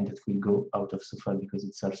Sofa and that will go out of Sofa, because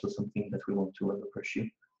it's also something that we want to pursue.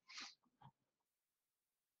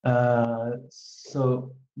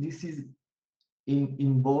 So this is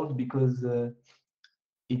in bold because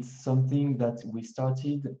it's something that we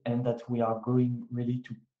started and that we are going really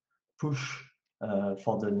to push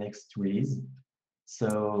for the next release.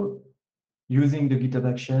 So using the GitHub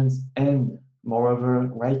Actions and moreover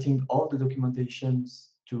writing all the documentations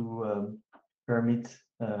to permit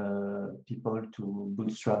people to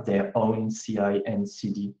bootstrap their own CI and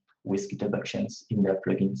CD with GitHub Actions in their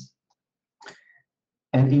plugins.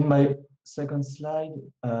 And in my second slide,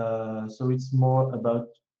 so it's more about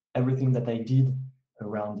everything that I did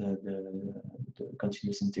around the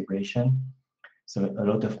continuous integration. So a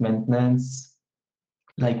lot of maintenance,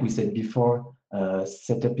 like we said before,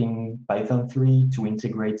 setting Python 3 to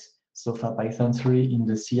integrate Sofa Python 3 in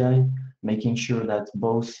the CI, making sure that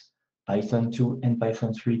both Python 2 and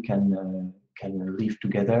Python 3 can live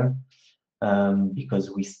together,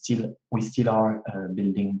 because we still are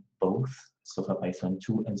building both Sofa Python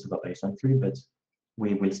 2 and Sofa Python 3, but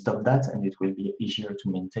we will stop that and it will be easier to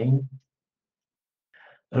maintain.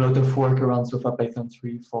 A lot of work around Sofa Python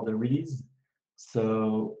 3 for the release.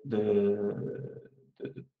 So the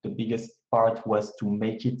biggest part was to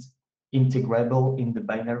make it integrable in the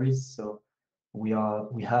binaries. So we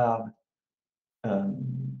have a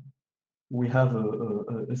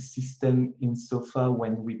system in Sofa.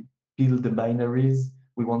 When we build the binaries,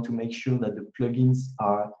 we want to make sure that the plugins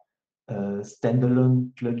are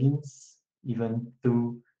standalone plugins, even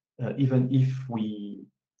if we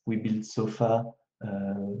build Sofa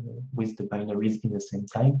with the binaries in the same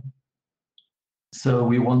time. So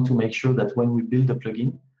we want to make sure that when we build a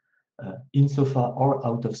plugin in Sofa or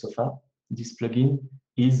out of Sofa, this plugin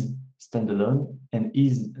is standalone and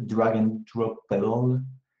is drag and droppable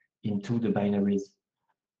into the binaries.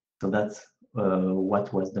 So that's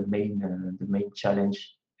what was the main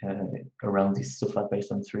challenge around this Sofa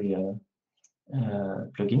Python 3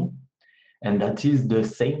 plugin, and that is the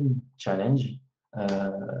same challenge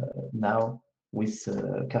now with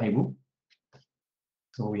Caribou.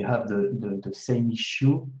 So we have the same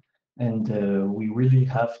issue, and we really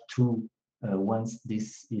have to, once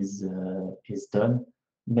this is done,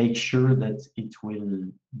 make sure that it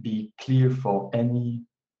will be clear for any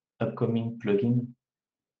upcoming plugin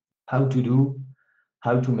how to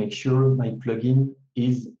make sure my plugin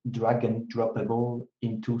is drag and droppable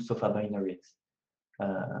into Sofa binaries,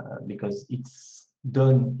 because it's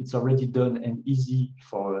already done and easy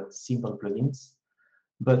for simple plugins,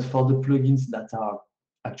 but for the plugins that are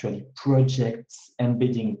actually projects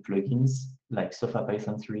embedding plugins like Sofa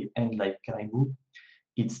Python 3 and like Caribou,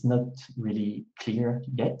 it's not really clear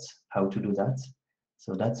yet how to do that.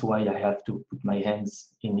 So that's why I have to put my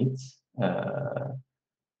hands in it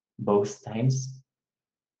both times.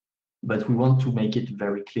 But we want to make it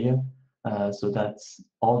very clear so that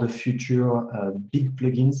all the future big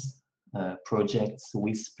plugins, projects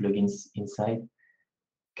with plugins inside,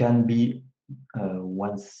 can be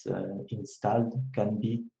once installed, can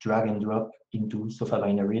be drag and drop into Sofa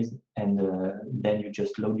binaries, and then you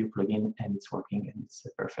just load your plugin and it's working and it's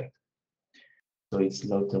perfect. So it's a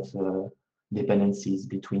lot of dependencies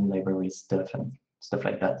between libraries stuff and stuff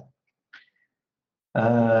like that.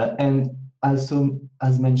 And also,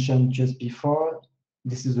 as mentioned just before,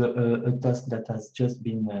 this is a task that has just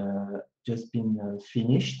been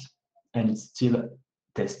finished, and it's still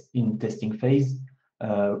in testing phase.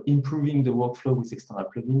 Improving the workflow with external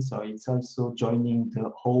plugins, so it's also joining the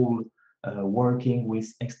whole working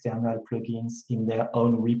with external plugins in their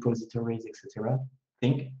own repositories, etc.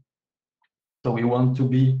 So we want to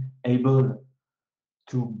be able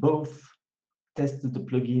to both test the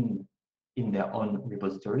plugin in their own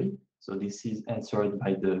repository. So this is answered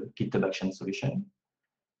by the GitHub Action solution.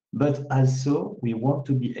 But also we want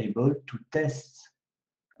to be able to test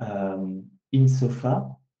in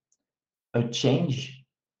Sofa a change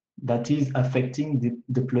that is affecting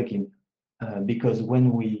the plugin. Because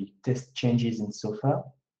when we test changes in Sofa,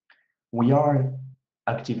 we are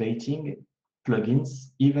activating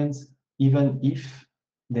plugins even if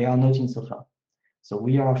they are not in Sofa. So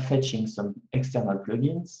we are fetching some external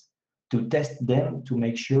plugins to test them to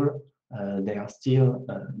make sure they are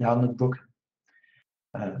not broken.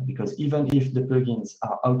 Because even if the plugins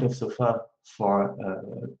are out of Sofa for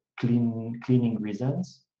cleaning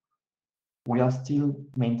reasons, we are still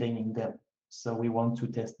maintaining them. So we want to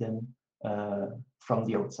test them from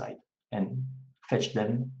the outside and fetch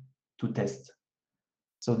them to test.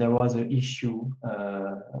 So there was an issue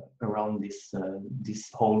around this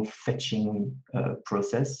whole fetching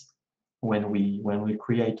process. When we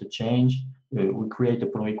create a change, we create a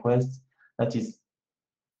pull request that is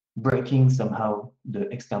breaking somehow the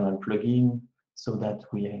external plugin, so that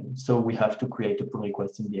we have to create a pull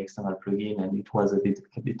request in the external plugin, and it was a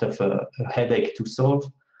bit of a headache to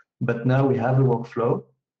solve. But now we have a workflow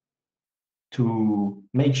to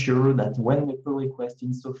make sure that when the pull request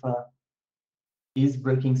in Sofa is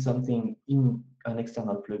breaking something in an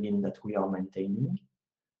external plugin that we are maintaining,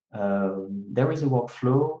 there is a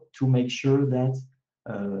workflow to make sure that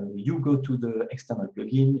you go to the external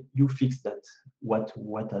plugin, you fix that what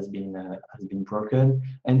has been broken,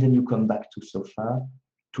 and then you come back to Sofa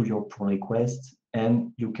to your pull request,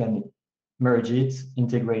 and you can merge it,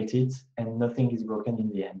 integrate it, and nothing is broken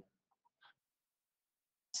in the end.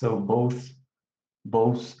 So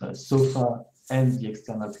both Sofa and the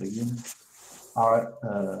external plugin are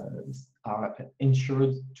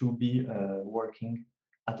ensured to be working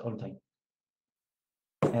at all time.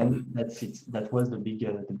 And that's it. That was the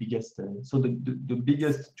biggest. So the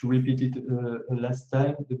biggest, to repeat it last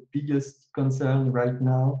time, the biggest concern right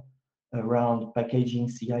now around packaging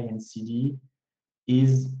CI and CD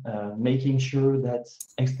is making sure that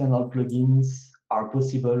external plugins are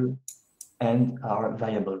possible and are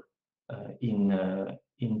viable in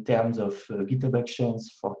terms of GitHub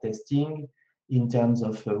Actions for testing, in terms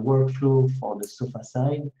of workflow for the Sofa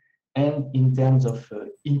side, and in terms of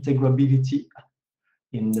integrability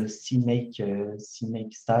in the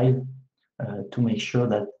CMake side, to make sure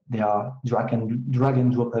that they are drag and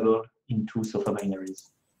droppable into Sofa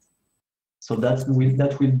binaries. So that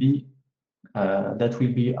will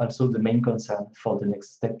be also the main concern for the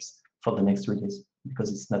next steps for the next release,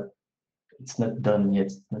 because it's not done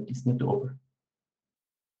yet. It's not over.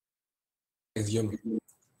 Guillaume.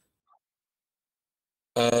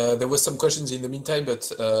 There was some questions in the meantime,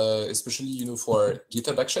 but especially for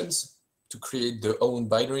GitHub Actions to create the own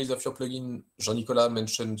binaries of your plugin. Jean-Nicolas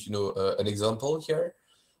mentioned an example here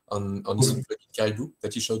on his plugin Caribou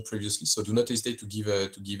that he showed previously. So do not hesitate to give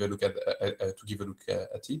a look at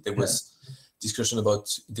it. There was discussion about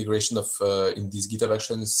integration of in these GitHub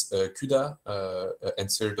Actions CUDA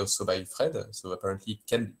answered also by Fred. So apparently it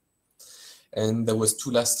can be. And there was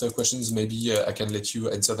two last questions. Maybe I can let you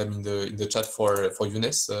answer them in the chat for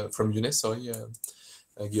Younes from Younes. Sorry,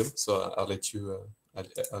 Guillaume. So I'll let you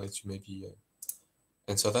maybe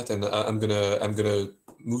answer that, and I'm gonna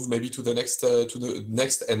move maybe to the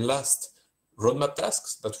next and last roadmap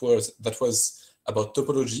tasks. That was about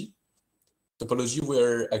topology. Topology,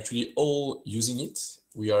 we're actually all using it.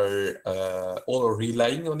 We are all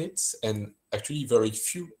relying on it, and actually very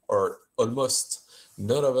few or almost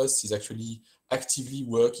none of us is actually actively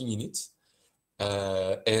working in it.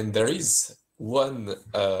 And there is one man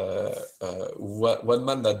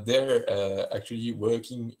that they're actually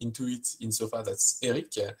working into it in Sofa. That's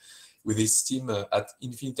Eric with his team at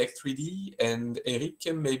Infinitech 3D. And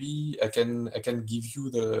Eric, maybe I can give you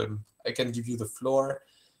the floor.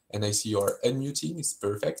 And I see you're unmuting. It's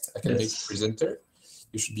perfect. I can make a presenter.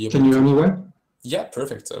 You should be able. Can you hear me well? Yeah,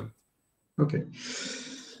 perfect. Okay.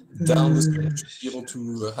 Down the screen, you should be able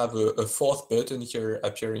to have a fourth button here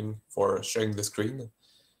appearing for sharing the screen,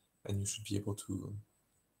 and you should be able to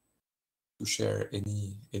share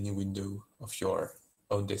any window of your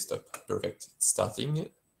own desktop. Perfect. Starting.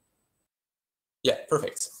 Yeah,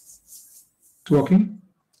 perfect. It's working?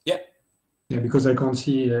 Yeah. Yeah, because I can't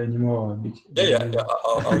see anymore. Yeah.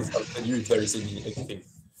 I'll tell you if there is anything.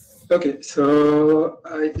 Okay, so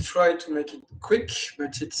I try to make it quick,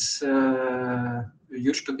 but it's a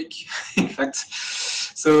huge topic, in fact.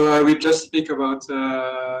 So I will just speak about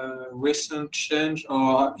recent change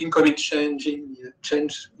or incoming change in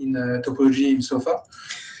topology in Sofa.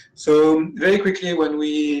 So very quickly, when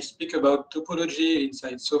we speak about topology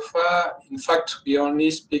inside Sofa, in fact, we only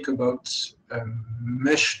speak about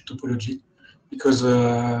mesh topology, because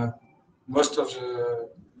most of the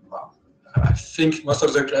I think most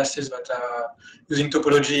of the classes that are using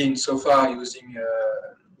topology in Sofa are using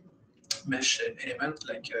mesh element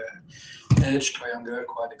like edge, triangle,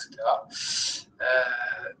 quad, etc.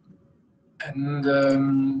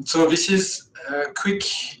 So this is a quick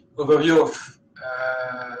overview of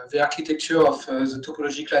the architecture of the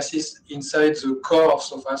topology classes inside the core of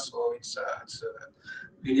Sofa. So it's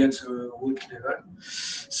really at the root level.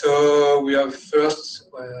 So we have first.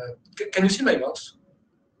 Can you see my mouse?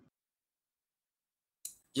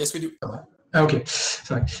 Yes, we do. Okay,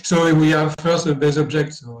 sorry. So we have first the base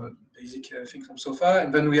object, so basic thing from SOFA.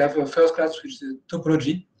 And then we have a first class, which is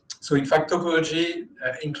topology. So in fact, topology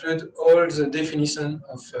includes all the definition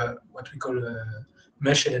of what we call a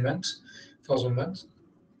mesh element for the moment.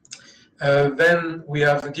 Then we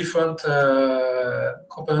have a different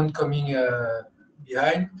component coming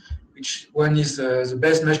behind, which one is the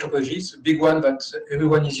base mesh topology. It's a big one that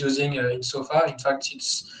everyone is using in SOFA. In fact,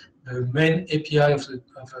 it's the main API of the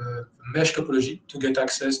mesh topology to get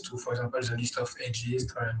access to, for example, the list of edges,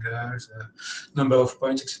 triangles, number of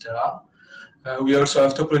points, etc. We also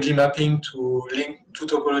have topology mapping to link two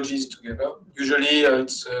topologies together. Usually,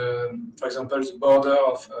 it's, for example, the border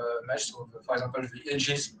of a mesh, so for example, the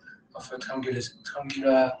edges of a triangulation.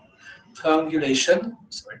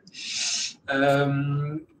 Sorry.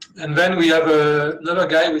 And then we have another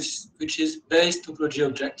guy which is base topology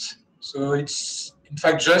object. So it's in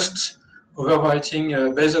fact just overwriting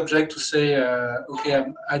a base object to say, okay,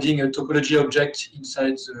 I'm adding a topology object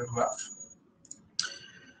inside the graph.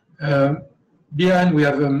 Behind we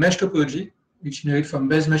have a mesh topology, which inherits from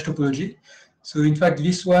base mesh topology. So in fact,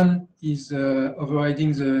 this one is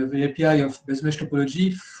overriding the API of base mesh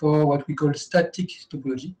topology for what we call static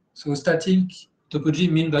topology. So static topology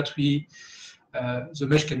means that the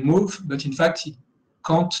mesh can move, but in fact it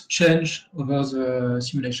can't change over the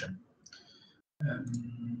simulation.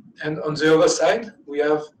 And on the other side, we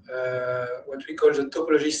have what we call the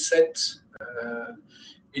topology set,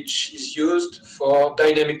 which is used for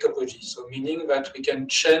dynamic topology. So meaning that we can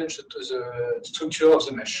change the structure of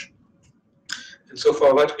the mesh. And so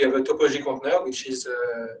for that, we have a topology container, which is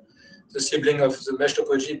the sibling of the mesh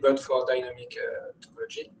topology, but for dynamic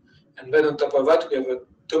topology. And then on top of that, we have a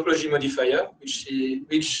topology modifier, which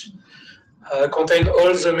contains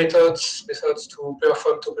all the methods to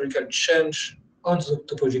perform topological change on the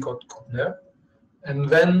topology container. And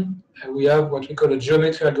then we have what we call a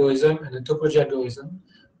geometry algorithm and a topology algorithm,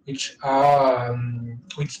 which are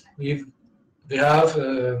they have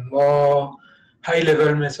a more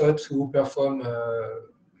high-level method to perform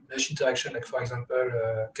mesh interaction, like for example,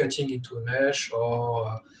 cutting into a mesh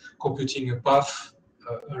or computing a path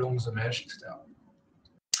along the mesh, etc.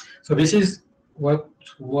 So this is what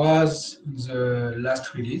was in the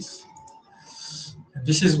last release.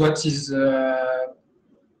 This is what is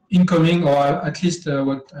incoming, or at least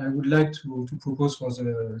what I would like to propose for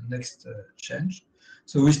the next change.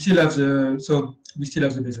 So we still have the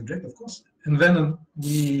base object, of course, and then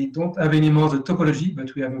we don't have anymore the topology,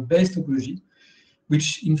 but we have a base topology,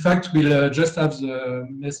 which in fact will just have the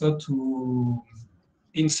method to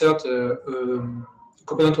insert a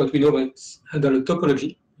component what we know that handle a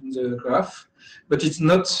topology in the graph, but it's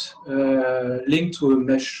not linked to a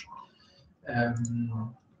mesh.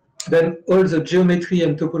 Then all the geometry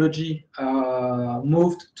and topology are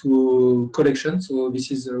moved to collection. So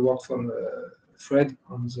this is the work from Fred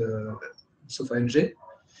on the SofaNG.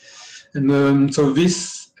 And so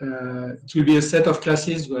this it will be a set of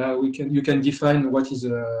classes where you can define what is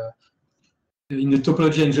in the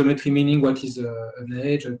topology and geometry, meaning what is an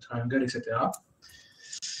edge, a triangle, etc.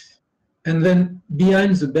 And then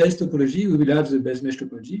behind the base topology, we will have the base mesh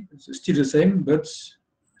topology. It's still the same, but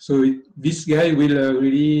so this guy will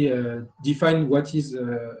really define what is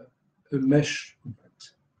a mesh, in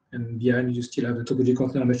fact. And behind you still have the topology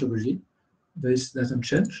container mesh topology. This doesn't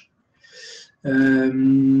change.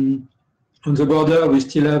 On the border, we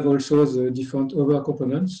still have also the different other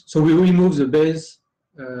components. So we remove the base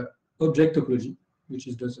object topology, which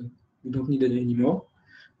we don't need it anymore.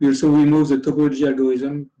 We also remove the topology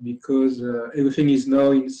algorithm because everything is now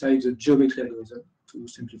inside the geometry algorithm to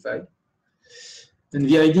simplify. And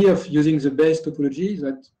the idea of using the base topology is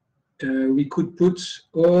that we could put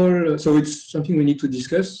all, so it's something we need to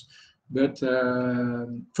discuss, but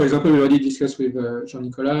for example, we already discussed with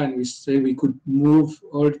Jean-Nicolas, and we say we could move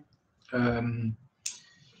all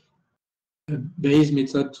base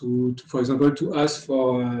method to, for example, to ask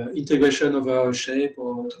for integration over a shape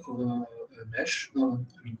or over a mesh, no,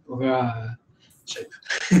 I mean over a shape.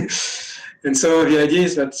 And so the idea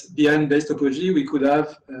is that behind base topology, we could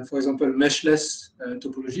have, for example, meshless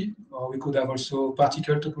topology, or we could have also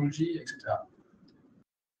particle topology, etc.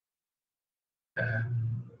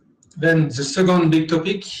 Then the second big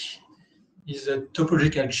topic is a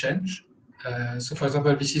topological change. So, for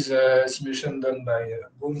example, this is a simulation done by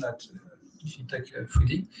Boom at DeepPhysX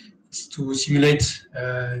 3D. It's to simulate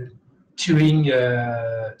tearing,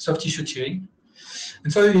 soft tissue tearing.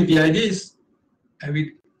 And so the idea is, I will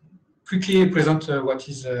quickly present what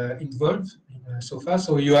is involved in SOFA.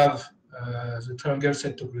 So you have the triangle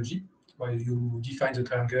set topology, where you define the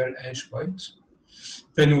triangle edge point.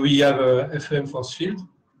 Then we have a FM force field.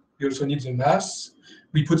 We also need the mass.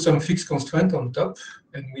 we put some fixed constraint on top,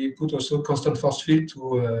 and we put also constant force field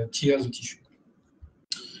to tear the tissue.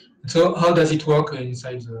 So how does it work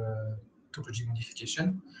inside the topology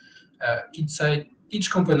modification? Inside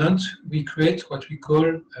each component, we create what we call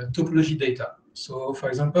topology data. So for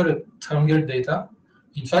example, a triangle data,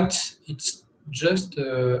 in fact, it's just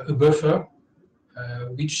a buffer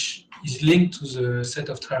which is linked to the set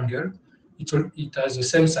of triangle. It has the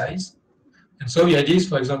same size. And so the idea is,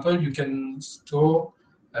 for example, you can store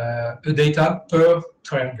a data per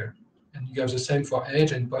triangle. And you have the same for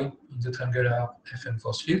edge and point in the triangular FM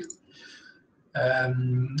force field.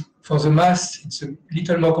 For the mass, it's a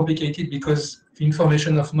little more complicated because the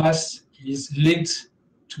information of mass is linked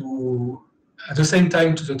to, at the same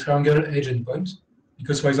time, to the triangle edge and point.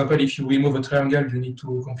 Because, for example, if you remove a triangle, you need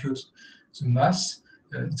to compute the mass.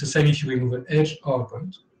 It's the same if you remove an edge or a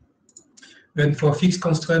point. Then for fixed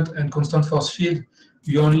constraint and constant force field,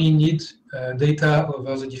 you only need data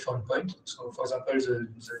over the different points. So, for example,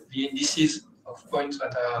 the indices of points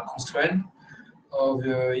that are constrained, or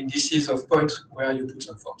the indices of points where you put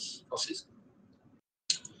some forces.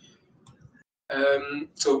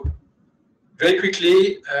 So, very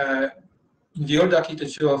quickly, in the old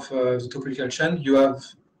architecture of the topological chain, you have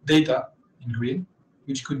data in green,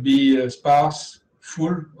 which could be sparse,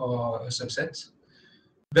 full, or a subset.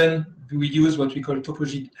 Then we use what we call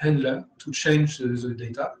topology handler to change the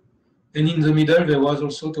data. And in the middle, there was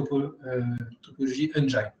also topology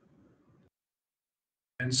engine.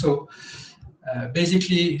 And so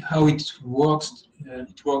basically how it works,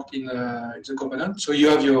 it worked in the component. So you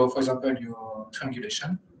have your, for example, your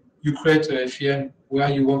triangulation. You create a FEM where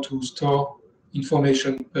you want to store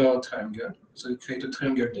information per triangle. So you create a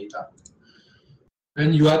triangle data.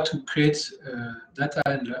 Then you had to create a data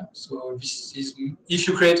handler. So this is, if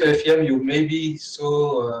you create a FEM, you maybe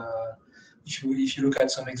saw, if you look at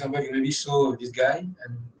some example, you maybe saw this guy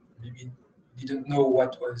and maybe didn't know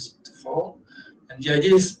what was it for. And the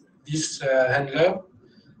idea is this handler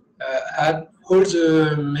had all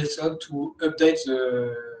the method to update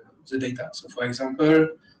the data. So for example,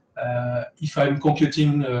 if I'm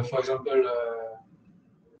computing, for example,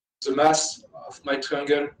 the mass of my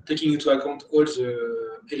triangle, taking into account all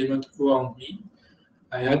the elements around me,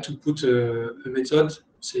 I had to put a method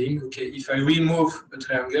saying, okay, if I remove a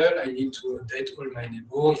triangle, I need to update all my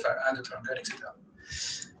neighbors, if I add a triangle, etc.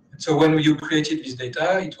 So when you created this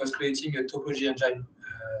data, it was creating a topology engine,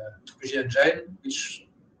 which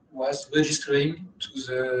was registering to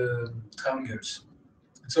the triangles.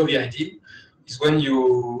 So the idea is when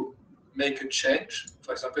you make a change,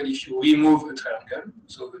 for example, if you remove a triangle,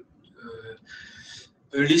 so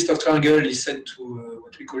the list of triangles is set to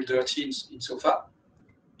what we call dirty in Sofa.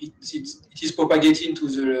 It is propagating to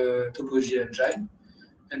the topology engine.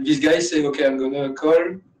 And these guys say, okay, I'm going to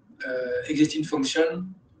call existing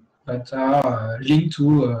function that are linked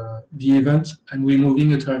to the event and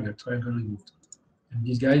removing a triangle removed. And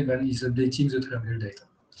this guy then is updating the triangle data.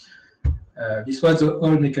 This was the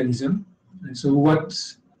whole mechanism. And so what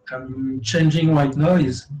I'm changing right now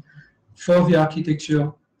is for the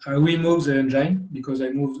architecture, I removed the engine because I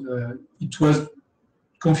moved, it was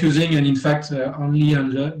confusing, and in fact, only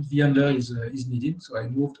the handler is needed. So I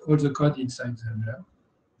moved all the code inside the handler.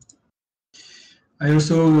 I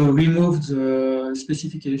also removed the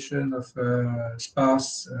specification of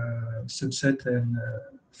sparse subset and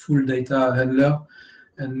full data handler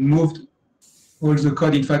and moved all the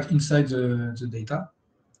code, in fact, inside the data.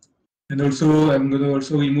 And also, I'm going to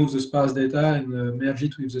also remove the sparse data and merge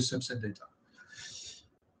it with the subset data.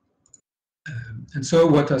 And so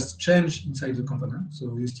what has changed inside the component?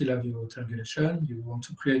 So you still have your triangulation, you want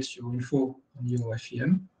to create your info on your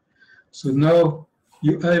FEM. So now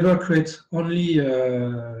you either create only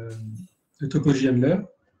a topology handler,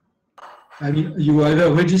 I mean, you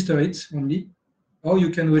either register it only, or you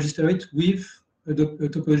can register it with a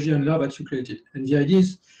topology handler that you created. And the idea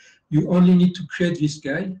is you only need to create this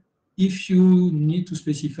guy if you need to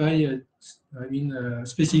specify,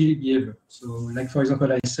 specific behavior. So like, for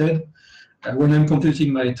example, I said, when I'm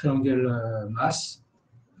computing my triangle mass,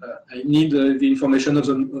 I need the information of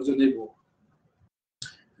the neighbor.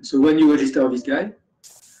 So when you register this guy,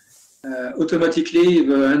 automatically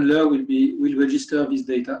the handler will register this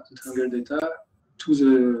data, the triangle data, to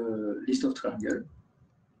the list of triangle.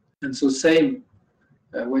 And so same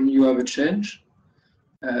when you have a change.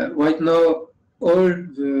 Right now, all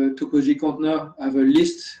the topology container have a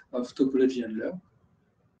list of topology handler,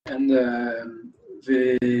 and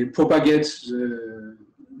they propagate the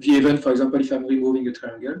event, for example, if I'm removing a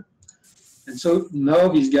triangle. And so now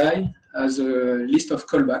this guy has a list of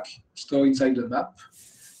callback stored inside the map.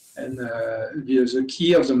 And the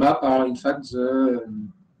key of the map are in fact the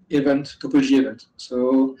event, topology event.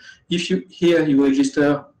 So if you here you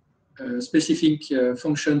register a specific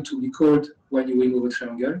function to be called when you remove a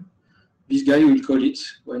triangle, this guy will call it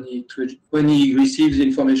when he receives the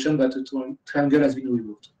information that a triangle has been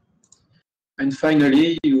removed. And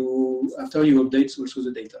finally, after you update also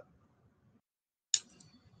the data.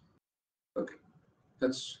 Okay,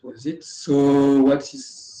 that was it. So what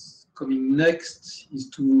is coming next is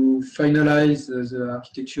to finalize the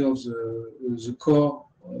architecture of the core,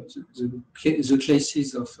 the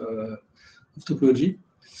classes of topology.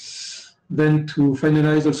 Then to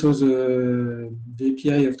finalize also the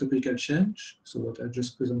API of topological change, so what I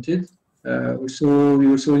just presented. We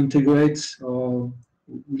also integrate, or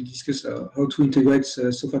we'll discuss how to integrate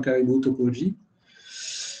Sofa Caribou topology.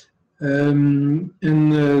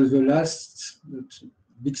 The last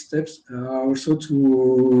big steps are also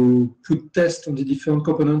to put tests on the different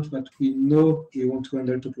components that we know we want to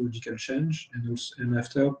handle topological change, and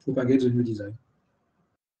after propagate the new design.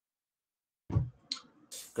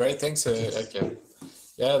 Great, thanks, Etienne.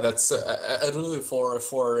 Yeah, that's I don't know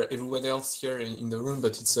for everyone else here in the room,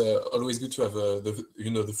 but it's always good to have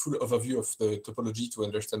the full overview of the topology to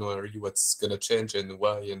understand really what's gonna change and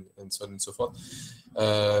why and so on and so forth.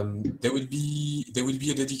 There will be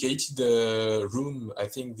a dedicated room, I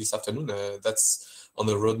think, this afternoon. That's on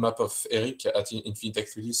the roadmap of Eric at Infinitec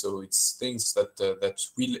 3D. So it's things that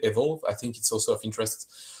will evolve. I think it's also of interest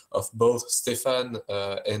of both Stéphane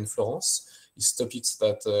and Florence. It's topics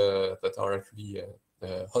that are actually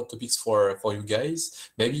hot topics for you guys.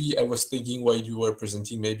 Maybe I was thinking while you were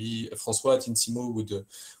presenting, maybe Francois Tinsimo would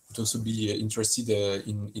also be interested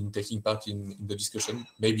in taking part in the discussion.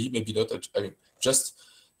 Maybe not. I mean, just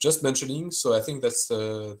mentioning. So I think that's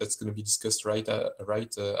going to be discussed right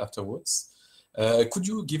afterwards. Could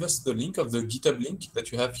you give us the link of the GitHub link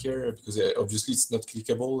that you have here? Because obviously it's not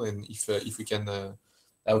clickable, and if we can.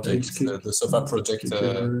 Okay, it's the Sofa project.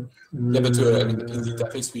 Yeah, but I mean, in the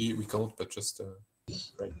interface we can't, but just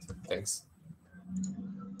right. Thanks.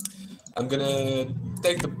 I'm gonna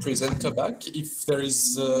take the presenter back. If there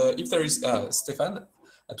is Stéphane,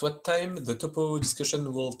 at what time the topo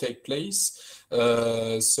discussion will take place?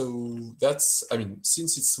 So that's, I mean,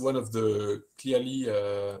 since it's one of the clearly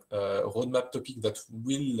roadmap topic that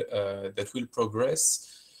will progress.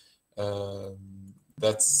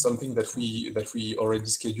 That's something that we already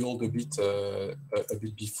scheduled a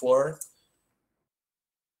bit before.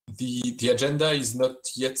 The agenda is not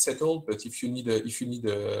yet settled, but if you need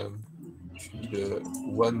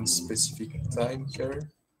one specific time here.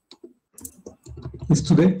 It's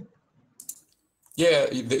today?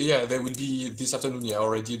 Yeah, there will be this afternoon. Yeah,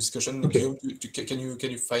 already a discussion. Okay. Guillaume, can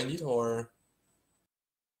you find it or?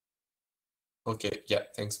 Okay. Yeah.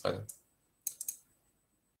 Thanks, Paran.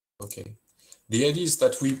 Okay. The idea is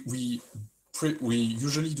that we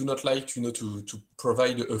usually do not like to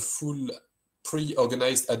provide a full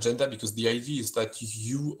pre-organized agenda, because the idea is that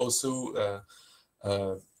you also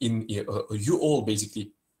you all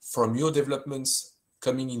basically from your developments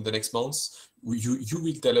coming in the next months, you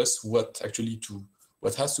will tell us what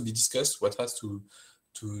has to be discussed, what has to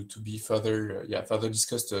be further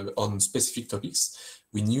discussed on specific topics.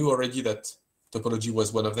 We knew already that topology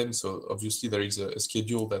was one of them, so obviously there is a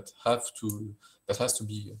schedule that has to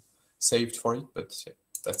be saved for it. But yeah,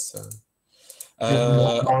 that's.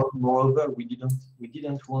 Moreover, we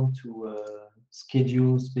didn't want to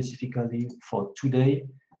schedule specifically for today,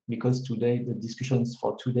 because today the discussions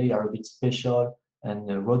for today are a bit special and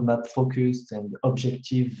roadmap focused and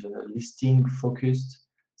objective listing focused.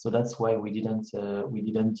 So that's why we didn't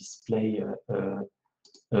display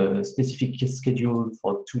a specific schedule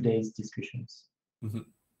for today's discussions. Mm-hmm.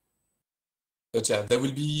 But yeah, there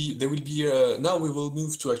will be now we will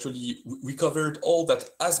move to actually, we covered all that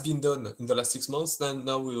has been done in the last 6 months. Then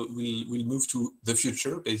now we'll move to the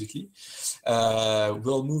future, basically.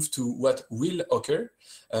 We'll move to what will occur,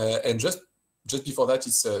 and just before that,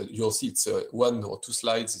 it's you'll see it's 1 or 2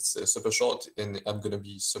 slides. It's super short, and I'm gonna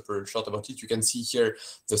be super short about it. You can see here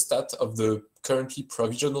the stat of the currently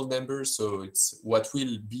provisional numbers. So it's what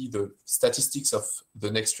will be the statistics of the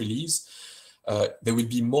next release. There will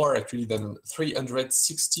be more actually than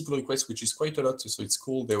 360 pull requests, which is quite a lot. So it's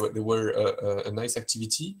cool. They were a nice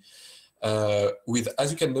activity with,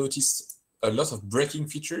 as you can notice, a lot of breaking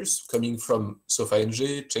features coming from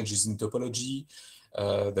SofaNG, changes in topology,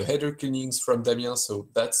 the header cleanings from Damien. So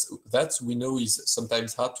that's we know is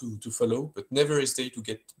sometimes hard to follow, but never hesitate to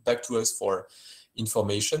get back to us for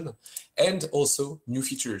information, and also new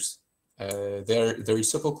features. there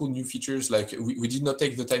is super cool new features, like we did not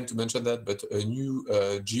take the time to mention that, but a new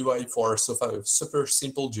GUI for Sofa, a super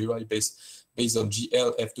simple GUI based on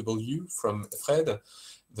GLFW from Fred.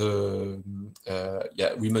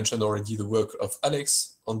 We mentioned already the work of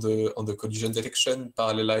Alex on the collision detection,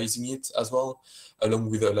 parallelizing it as well, along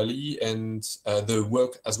with Lali, and the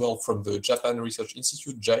work as well from the Japan Research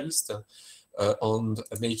Institute, JAIST, on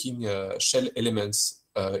making shell elements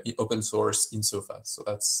in open source in Sofa. So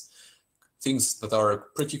that's things that are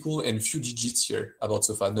pretty cool, and few digits here about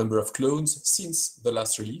Sofa. Number of clones since the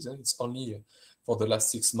last release, it's only for the last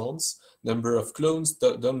 6 months. Number of clones,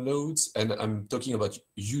 downloads, and I'm talking about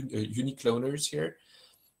unique cloners here.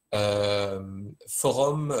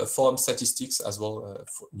 Forum statistics as well,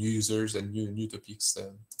 for new users and new topics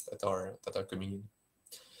that are coming in.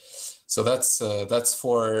 So that's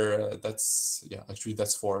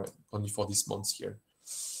only for this month here.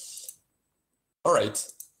 All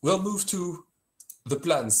right, we'll move to the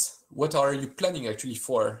plans. What are you planning actually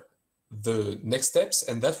for the next steps?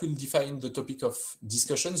 And that will define the topic of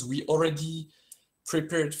discussions. We already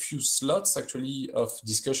prepared few slots actually of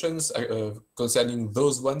discussions concerning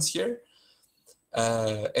those ones here.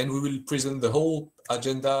 And we will present the whole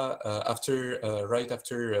agenda right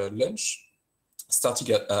after lunch,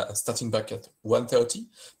 starting back at 1:30.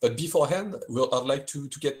 But beforehand, I'd like to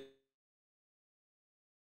get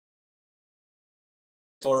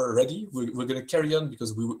ready. We're going to carry on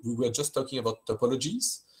because we were just talking about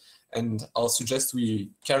topologies, and I'll suggest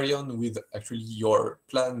we carry on with actually your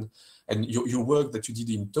plan and your work that you did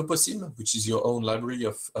in TopoSim, which is your own library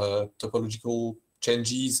of topological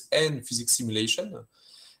changes and physics simulation.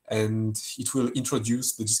 And it will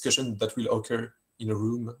introduce the discussion that will occur in a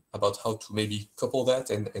room about how to maybe couple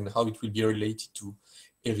that and how it will be related to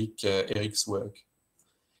Eric's work.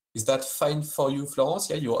 Is that fine for you, Florence?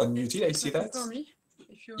 Yeah, you're unmuted, I see that. For me,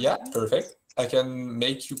 yeah, perfect. I can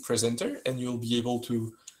make you presenter and you'll be able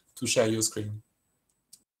to share your screen.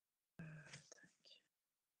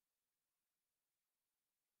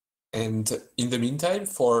 And in the meantime,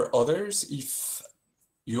 for others, if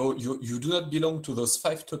you do not belong to those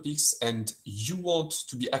 5 topics and you want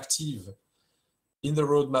to be active in the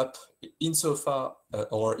roadmap, in Sofa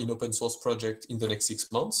or in open source project in the next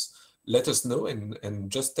 6 months, let us know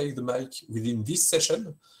and just take the mic within this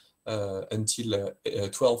session until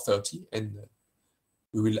 12:30, and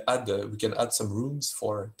we can add some rooms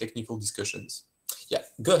for technical discussions. Yeah,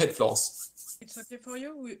 go ahead, Florence. It's okay for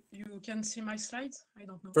you? You can see my slides? I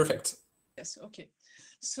don't know. Perfect. Yes, okay.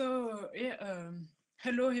 So, yeah,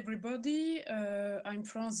 hello, everybody. I'm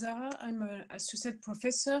Francois. I'm an associate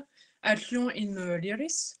professor at Lyon in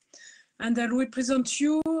Duriez. And I will present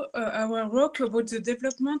you our work about the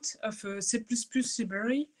development of a C++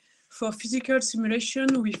 library for physical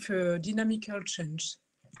simulation with dynamical change.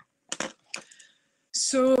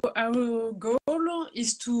 So our goal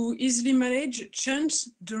is to easily manage change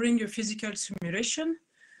during a physical simulation.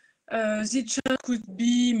 The change could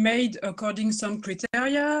be made according to some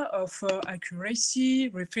criteria of accuracy,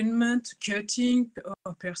 refinement, cutting,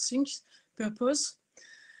 or purpose.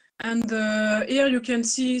 And here you can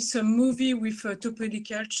see some movie with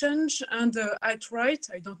topological change. And at right,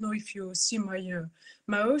 I don't know if you see my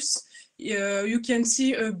mouse, you can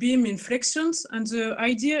see a beam inflections. And the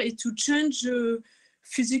idea is to change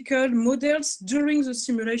physical models during the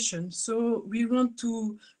simulation. So we want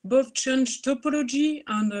to both change topology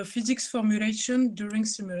and physics formulation during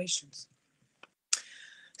simulations.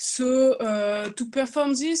 So to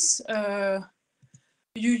perform this,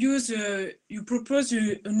 you propose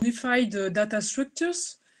unified data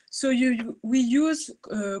structures. So we use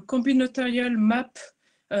combinatorial map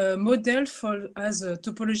model as a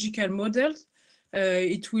topological model.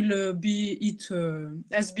 It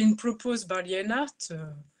has been proposed by Lienhardt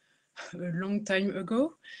a long time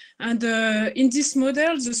ago. And in this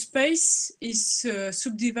model, the space is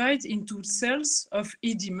subdivided into cells of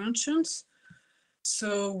E dimensions.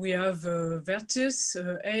 So we have vertex,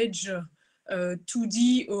 edge,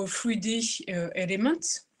 2D or 3D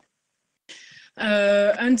elements.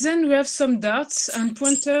 And then we have some dots and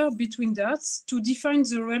pointer between dots to define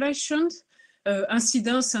the relations,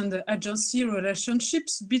 incidence and adjacency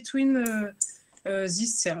relationships between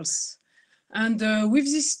these cells. And with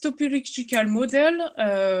this topological model,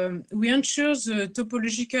 we ensure the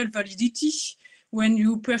topological validity when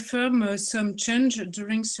you perform some change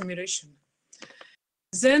during simulation.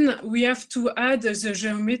 Then we have to add the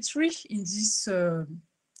geometry in these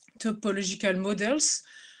topological models.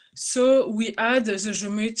 So we add the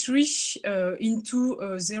geometry into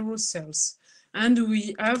 0 cells. And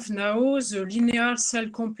we have now the linear cell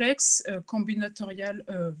complex combinatorial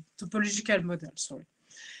topological model. Sorry.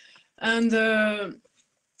 And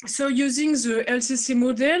so using the LCC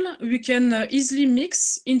model, we can easily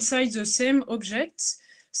mix inside the same object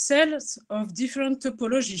cells of different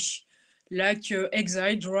topology, like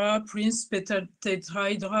hexahedra, Prince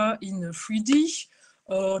tetrahedra in 3D,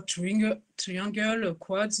 or triangle,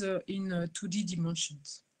 quads in 2D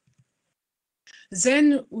dimensions.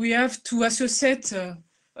 Then we have to associate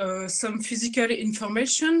some physical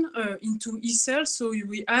information into E-cells, so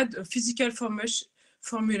we add a physical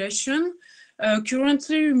formulation.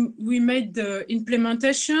 Currently, we made the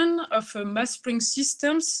implementation of mass spring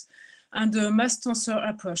systems and a mass tensor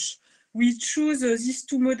approach. We choose these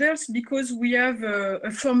two models because we have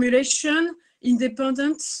a formulation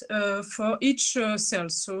independent for each cell,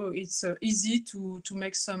 so it's easy to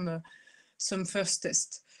make some first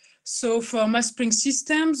test. So for mass spring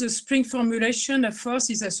systems, the spring formulation of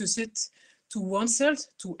force is associated to one cell,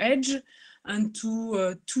 to edge, and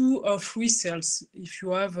to 2 or 3 cells if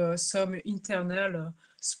you have some internal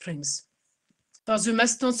springs. For the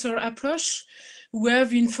mass tensor approach, we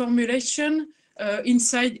have in formulation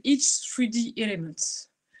inside each 3D element.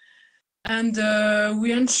 And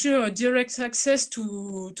we ensure direct access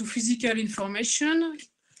to physical information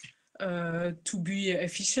to be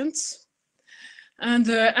efficient. And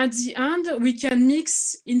at the end, we can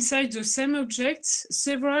mix inside the same object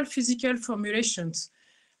several physical formulations.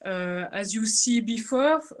 As you see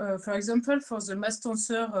before, for example, for the mass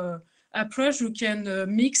tensor approach, we can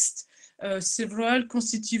mix several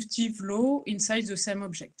constitutive laws inside the same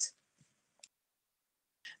object.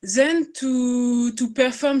 Then to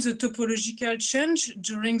perform the topological change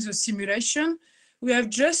during the simulation, we have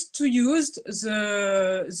just to use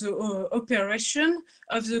the operation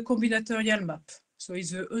of the combinatorial map. So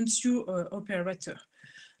it's the Unsu operator.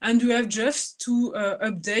 And we have just to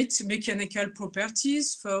update mechanical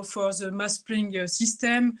properties for the mass spring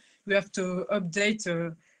system. We have to update,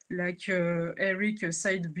 like Eric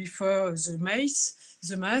said before, the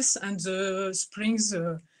mass and the springs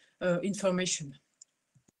information.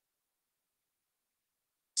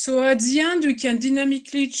 So at the end, we can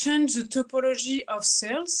dynamically change the topology of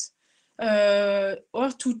cells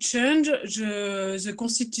or to change the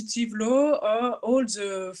constitutive law or all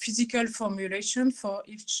the physical formulation for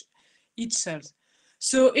each cell.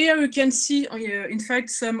 So here you can see, in fact,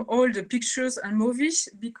 some old pictures and movies,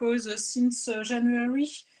 because since January,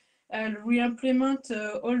 I'll re-implement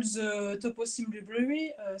all the TopoSim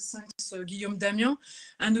library, thanks Guillaume Damien,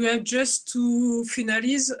 and we have just to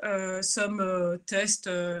finalize some test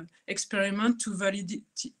experiment to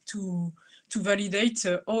validate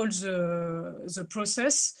all the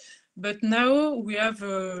process. But now we have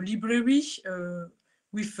a library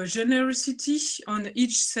with a generosity on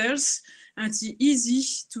each cells, and it's easy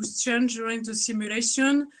to change during the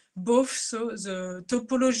simulation, both so the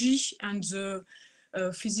topology and the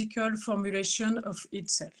physical formulation of each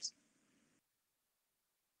cell.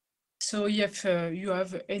 So if you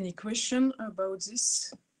have any question about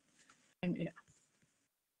this, I'm here.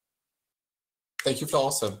 Thank you,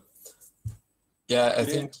 Florence. Yeah, I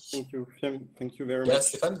think. Thank you. Thank you very much. much.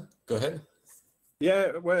 Stéphane, go ahead.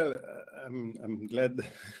 Yeah, well, I'm glad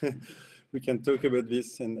we can talk about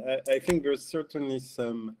this, and I think there's certainly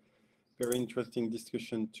some very interesting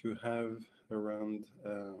discussion to have around.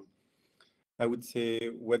 I would say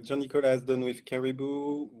what Jean-Nicolas has done with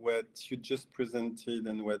Caribou, what you just presented,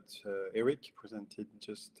 and what Eric presented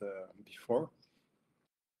just before.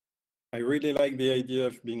 I really like the idea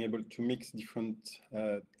of being able to mix different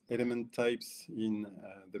element types in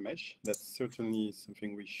the mesh. That's certainly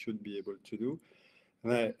something we should be able to do.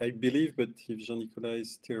 And I believe, but if Jean-Nicolas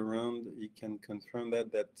is still around, he can confirm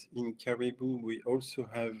that in Caribou, we also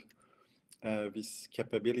have this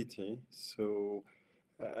capability. So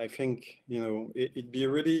I think, you know, it'd be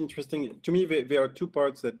really interesting. To me, there are two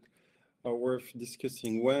parts that are worth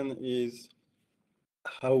discussing. One is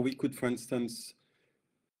how we could, for instance,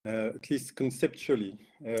 at least conceptually,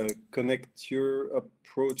 connect your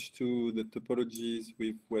approach to the topologies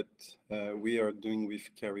with what we are doing with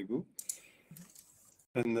Caribou.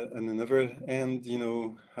 And on another hand, you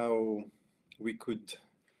know, how we could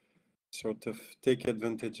sort of take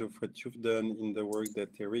advantage of what you've done in the work that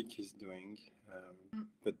Eric is doing.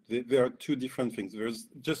 But there are two different things. There's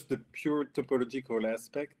just the pure topological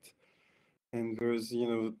aspect, and there's, you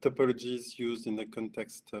know, topologies used in the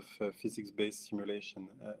context of physics-based simulation.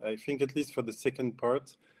 I think, at least for the second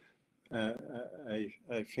part,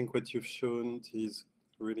 I think what you've shown is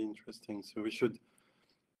really interesting. So we should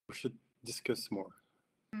discuss more.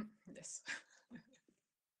 Yes.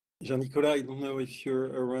 Jean-Nicolas, I don't know if you're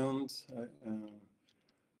around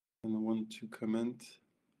and want to comment.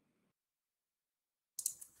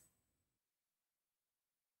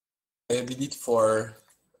 added it for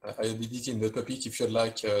I added it in the topic if you'd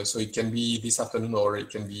like. So it can be this afternoon, or it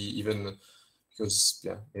can be even because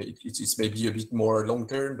it's maybe a bit more long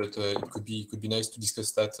term, but it could be nice to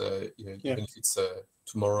discuss that even if it's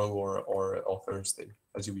tomorrow or Thursday,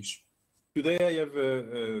 as you wish. Today I have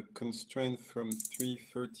a constraint from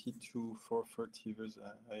 3:30 to 4:30.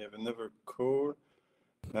 I have another call,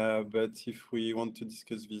 but if we want to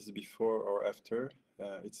discuss this before or after,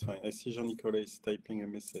 it's fine. I see Jean-Nicolas is typing a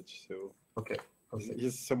message, so okay.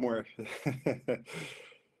 He's somewhere.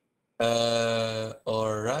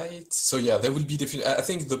 All right. So yeah, there will be different. I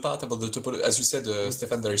think the part about the topology, as you said,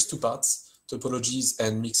 Stéphane, there is two parts: topologies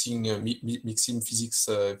and mixing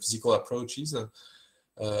physical approaches.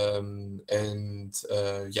 And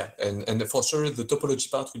for sure, the topology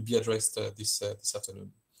part will be addressed this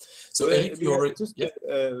afternoon. So Eric, you already.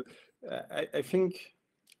 I think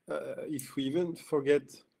if we even forget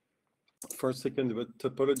for a second about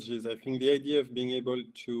topologies, I think the idea of being able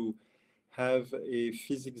to have a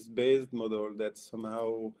physics-based model that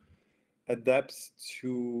somehow adapts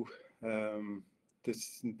to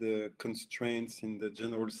the constraints in the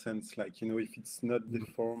general sense, like, if it's not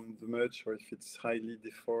deformed much or if it's highly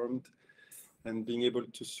deformed, and being able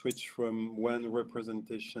to switch from one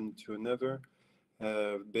representation to another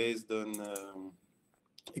based on,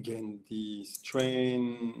 again, the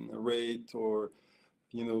strain rate or,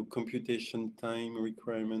 computation time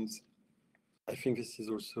requirements. I think this is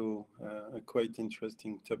also a quite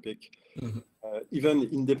interesting topic, even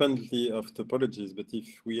independently of topologies. But if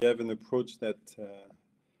we have an approach that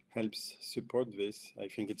helps support this, I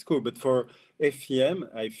think it's cool. But for FEM,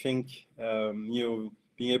 I think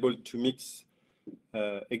being able to mix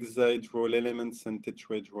hexahedral elements and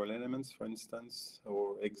tetrahedral elements, for instance,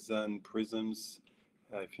 or hexa and prisms,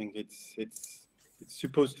 I think it's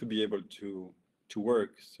supposed to be able to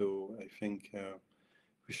work. So I think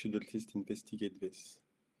we should at least investigate this.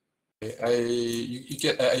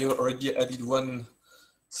 I already added one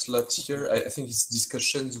slot here. I think it's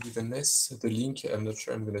discussions with an S, the link. I'm not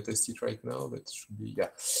sure I'm going to test it right now, but it should be,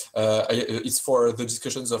 it's for the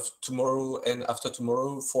discussions of tomorrow and after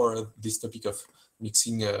tomorrow for this topic of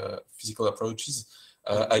mixing physical approaches.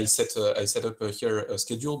 I set up here a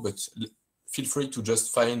schedule, but feel free to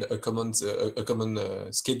just find a common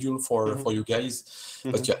schedule for you guys.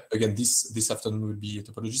 But yeah, again, this afternoon will be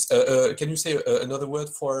topologies. Can you say another word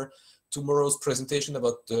for tomorrow's presentation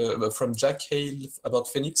about from Jack Hale about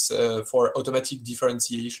Phoenix for automatic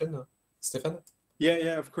differentiation, Stéphane?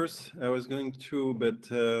 Yeah, of course. I was going to, but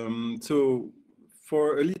so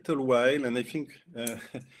for a little while, and I think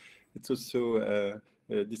it's also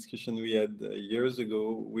a discussion we had years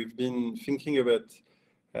ago, we've been thinking about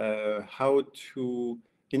how to,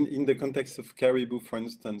 in the context of Caribou, for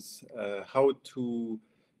instance, how to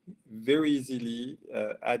very easily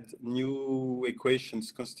add new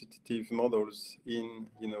equations, constitutive models in,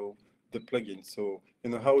 the plugin. So,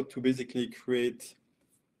 how to basically create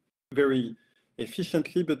very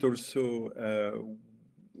efficiently, but also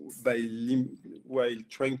while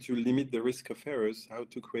trying to limit the risk of errors, how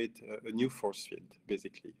to create a new force field,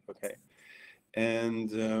 basically. Okay, and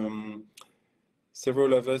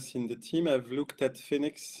several of us in the team have looked at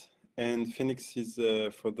Phoenix, and Phoenix is,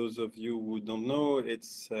 for those of you who don't know,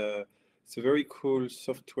 it's a very cool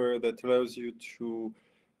software that allows you to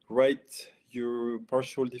write your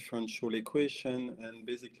partial differential equation and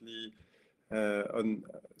basically on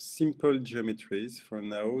simple geometries for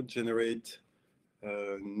now generate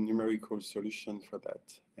a numerical solution for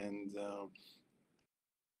that. And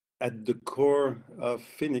at the core of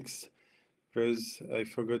Phoenix, there's, I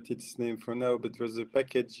forgot its name for now, but there's a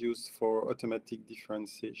package used for automatic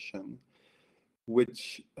differentiation,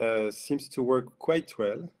 which seems to work quite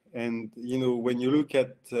well. And, when you look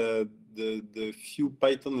at the few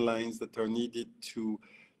Python lines that are needed to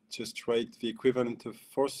just write the equivalent of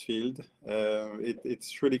force field,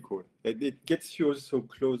 it's really cool. It gets you also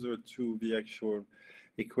closer to the actual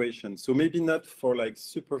equation. So maybe not for like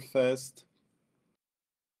super fast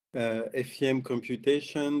FEM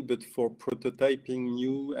computation, but for prototyping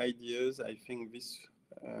new ideas, I think this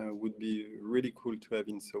would be really cool to have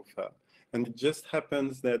in SOFA. And it just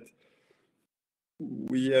happens that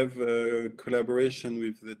we have a collaboration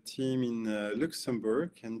with the team in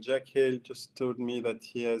Luxembourg, and Jack Hale just told me that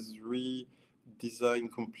he has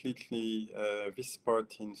redesigned completely this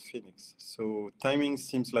part in Phoenix. So timing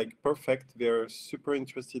seems like perfect. They're super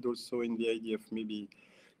interested also in the idea of maybe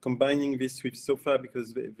combining this with SOFA,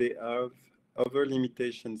 because they have other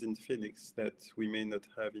limitations in Phoenix that we may not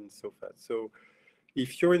have in SOFA. So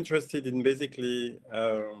if you're interested in basically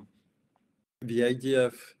the idea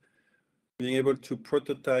of being able to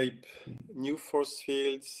prototype new force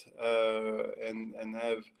fields and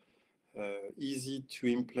have easy to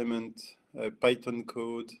implement Python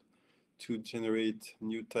code to generate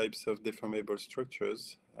new types of deformable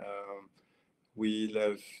structures. We'll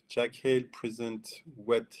have Jack Hale present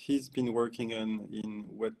what he's been working on in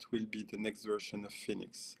what will be the next version of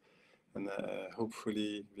Phoenix. And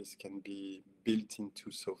hopefully this can be built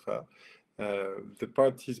into SOFA. The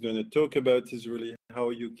part he's going to talk about is really how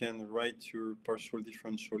you can write your partial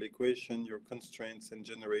differential equation, your constraints, and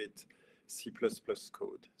generate C++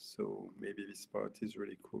 code. So maybe this part is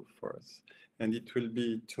really cool for us. And it will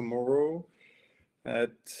be tomorrow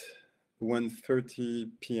at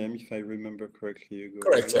 1:30 p.m. if I remember correctly, Hugo.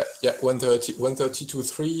 Correct. Yeah. 1:30 to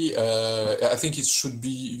 3. I think it should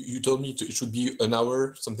be. You told me it should be an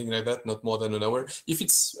hour, something like that, not more than an hour. If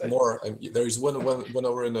it's more, there is one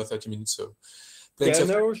hour and 30 minutes. So yeah,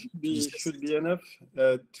 an hour should be enough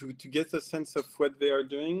to get a sense of what they are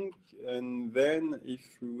doing, and then if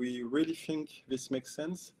we really think this makes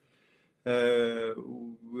sense,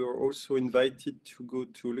 we are also invited to go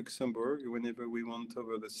to Luxembourg whenever we want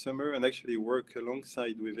over the summer and actually work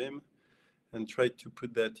alongside with him and try to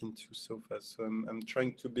put that into SOFA. So I'm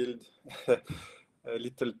trying to build a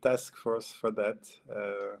little task force for that.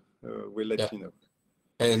 We'll let you know.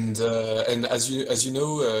 And as you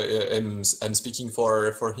know, I'm speaking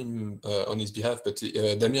for him on his behalf, but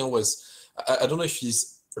Damien was, I don't know if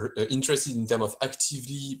he's interested in terms of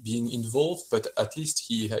actively being involved, but at least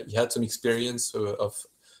he had some experience of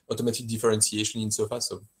automatic differentiation in SOFA,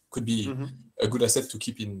 so could be a good asset to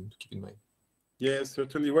keep in mind. Yeah,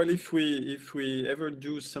 certainly. Well, if we ever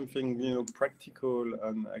do something practical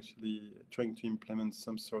and actually trying to implement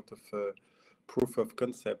some sort of proof of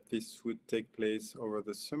concept, this would take place over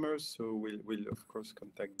the summer. So we'll of course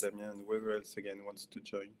contact Damien and whoever else again wants to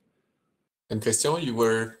join. And Christian, you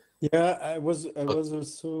were. Yeah, I was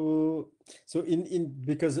also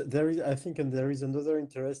because there is, I think, and there is another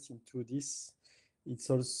interest into this.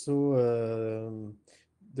 It's also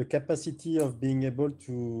the capacity of being able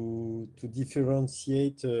to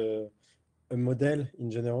differentiate a model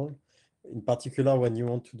in general, in particular when you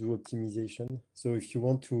want to do optimization. So if you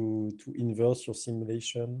want to inverse your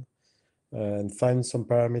simulation and find some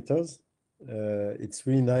parameters, it's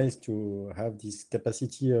really nice to have this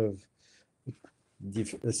capacity of.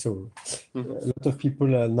 So a lot of people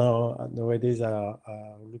nowadays are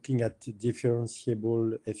looking at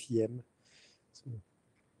differentiable FEM.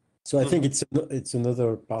 So I think it's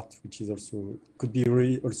another part which is also could be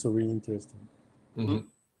really interesting.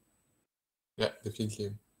 Yeah,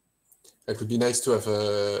 definitely. It would be nice to have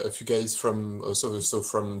a few guys from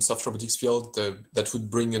from soft robotics field that would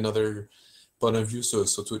bring another point of view. So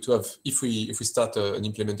to have, if we start an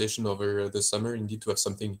implementation over the summer, indeed to have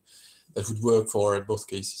something that would work for both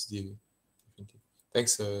cases.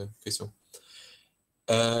 Thanks, Christian.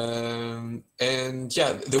 And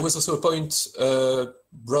yeah, there was also a point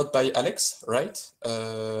brought by Alex, right,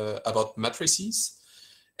 about matrices,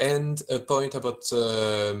 and a point about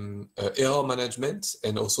error management,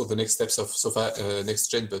 and also the next steps of SOFA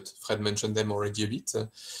next gen, but Fred mentioned them already a bit.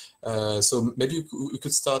 So maybe we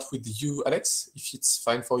could start with you, Alex, if it's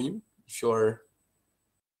fine for you, if you're,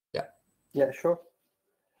 Yeah, sure.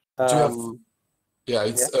 Do you have,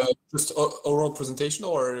 it's just oral presentation,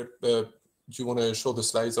 or do you want to show the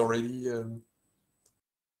slides already?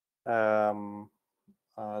 I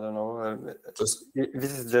don't know.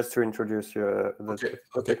 This is just to introduce you the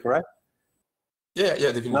topic, right? Yeah,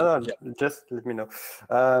 definitely. No, just let me know.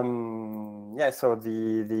 Yeah, so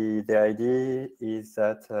the idea is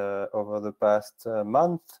that over the past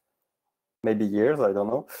month, maybe years, I don't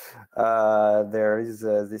know, there is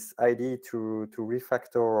this idea to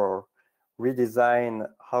refactor or redesign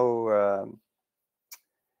how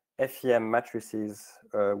FEM matrices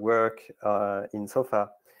work in SOFA.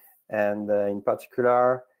 And in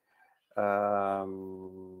particular, there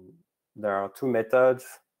are two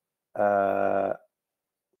methods.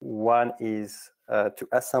 One is to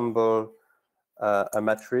assemble a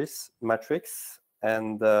matrix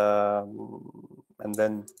and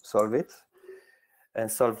then solve it and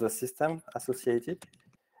solve the system associated.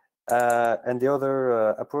 And the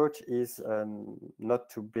other approach is not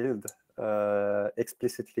to build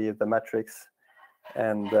explicitly the matrix,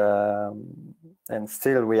 and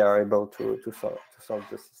still we are able to solve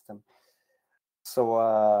the system.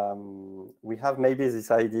 So we have maybe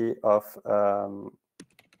this idea of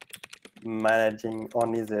managing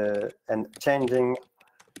only and changing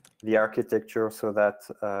the architecture so that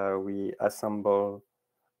we assemble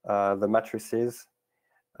the matrices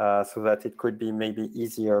so that it could be maybe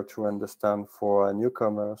easier to understand for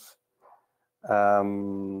newcomers.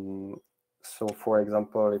 so for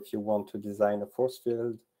example, if you want to design a force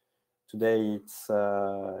field, today it's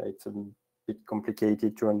a bit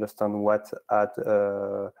complicated to understand what at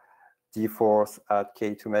D force at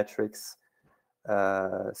K2 matrix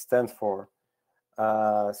stands for.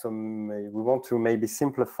 So we want to maybe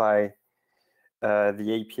simplify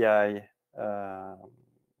the API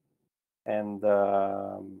and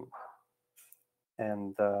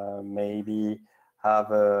maybe have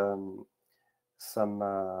some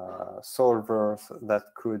solvers that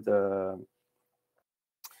could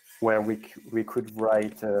where we could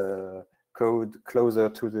write code closer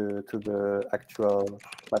to the actual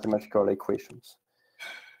mathematical equations.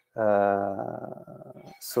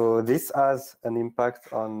 So this has an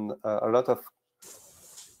impact on a lot of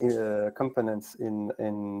components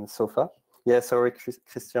in SOFA. Yeah, sorry,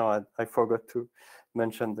 Christian, I forgot to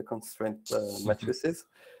mention the constraint matrices.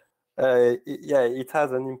 Yeah, it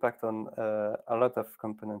has an impact on a lot of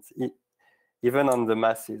components, even on the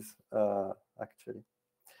masses, actually.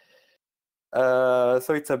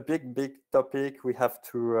 So it's a big topic. We have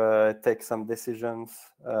to take some decisions.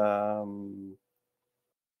 Of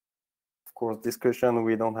course, discussion,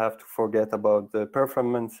 we don't have to forget about the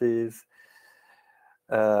performances.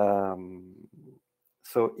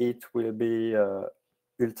 So it will be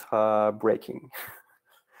ultra breaking.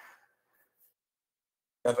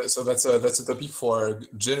 Yeah, so that's a topic for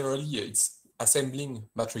generally it's assembling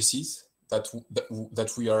matrices that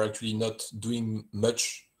we are actually not doing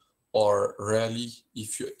much or rarely.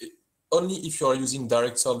 Only if you are using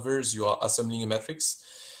direct solvers, you are assembling a matrix.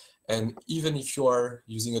 And even if you are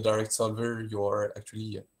using a direct solver, you are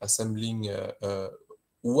actually assembling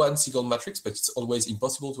one single matrix, but it's always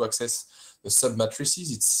impossible to access the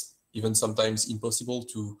submatrices. It's even sometimes impossible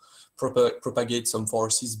to propagate some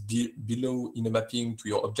forces below in a mapping to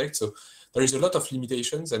your object. So there is a lot of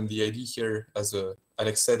limitations, and the idea here, as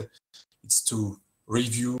Alex said, it's to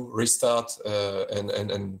review, restart,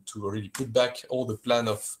 and to really put back all the plan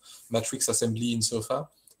of matrix assembly in SOFA,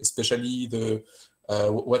 especially the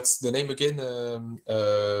what's the name again?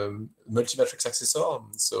 Multi-matrix accessor.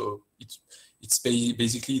 So it's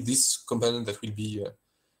basically this component that will be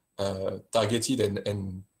targeted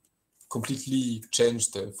and completely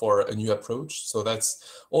changed for a new approach. So that's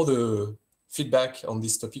all the feedback on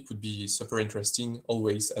this topic would be super interesting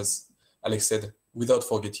always, as Alex said, without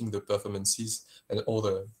forgetting the performances and all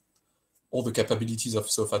the capabilities of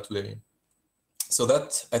SOFA today. So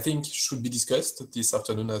that, I think, should be discussed this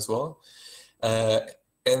afternoon as well.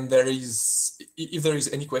 And there is, if there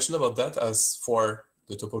is any question about that, as for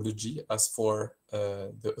the topology, as for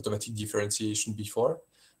the automatic differentiation before,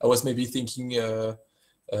 I was maybe thinking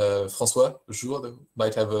Francois Jourde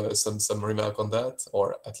might have some remark on that,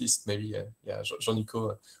 or at least maybe yeah,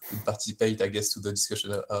 Jean-Nicolas will participate, I guess, to the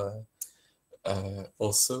discussion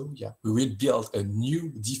also. Yeah, we will build a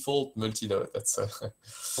new default multi-node. That's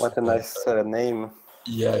what a nice name.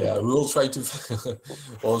 Yeah, we will try to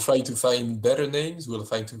we'll try to find better names. We'll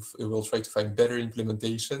try to find better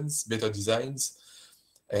implementations, better designs,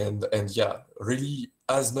 and yeah, really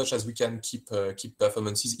as much as we can keep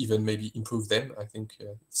performances, even maybe improve them. I think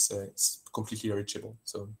it's completely reachable.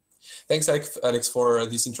 So thanks, Alex, for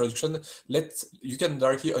this introduction. You can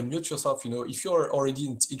directly unmute yourself. You know, if you're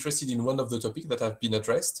already interested in one of the topics that have been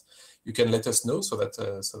addressed, you can let us know so that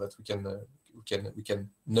we can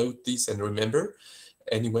note this and remember.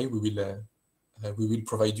 Anyway, we will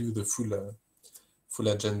provide you the full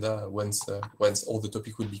agenda once all the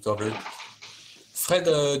topic will be covered. Fred,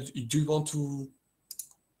 do you want to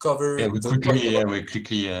cover? Yeah, we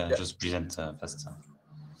quickly just present fast.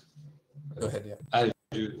 Go ahead. Yeah.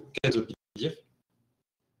 You get the PDF.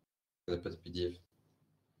 The PDF.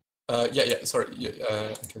 Yeah. Sorry. Yeah.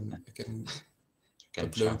 I can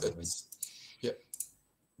upload that. Yeah.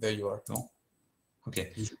 There you are. No.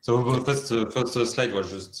 Okay. So the first slide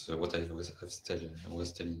was just what I was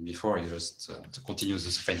telling before. Just to continue the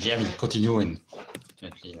SofaGym and continue and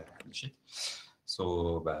definitely finish it.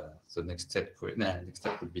 So the next step would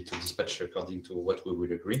be to dispatch according to what we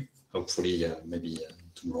will agree. Hopefully, maybe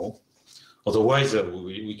tomorrow. Otherwise,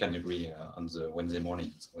 we can agree on the Wednesday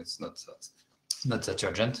morning. So it's not that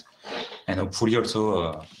urgent. And hopefully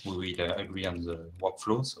also we will agree on the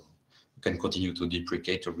workflow. So we can continue to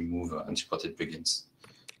deprecate or remove unsupported plugins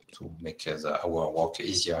to make our work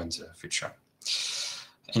easier in the future.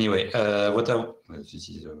 Anyway, this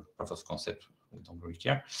is a proof of concept. We don't really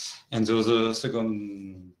care. And the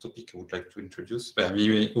second topic I would like to introduce,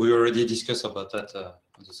 we already discussed about that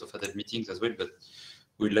on the SofaDev meetings as well, but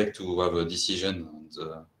we'd like to have a decision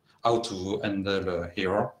on how to handle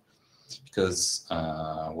error, because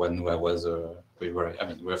when we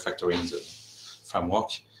were factoring the framework,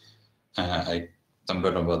 I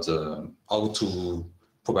stumbled about how to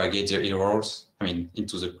propagate the errors. I mean,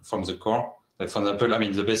 from the core. Like for example, I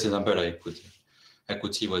mean, the best example I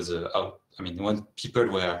could see was how, I mean, when people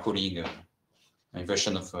were calling an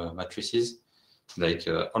inversion of matrices, like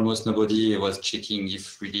almost nobody was checking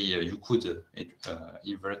if really you could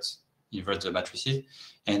invert the matrices,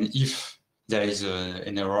 and if there is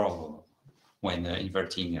an error when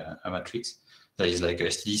inverting a matrix, there is like a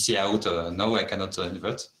STC out. No, I cannot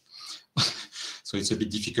invert. So it's a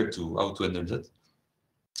bit difficult how to handle that.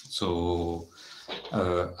 So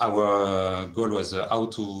our goal was how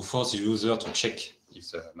to force the user to check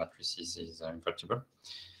if the matrix is invertible.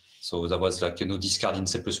 So that was like, discard in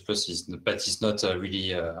C++, but it's not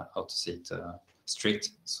really, how to say it,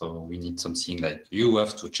 strict. So we need something like you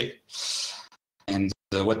have to check. And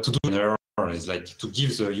what to do in error is like to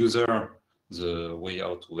give the user the way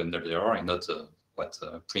how to handle the error and not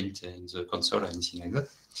print in the console or anything like that.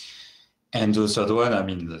 And the third one, I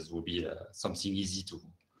mean, this will be something easy to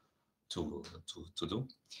do.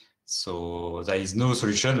 So there is no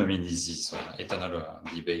solution. I mean, this is eternal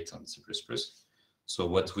debate on C++. So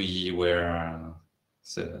what we were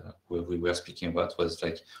speaking about was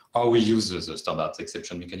like how we use the standard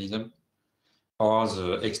exception mechanism or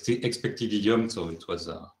the expected idiom. So it was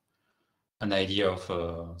an idea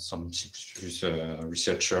of some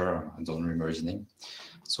researcher, I don't remember his name.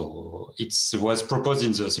 So it was proposed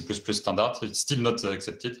in the C++ standard. It's still not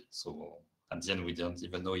accepted. So at the end, we don't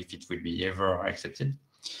even know if it will be ever accepted.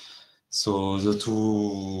 So the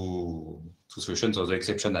two solutions or the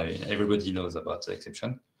exception, I mean, everybody knows about the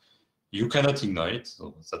exception. You cannot ignore it.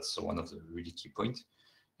 So that's one of the really key points.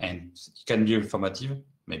 And it can be informative,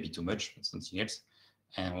 maybe too much, but something else.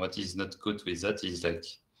 And what is not good with that is like,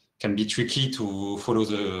 can be tricky to follow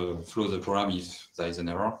the program if there is an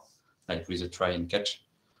error, like with a try and catch.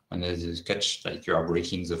 When there is a catch, like you are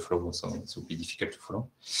breaking the flow, so it will be difficult to follow.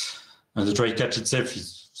 And the try catch itself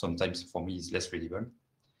is sometimes for me is less readable.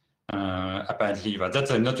 Apparently, but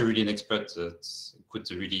that I'm not really an expert. It could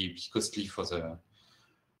really be costly for the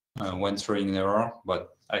when throwing an error.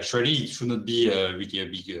 But actually, it should not be really a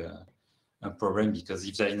big problem, because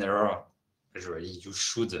if there is an error, usually you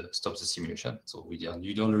should stop the simulation. So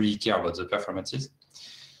you don't really care about the performances.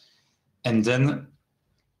 And then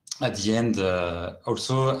at the end,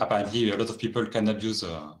 also apparently a lot of people can abuse.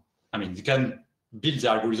 I mean, you can build the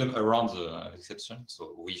algorithm around the exception.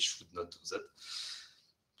 So we should not do that.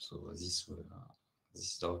 So this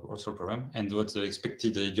is also a problem. And what the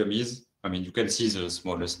expected idiom is, I mean, you can see the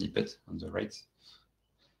smaller snippet on the right.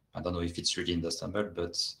 I don't know if it's really in the standard,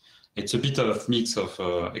 but it's a bit of a mix of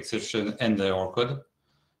exception and error code.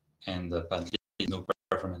 And apparently no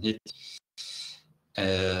performance hit.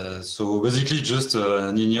 So basically just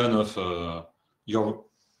an union of your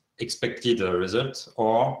expected result,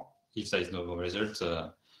 or if there is no result,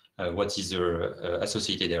 what is your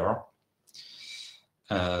associated error.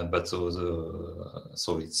 But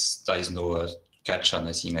there is no catch or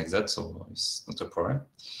anything like that, so it's not a problem.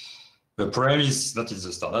 The problem is not in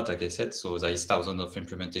the standard, like I said, so there is thousands of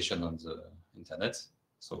implementation on the internet.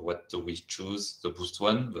 So what do we choose? The Boost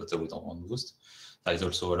one, but we don't want Boost. There is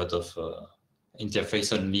also a lot of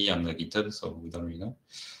interface only on the GitHub, so we don't really know.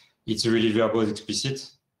 It's really verbal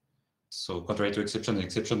explicit. So contrary to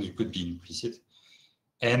exception you could be implicit.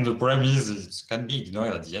 And the problem is it can be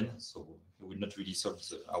ignored at the end, so it will not really solve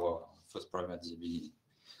our first problem at the beginning.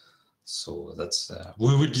 So that's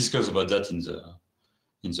we will discuss about that in the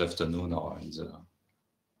afternoon or in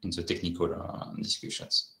the technical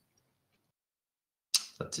discussions.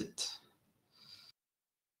 That's it.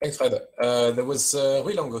 Thanks, Fred. There was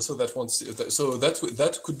Rui Long also that wants. So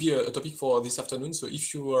that could be a topic for this afternoon. So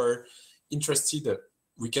if you are interested,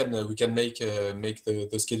 we can make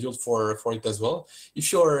the schedule for it as well.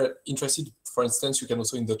 If you are interested, for instance, you can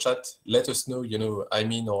also in the chat let us know, I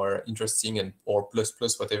mean, or interesting and or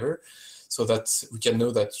plus whatever, so that we can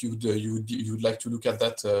know that you'd like to look at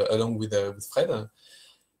that along with Fred.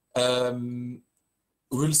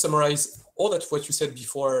 We'll summarize all that what you said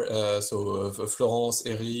before. So Florence,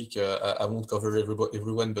 Eric, I won't cover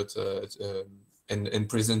everyone, but and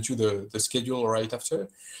present you the schedule right after.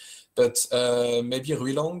 But maybe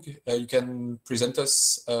Rui Long, you can present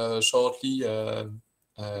us shortly.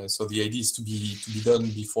 So the idea is to be done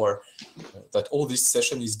before that. All this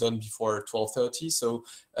session is done before 12:30. So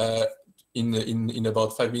in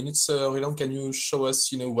about 5 minutes, Rui Long, can you show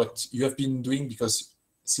us what you have been doing, because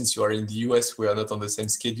since you are in the US, we are not on the same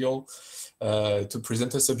schedule, to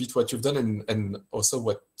present us a bit what you've done, and also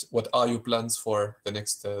what are your plans for the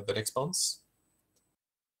next months?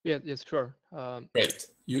 Yes, sure. Great.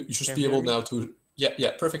 You should be able now to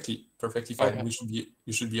Yeah, perfectly fine. Okay.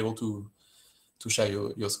 You should be able to share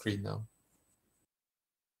your screen now.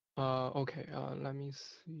 Okay, let me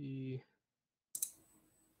see.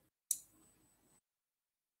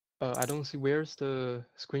 I don't see where's the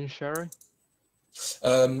screen sharing.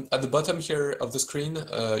 At the bottom here of the screen,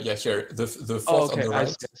 yeah, here, the fourth Oh, okay, on the I right.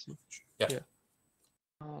 see, I see. Yeah. Yeah.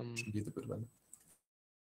 Should be the good one.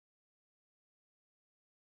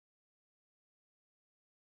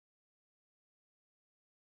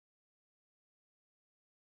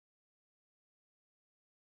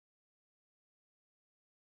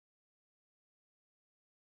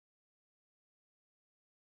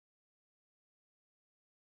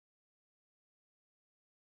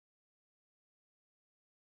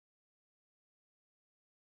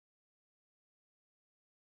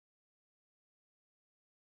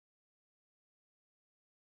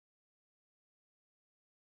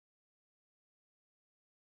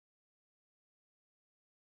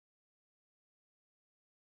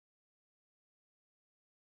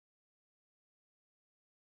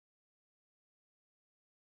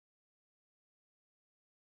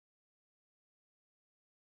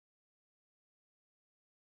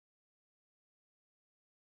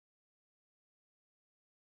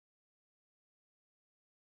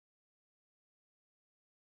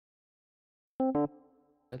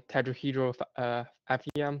 Tetrahedral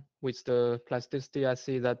FEM with the plasticity, I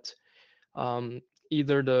see that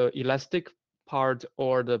either the elastic part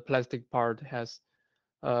or the plastic part has,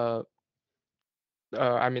 I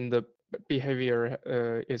mean, the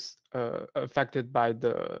behavior is affected by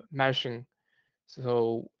the meshing.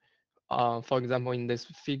 So, for example, in this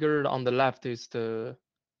figure on the left is the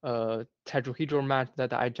tetrahedral mesh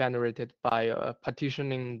that I generated by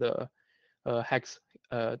partitioning the hex,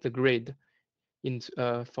 the grid.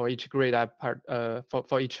 For each grid I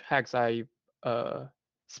for each hex I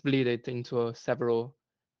split it into several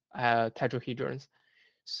tetrahedrons.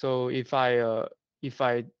 So if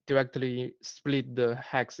I directly split the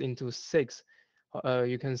hex into 6,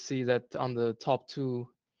 you can see that on the top two,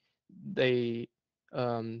 they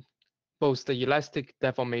both the elastic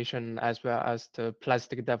deformation as well as the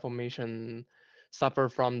plastic deformation suffer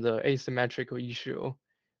from the asymmetrical issue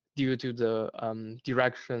due to the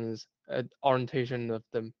directions, orientation of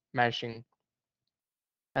the meshing.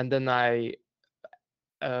 And then I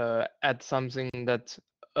add something that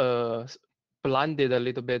blended a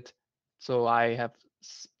little bit, so I have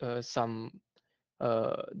some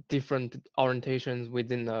different orientations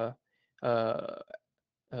within a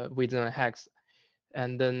hex.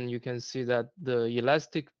 And then you can see that the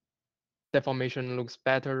elastic deformation looks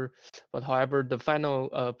better, but however, the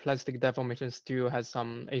final plastic deformation still has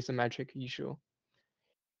some asymmetric issue.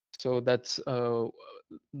 So that's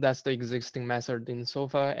the existing method in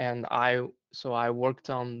Sofa, and I worked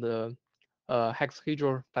on the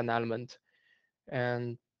hexahedral element,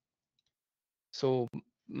 and so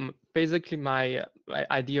basically my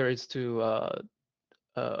idea is to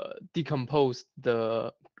decompose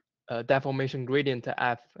the deformation gradient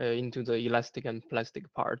F into the elastic and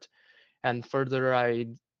plastic part, and further I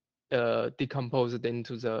decompose it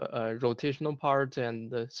into the rotational part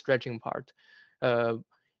and the stretching part,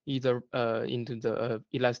 either into the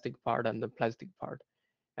elastic part and the plastic part.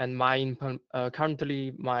 And my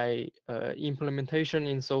currently my implementation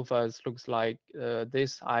in Sofas looks like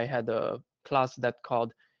this. I had a class that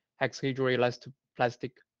called hexahedral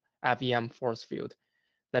elastoplastic FEM force field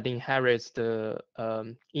that inherits the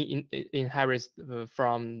inherits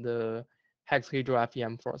from the hexahedral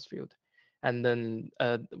FEM force field, and then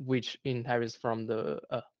which inherits from the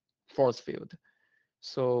force field.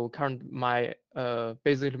 So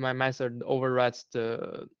basically my method overrides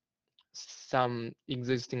some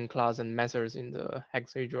existing class and methods in the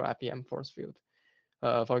hexahedral FEM force field.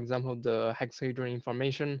 For example, the hexahedral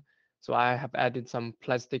information. So I have added some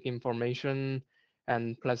plastic information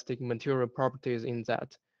and plastic material properties in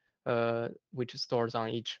that, which stores on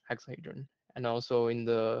each hexahedron. And also in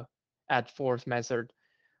the add force method,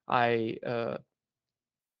 I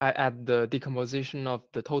add the decomposition of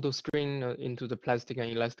the total string into the plastic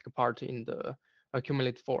and elastic part in the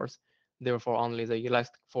accumulated force. Therefore, only the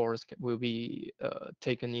elastic force will be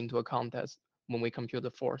taken into account as when we compute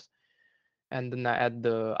the force. And then I add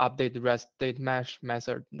the update rest state mesh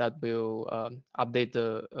method that will update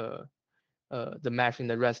the mesh in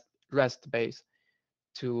the rest base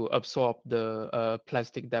to absorb the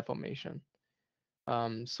plastic deformation.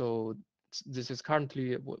 So this is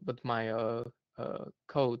currently what my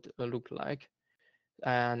code look like.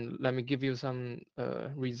 And let me give you some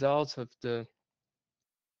results of the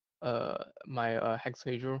my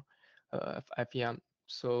hexahedral FEM.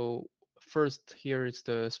 So first, here is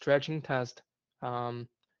the stretching test So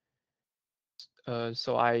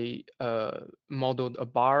I modeled a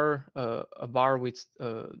bar with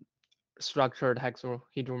structured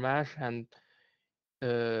hexahedral mesh, and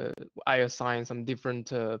I assigned some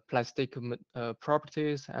different plastic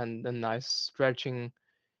properties, and then I stretching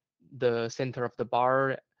the center of the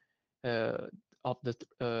bar of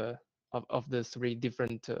the three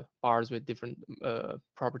different bars with different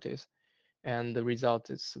properties, and the result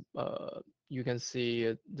is you can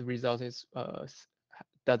see the result is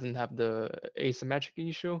doesn't have the asymmetric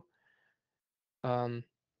issue.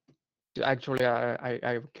 Actually,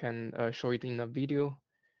 I can show it in a video.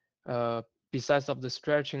 Besides of the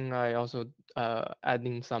stretching, I also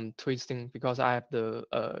adding some twisting because I have the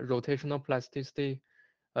rotational plasticity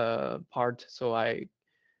part, so I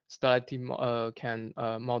slightly can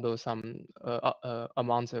model some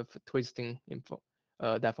amounts of twisting info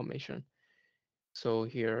deformation. So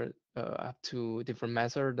here I have two different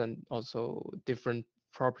methods and also different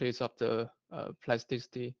properties of the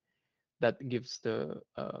plasticity that gives the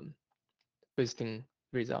twisting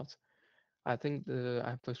results. I think I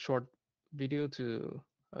have a short video to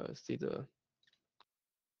see to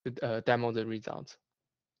demo the results.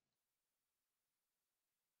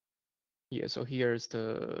 Yeah, so here's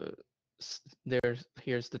the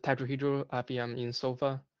tetrahedral RPM in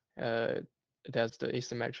SOFA. It has the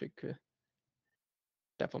asymmetric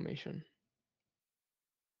deformation.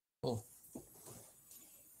 Oh.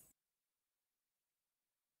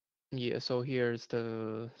 Yeah, so here's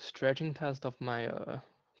the stretching test of my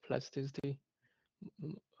plasticity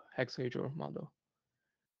hexahedral model.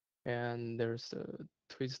 And there's the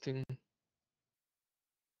twisting.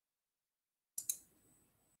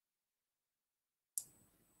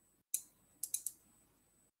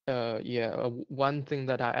 Yeah, one thing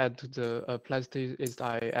that I add to the plastic is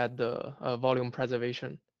I add the volume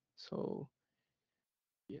preservation. So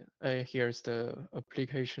yeah, here's the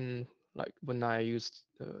application, like when I used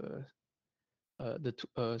the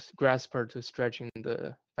grasper to stretching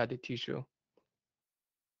the fatty tissue.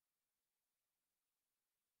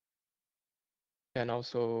 And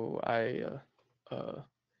also I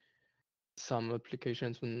some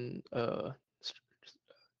applications when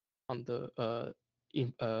on the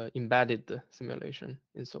embedded simulation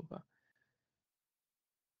in SOFA.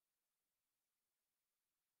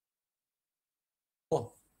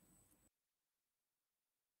 Oh.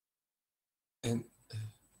 And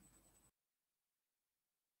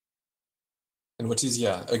what is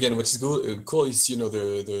again what is cool is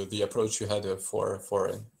the approach you had for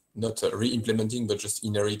not re-implementing but just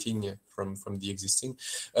inheriting from the existing.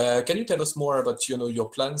 Can you tell us more about your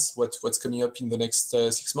plans? What's coming up in the next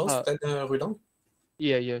 6 months? Then Roland?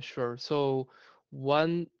 Yeah, sure. So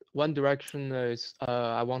one direction is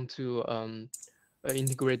I want to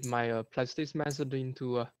integrate my plastics method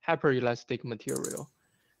into a hyperelastic material.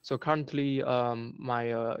 So currently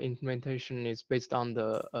my implementation is based on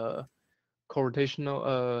the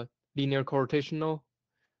co-rotational linear co-rotational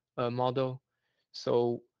model.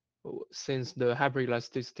 So since the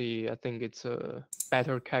hyperelasticity, I think it's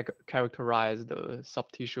better characterize the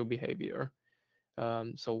soft tissue behavior.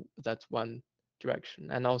 So that's one direction.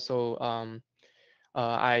 And also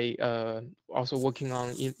I also working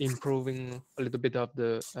on improving a little bit of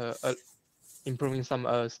the improving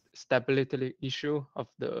some stability issue of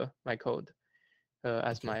my code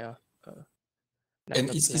as my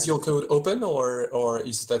and is your code open or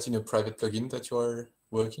is that in a private plugin that you are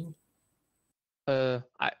working? I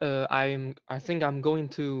think I'm going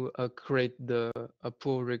to create the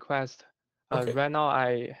pull request. Okay. Right now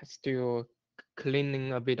I still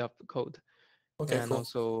cleaning a bit of the code. Okay, and cool.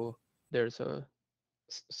 Also there's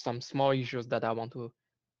some small issues that I want to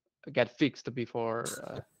get fixed before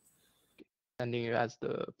sending you as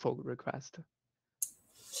the pull request.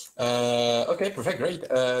 Okay, perfect, great.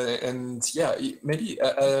 And yeah, maybe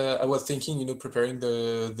I was thinking, preparing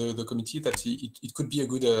the committee that it could be a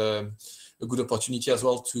good opportunity as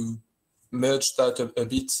well to merge that a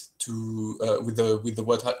bit to with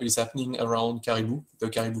what is happening around Caribou, the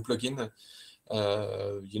Caribou plugin.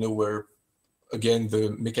 Where again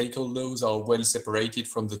the mechanical laws are well separated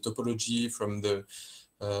from the topology, from the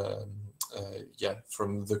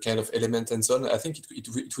from the kind of element and so on. I think it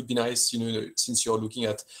would be nice, since you're looking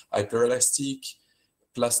at hyperelastic,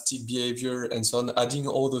 plastic behavior and so on, adding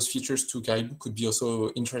all those features to Caribou could be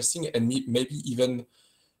also interesting and maybe even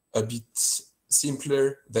a bit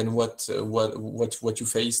simpler than what you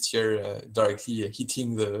faced here, directly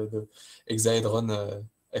hitting the hexahedron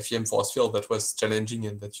FEM force field that was challenging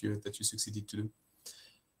and that you succeeded to do.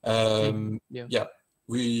 Yeah.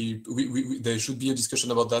 there should be a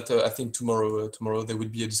discussion about that. I think tomorrow there will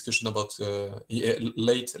be a discussion about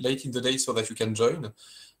late in the day, so that you can join,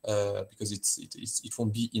 because it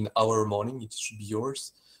won't be in our morning. It should be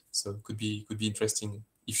yours. So it could be interesting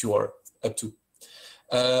if you are up to.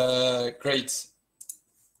 Great.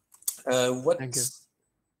 Thank you.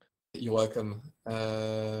 You're welcome.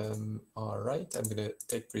 All right, I'm gonna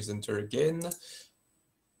take presenter again.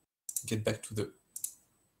 Get back to the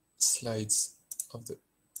slides of the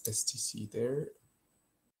STC there,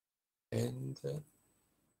 and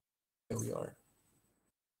there we are.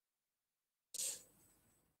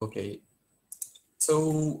 Okay,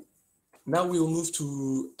 so now we will move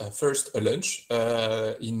to first a lunch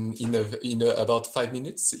in about 5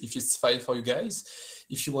 minutes, if it's fine for you guys.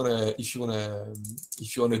 If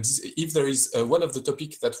there is one of the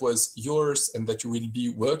topic that was yours and that you will be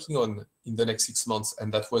working on in the next 6 months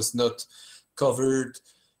and that was not covered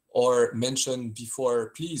or mentioned before,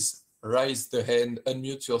 please raise the hand,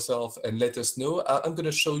 unmute yourself, and let us know. I'm going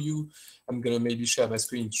to show you. I'm going to maybe share my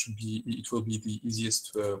screen. It will be the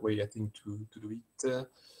easiest way, I think, to do it.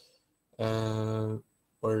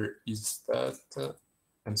 Where is that?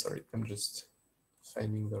 I'm sorry. I'm just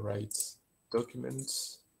finding the right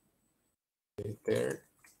documents. Okay, there.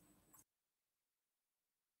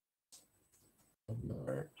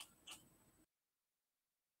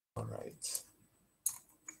 All right.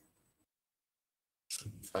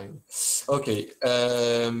 Should be fine. Okay.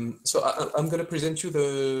 So I'm going to present you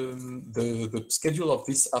the schedule of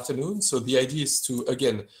this afternoon. So the idea is to,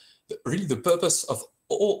 again, really the purpose of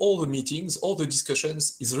all the meetings, all the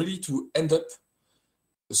discussions is really to end up,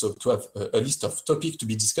 so to have a list of topics to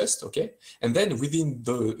be discussed, okay? And then within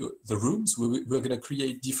the rooms, we're going to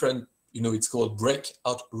create different, it's called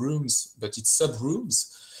breakout rooms, but it's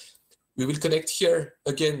sub-rooms. We will connect here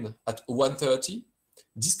again at 1:30,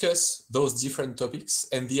 discuss those different topics,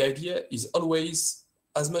 and the idea is always,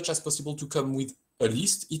 as much as possible, to come with a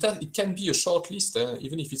list. It can be a short list,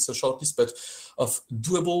 even if it's a short list, but of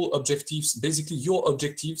doable objectives, basically your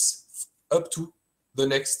objectives up to the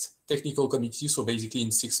next technical committee, so basically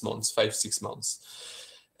in 6 months, 5-6 months.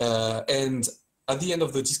 And at the end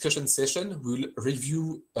of the discussion session, we'll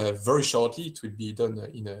review very shortly. It will be done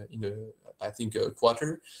in I think a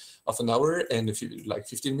quarter of an hour and like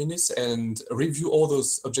 15 minutes, and review all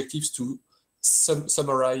those objectives to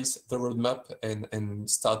summarize the roadmap and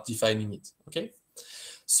start defining it. Okay.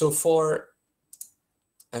 So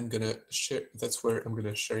I'm gonna share. That's where I'm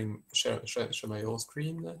gonna share my whole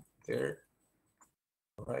screen there.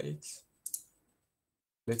 All right.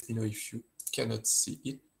 Let me know if you cannot see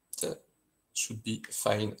it. Should be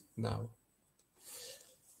fine now.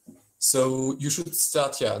 So you should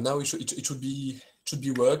start. Yeah, now it should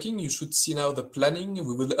be working. You should see now the planning.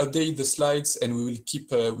 We will update the slides, and we will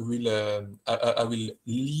keep. I will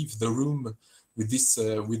leave the room with this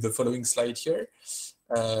with the following slide here.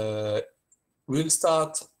 We'll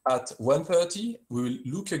start at 1:30. We will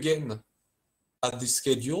look again at the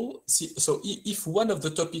schedule. So if one of the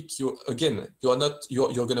topics you're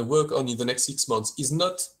going to work on in the next 6 months is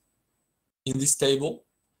not in this table,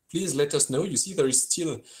 please let us know. You see, there is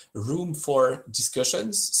still room for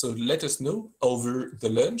discussions. So let us know over the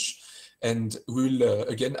lunch, and we will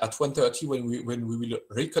again at 1:30 when we will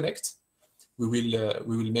reconnect. We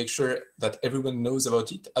will make sure that everyone knows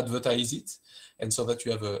about it, advertise it, and so that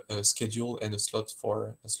you have a schedule and a slot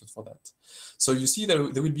for that. So you see there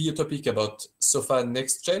will be a topic about SOFA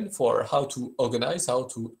Next Gen for how to organize, how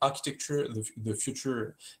to architecture the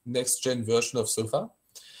future next gen version of SOFA.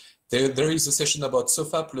 There is a session about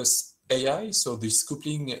SOFA plus AI. So this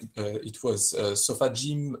coupling, it was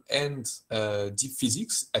SofaGym and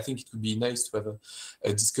DeepPhysX. I think it would be nice to have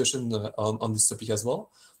a discussion on this topic as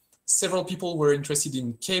well. Several people were interested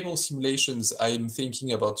in cable simulations. I'm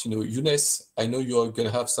thinking about, Younes. I know you are going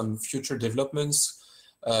to have some future developments.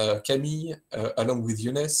 Camille, along with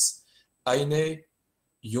Younes, Aine,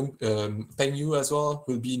 Peng as well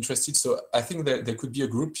will be interested. So I think that there could be a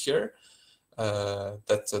group here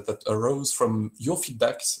that arose from your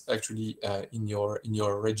feedbacks actually in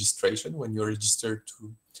your registration when you're registered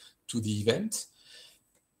to the event.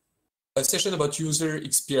 A session about user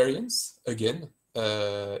experience again.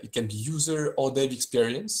 It can be user or dev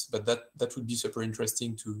experience, but that would be super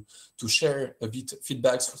interesting to share a bit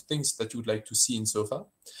feedbacks for things that you would like to see in SOFA.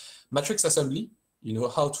 Matrix assembly,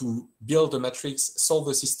 how to build a matrix, solve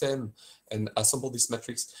a system, and assemble this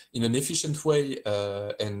matrix in an efficient way,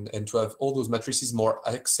 and to have all those matrices more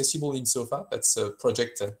accessible in SOFA. That's a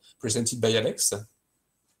project presented by Alex.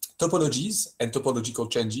 Topologies and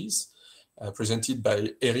topological changes, presented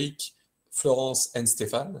by Eric, Florence, and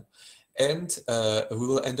Stéphane. And we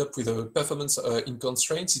will end up with a performance in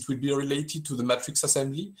constraints. It will be related to the matrix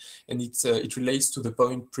assembly, and it relates to the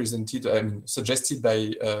point presented, suggested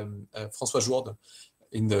by Francois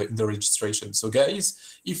in the registration. So guys,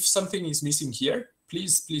 if something is missing here,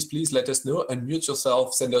 please let us know. Unmute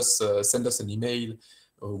yourself, send us an email,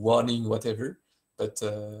 a warning, whatever. But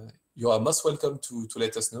you are most welcome to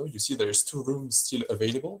let us know. You see there's 2 rooms still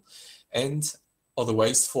available. And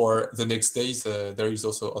otherwise, for the next days, there is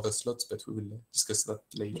also other slots, but we will discuss that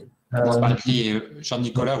later. Apparently,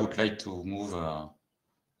 Jean-Nicolas would like to move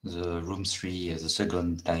the room 3, the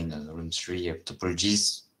second line, room 3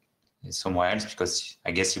 topologies somewhere else, because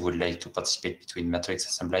I guess he would like to participate between matrix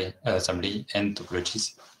assembly and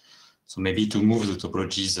topologies. So maybe to move the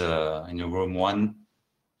topologies in room 1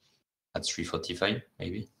 at 3:45,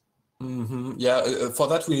 maybe. Yeah, for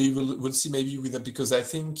that we'll see maybe with that, because I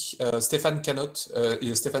think Stéphane cannot.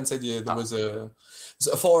 Stéphane said there was a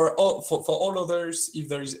for all others. If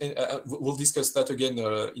there is, we'll discuss that again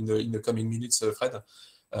in the coming minutes, Fred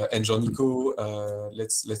and Jean-Nico.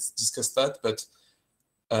 Let's discuss that. But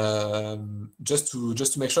just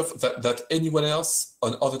to make sure that anyone else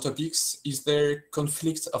on other topics, is there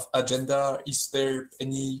conflict of agenda? Is there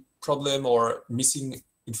any problem or missing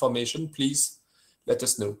information? Please let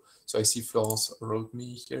us know. So I see Florence wrote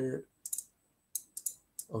me here.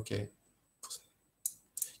 Okay.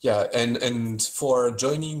 Yeah, and for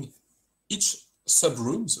joining each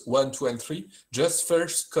sub-rooms, 1, 2, and 3, just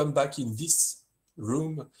first come back in this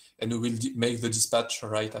room and we will make the dispatch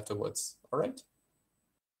right afterwards. All right?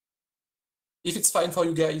 If it's fine for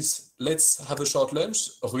you guys, let's have a short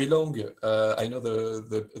lunch. Ruilong, I know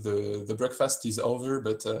the breakfast is over,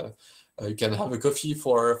 but you can have a coffee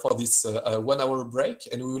for this 1 hour break,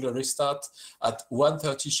 and we will restart at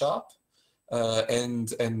 1:30 sharp.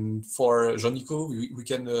 And for Jean-Nico, we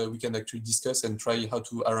can actually discuss and try how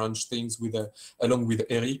to arrange things with along with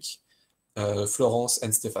Eric, Florence,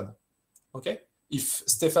 and Stéphane. Okay. If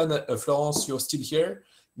Stéphane, Florence, you're still here,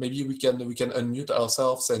 maybe we can unmute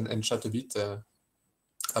ourselves and chat a bit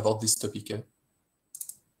about this topic.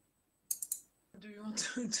 Do you want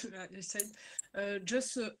to I said,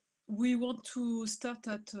 just we want to start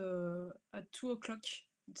at 2 o'clock.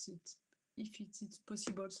 If it's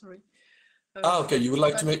possible. Sorry. Okay. You would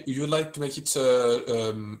like to make it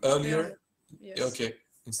earlier? Yes. Okay.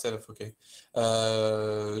 Instead of okay.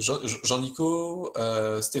 Jean-Nico,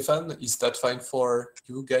 Stéphane, is that fine for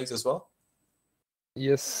you guys as well?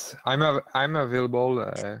 Yes, I'm available.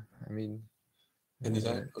 I mean,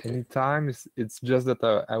 anytime. Okay. Anytime. It's just that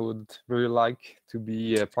I would really like to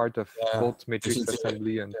be a part of both matrix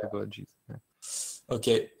assembly and topologies. Yeah.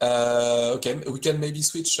 Okay. Okay. We can maybe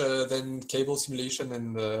switch then cable simulation,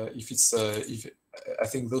 and if I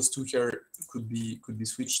think those two here could be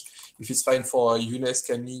switched. If it's fine for Younes,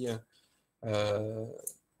 Camille,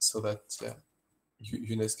 so that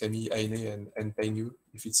Younes, Camille, Aine, and Peng,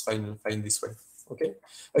 if it's fine this way. Okay.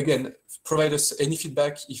 Again, provide us any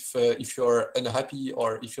feedback if you're unhappy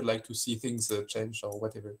or if you'd like to see things change or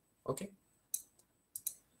whatever. Okay.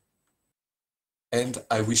 And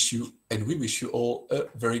I wish you and we wish you all a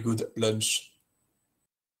very good lunch.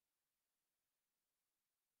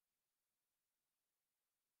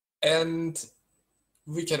 And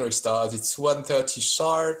we can restart. It's 1:30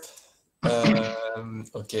 sharp.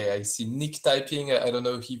 Okay, I see Nick typing. I don't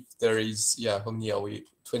know if there is, how many are we?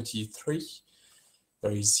 23.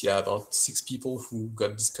 There is, about 6 people who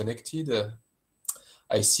got disconnected.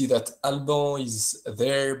 I see that Alban is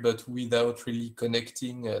there, but without really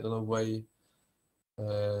connecting. I don't know why.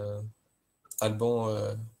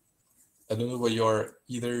 Alban, I don't know why you're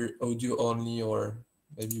either audio only or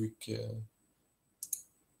maybe we can.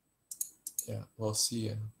 We'll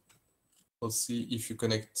see. We'll see if you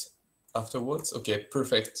connect afterwards. Okay,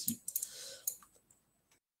 perfect.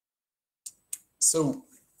 So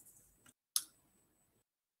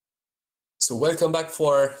welcome back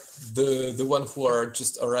for the one who are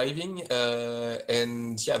just arriving.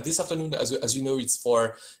 And this afternoon, as you know, it's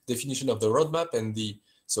for definition of the roadmap and the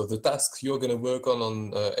task you're going to work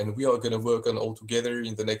on and we are going to work on all together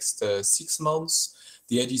in the next 6 months.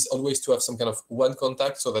 The idea is always to have some kind of one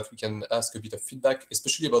contact so that we can ask a bit of feedback,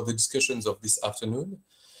 especially about the discussions of this afternoon.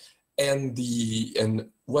 And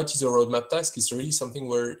what is a roadmap task is really something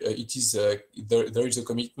where it is there is a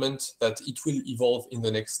commitment that it will evolve in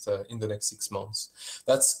the next 6 months.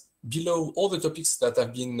 That's below all the topics that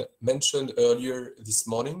have been mentioned earlier this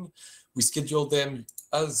morning. We scheduled them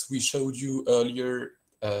as we showed you earlier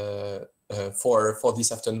for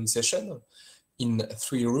this afternoon session in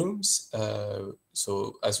 3 rooms.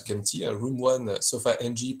 So as you can see, room 1,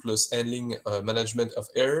 SofaNG plus handling management of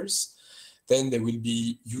errors. Then there will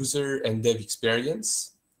be user and dev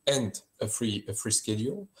experience and a free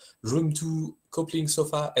schedule. Room 2, coupling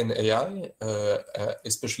Sofa and AI.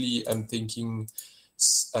 Especially, I'm thinking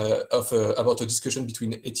about a discussion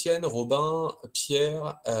between Etienne, Robin,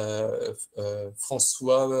 Pierre,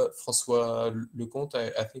 Francois Lecomte,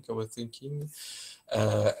 I think I was thinking,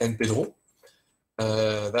 and Pedro.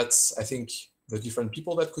 That's, I think, the different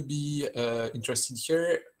people that could be interested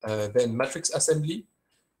here. Then matrix assembly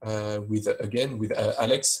with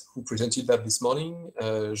Alex, who presented that this morning.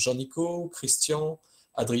 Jean-Nicolas, Christian,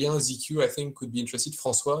 Adrien, ZQ, I think, could be interested.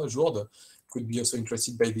 Francois Jourde could be also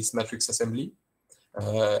interested by this matrix assembly.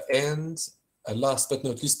 And last but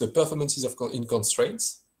not least, the performances in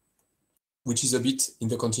constraints, which is a bit in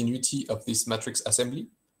the continuity of this matrix assembly.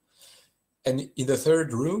 And in the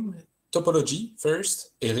third room, topology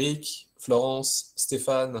first, Eric, Florence,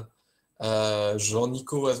 Stéphane,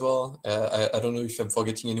 Jean-Nicolas as well. I don't know if I'm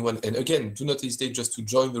forgetting anyone. And again, do not hesitate just to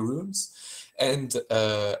join the rooms. And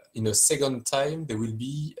in a second time, there will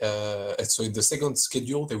be, so in the second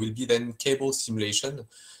schedule, there will be then cable simulation.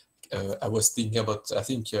 I was thinking about, I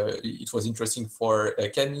think it was interesting for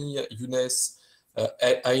Camille, Younes,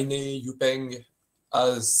 Aine, Peng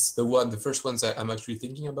as the first ones I'm actually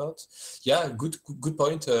thinking about. Yeah, good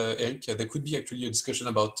point, Eric. There could be actually a discussion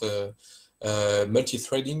about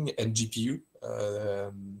multi-threading and GPU.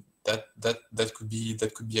 That could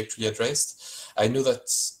be actually addressed. I know that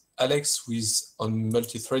Alex, who is on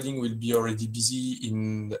multi-threading, will be already busy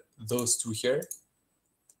in those two here.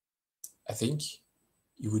 I think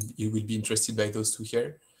you will be interested by those two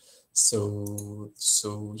here. So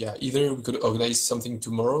yeah, either we could organize something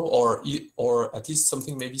tomorrow, or at least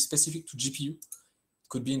something maybe specific to GPU.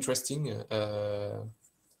 Could be interesting.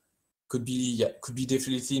 Could be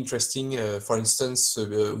definitely interesting. For instance,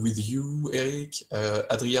 with you, Eric,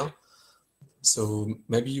 Adrien. So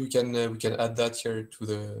maybe we can add that here to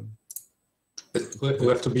the. But we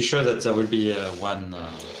have to be sure that there will be one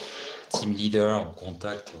team leader or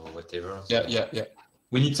contact or whatever. So Yeah.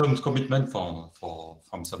 We need some commitment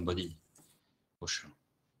from somebody, for sure.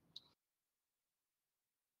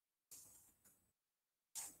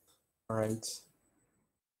 All right.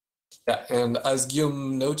 Yeah, and as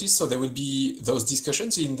Guillaume noticed, so there will be those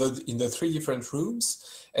discussions in the three different rooms,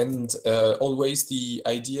 and always the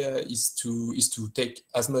idea is to take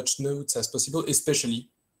as much notes as possible, especially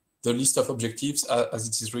the list of objectives as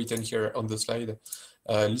it is written here on the slide,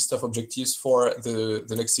 list of objectives for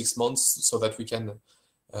the next 6 months, so that we can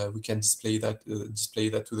display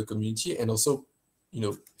that to the community, and also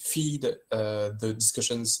feed the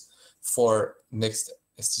discussions for next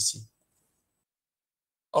STC.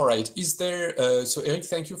 All right. Is there so Eric,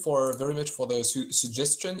 thank you very much for the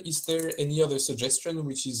suggestion. Is there any other suggestion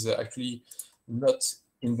which is actually not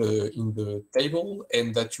in the table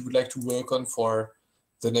and that you would like to work on for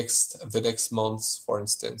the next months, for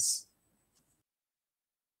instance?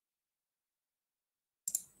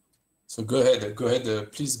 So go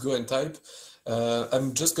ahead, please go and type.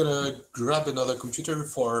 I'm just gonna grab another computer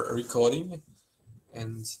for recording,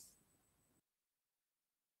 and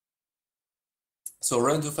so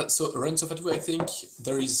run Sofa2, I think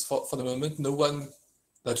there is for the moment no one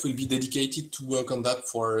that will be dedicated to work on that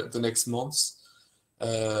for the next months.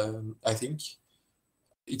 I think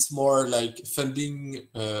it's more like funding,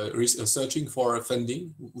 searching for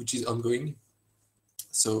funding, which is ongoing.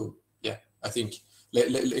 So yeah, I think.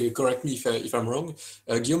 Correct me if I'm wrong.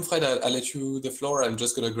 Guillaume, Fred, I'll let you the floor. I'm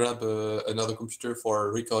just going to grab another computer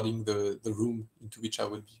for recording the room into which I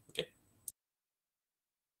will be. Okay.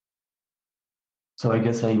 So I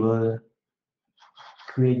guess I will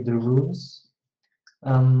create the rooms.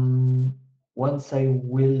 Once I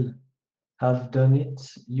will have done it,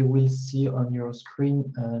 you will see on your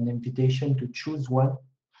screen an invitation to choose one.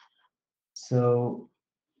 So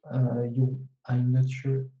I'm not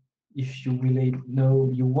sure if you will know,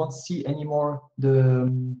 you won't see anymore the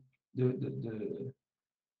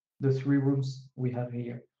three rooms we have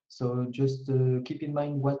here. So just keep in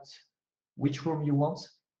mind which room you want.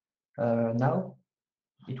 Now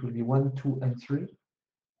it will be 1, 2, and 3,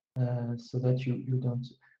 so that you don't.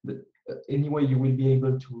 But anyway, you will be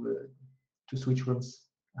able to switch rooms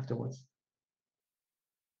afterwards.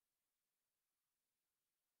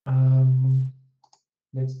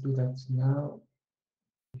 Let's do that now.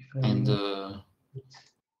 And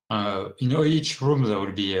in each room there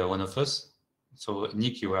will be one of us. So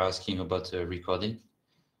Nick, you were asking about recording.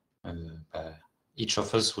 Each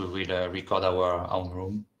of us will record our own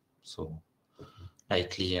room. So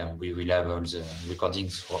likely we will have all the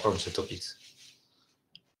recordings for all the topics,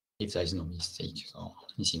 if there is no mistake or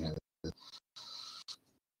anything like that.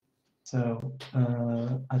 So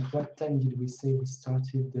at what time did we say we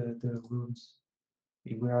started the rooms?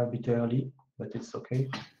 We were a bit early, but it's okay.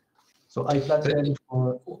 So I planned them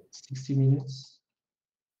for 60 minutes.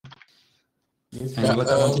 Yes. And what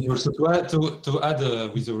I wanted also to add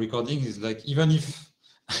with the recording is like, even if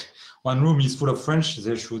one room is full of French,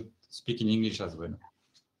 they should speak in English as well.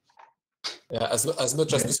 Yeah, as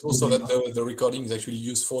much as possible, so that the recording is actually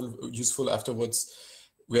useful afterwards.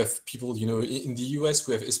 We have people, you know, in the US,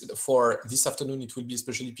 we have, for this afternoon, it will be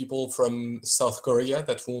especially people from South Korea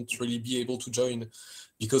that won't really be able to join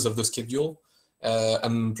because of the schedule.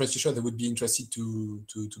 I'm pretty sure they would be interested to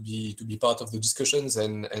be part of the discussions,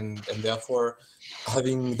 and therefore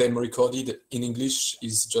having them recorded in English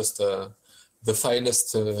is just the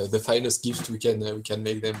finest gift we can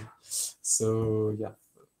make them. So yeah.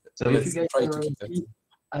 So if you guys try are to keep that. ready,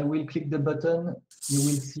 I will click the button. You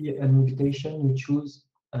will see an invitation. You choose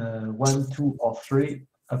 1, 2, or 3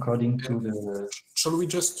 according to the. Shall we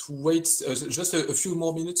just wait just a few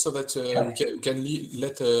more minutes so that we can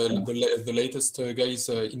let the latest guys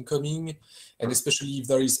incoming, and especially if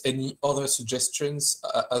there is any other suggestions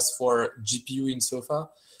as for GPU in Sofa.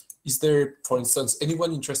 Is there, for instance,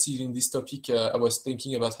 anyone interested in this topic? I was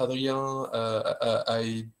thinking about Adrien.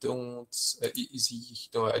 I don't. Is he?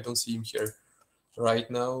 No, I don't see him here right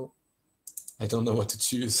now. I don't know what to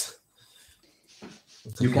choose.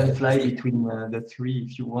 You can fly between the 3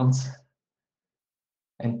 if you want,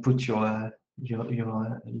 and put your little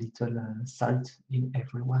salt in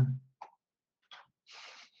everyone.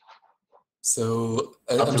 So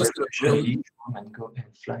I'm just going to and go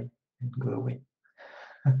and fly and go away.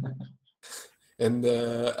 And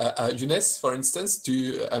Younes, for instance,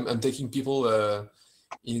 I'm taking people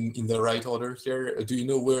in the right order here. Do you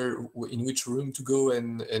know in which room to go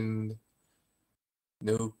and you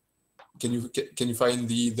know, can you find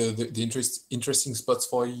the interesting spots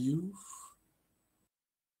for you?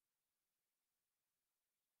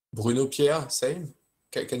 Bruno-Pier, same.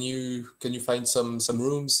 Can you find some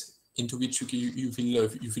rooms into which you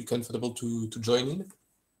feel comfortable to join in?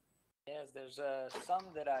 Yes, there's some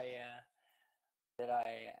that I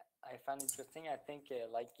find interesting. I think,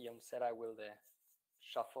 like Guillaume said, I will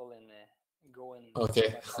shuffle and go and.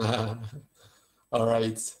 Okay. All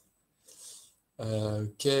right.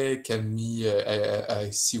 Okay, Camille, I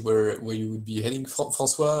see where you would be heading.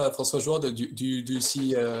 Francois Jourde, do you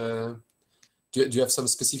see? Do you have some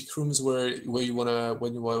specific rooms where you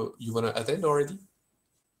wanna attend already?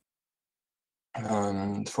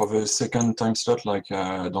 For the second time slot, like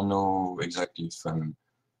I don't know exactly if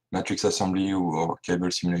matrix assembly or cable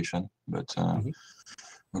simulation, but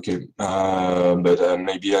okay. But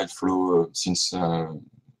maybe I'll follow since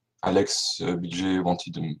Alex Bilger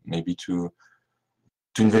wanted maybe to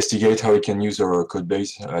investigate how we can use our code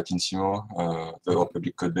base at Insimo, the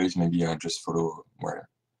public code base. Maybe I'll just follow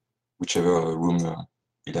whichever room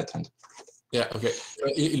he'll attend. Yeah. Okay.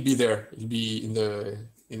 It'll be there. It'll be in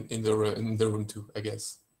the room too, I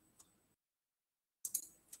guess.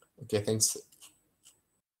 Okay. Thanks.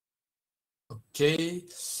 Okay.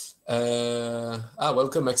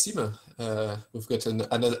 Welcome, Maxime. We've got an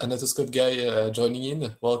anatoscope guy joining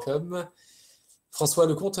in. Welcome. François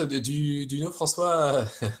Lecomte, do you know François?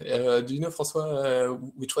 Do you know François?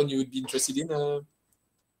 Which one you would be interested in?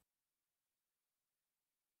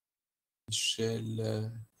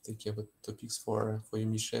 Michel, thinking about topics for you,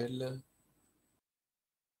 Michel.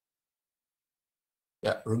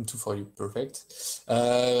 Yeah, room 2 for you. Perfect.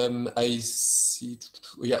 I see.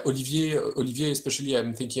 Yeah, Olivier, especially.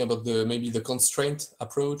 I'm thinking about maybe the constraint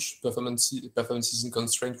approach. Performances in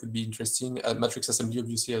constraint would be interesting. Matrix assembly,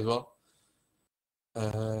 obviously, as well.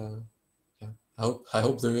 Yeah, I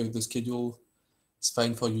hope the schedule is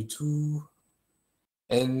fine for you too.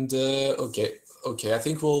 And okay, I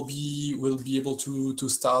think we'll be able to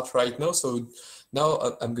start right now. So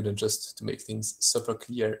now I'm gonna just to make things super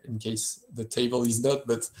clear in case the table is not,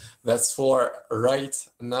 but that's for right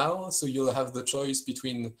now. So you'll have the choice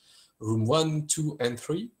between room 1, 2, and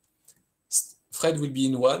 3. Fred will be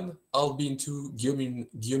in 1. I'll be in 2. Guillaume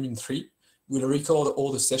in 3. We'll record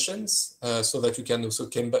all the sessions so that you can also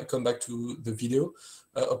come back to the video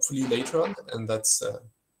hopefully later on, and that's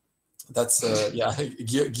yeah.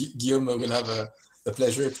 Guillaume will have the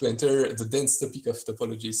pleasure to enter the dense topic of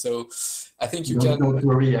topology. So I think you can. Don't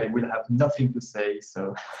worry, I will have nothing to say.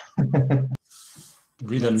 So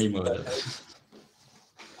read only model.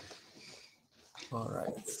 All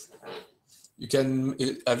right. You can.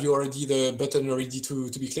 Have you already the button ready to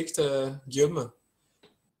be clicked, Guillaume?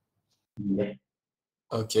 Yeah.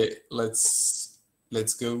 Okay, let's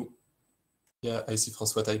go. Yeah, I see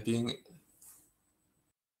Francois typing.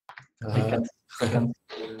 I can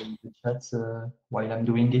see the chat while I'm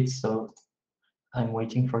doing it, so I'm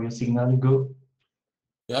waiting for your signal, Hugo.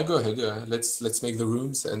 Yeah, go ahead. Let's make the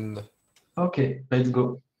rooms and. Okay, let's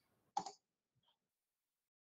go.